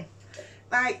baking.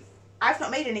 Like, I've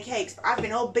not made any cakes, but I've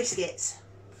been all biscuits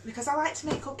because I like to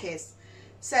make cookies.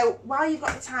 So while you've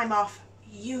got the time off,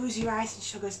 use your icing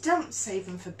sugars. Don't save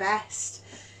them for best.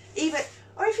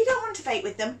 Or if you don't want to bake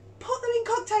with them, put them in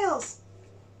cocktails.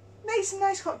 Make some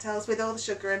nice cocktails with all the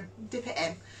sugar and dip it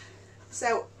in.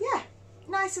 So yeah,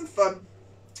 nice and fun.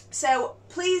 So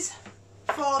please,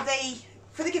 for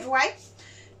the giveaway,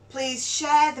 please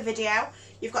share the video.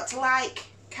 You've got to like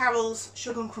Carol's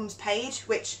Sugar and Crumbs page,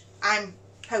 which I'm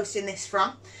posting this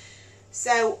from.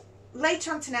 So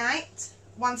later on tonight,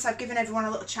 once I've given everyone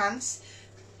a little chance,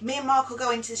 me and Mark will go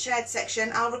into the shared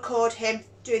section. I'll record him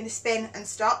doing the spin and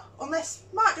stop. Unless,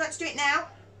 Mark, do you want to do it now?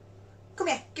 Come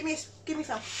here, give me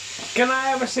film. Can I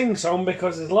have a sing-song?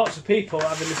 Because there's lots of people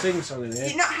having a sing-song in here.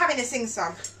 You're not having a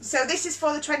sing-song. So this is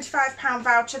for the £25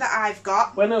 voucher that I've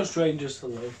got. We're no strangers to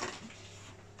love.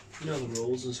 You know the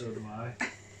rules, and so do I.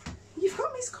 You've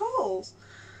got missed calls.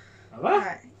 Have I?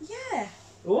 Right. Yeah.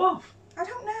 Go off. I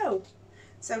don't know.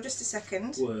 So just a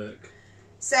second. Work.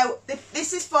 So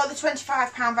this is for the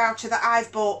 £25 voucher that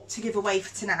I've bought to give away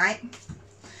for tonight.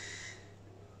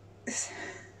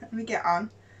 Let me get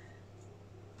on.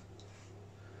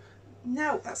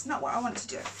 No, that's not what I want to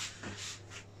do.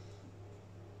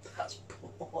 That's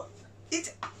poor.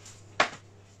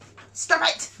 Stop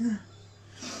it!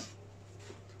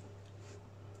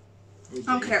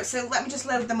 Oh okay, so let me just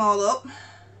load them all up.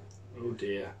 Oh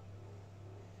dear.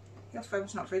 Your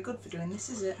phone's not very good for doing this,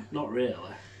 is it? Not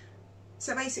really.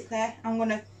 So basically, I'm going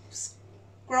to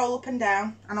scroll up and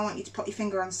down, and I want you to put your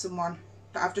finger on someone.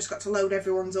 But I've just got to load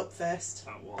everyone's up first.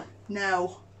 That one.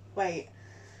 No. Wait.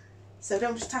 So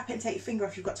don't just tap it and take your finger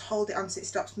off. You've got to hold it on so it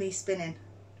stops me spinning.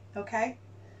 Okay?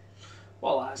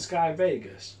 What, like Sky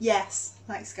Vegas? Yes,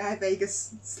 like Sky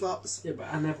Vegas slots. Yeah,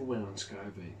 but I never win on Sky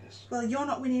Vegas. Well, you're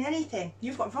not winning anything.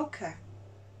 You've got vodka.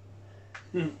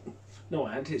 No,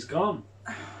 I ain't. It's gone.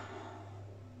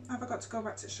 Have I got to go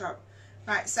back to the shop?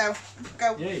 Right, so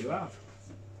go. Yeah, you have.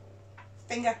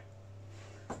 Finger.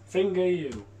 Finger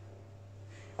you.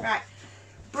 Right.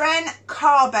 Bren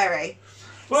Carberry.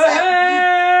 Wait!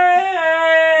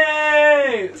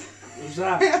 Who's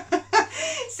that?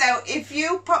 So if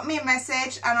you pop me a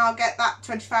message and I'll get that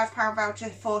 £25 voucher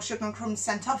for Sugar and Crumbs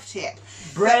sent off to you.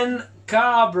 Bren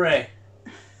Carberry.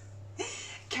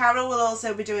 Carol will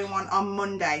also be doing one on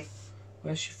Monday.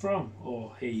 Where's she from?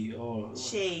 Or he? Or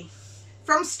she.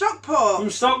 From Stockport. From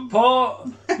Stockport,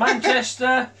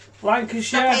 Manchester,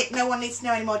 Lancashire. Stop it. No one needs to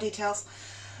know any more details.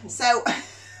 So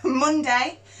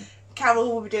Monday,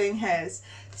 Carol will be doing hers.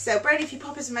 So Brady, if you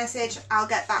pop us a message, I'll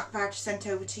get that voucher sent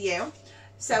over to you.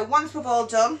 So once we've all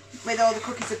done with all the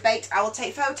cookies are baked, I will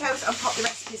take photos and pop the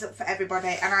recipes up for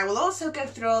everybody, and I will also go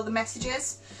through all the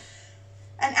messages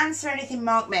and answer anything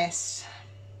Mark missed.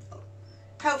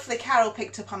 Hopefully Carol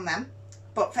picked up on them.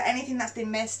 But for anything that's been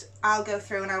missed, I'll go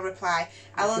through and I'll reply.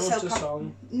 I'll If you also want a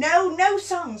song. no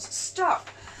songs. Stop.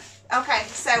 Okay,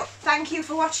 so thank you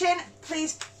for watching.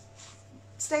 Please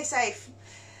stay safe.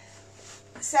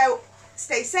 So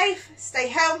stay safe, stay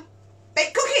home,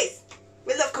 bake cookies.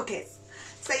 We love cookies.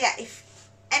 So yeah, if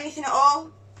anything at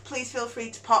all, please feel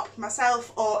free to pop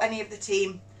myself or any of the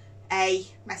team a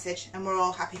message, and we're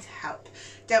all happy to help.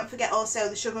 Don't forget also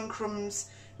the Sugar and Crumbs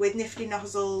with Nifty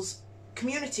Nozzles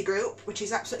community group, which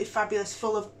is absolutely fabulous,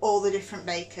 full of all the different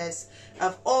bakers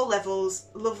of all levels.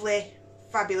 Lovely,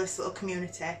 fabulous little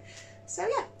community. So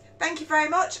yeah, thank you very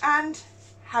much and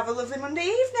have a lovely Monday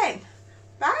evening.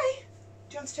 Bye.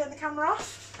 Do you want to turn the camera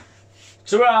off?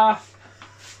 Ta-ra!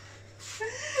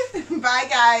 Bye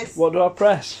guys. What do I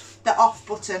press? The off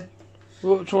button.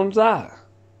 Which one's that?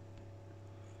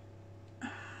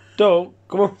 Don't.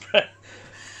 Come on, press.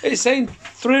 It's saying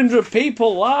 300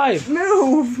 people live.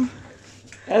 Move.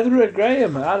 Heather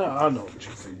Graham. I know what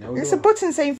you think. It's a button saying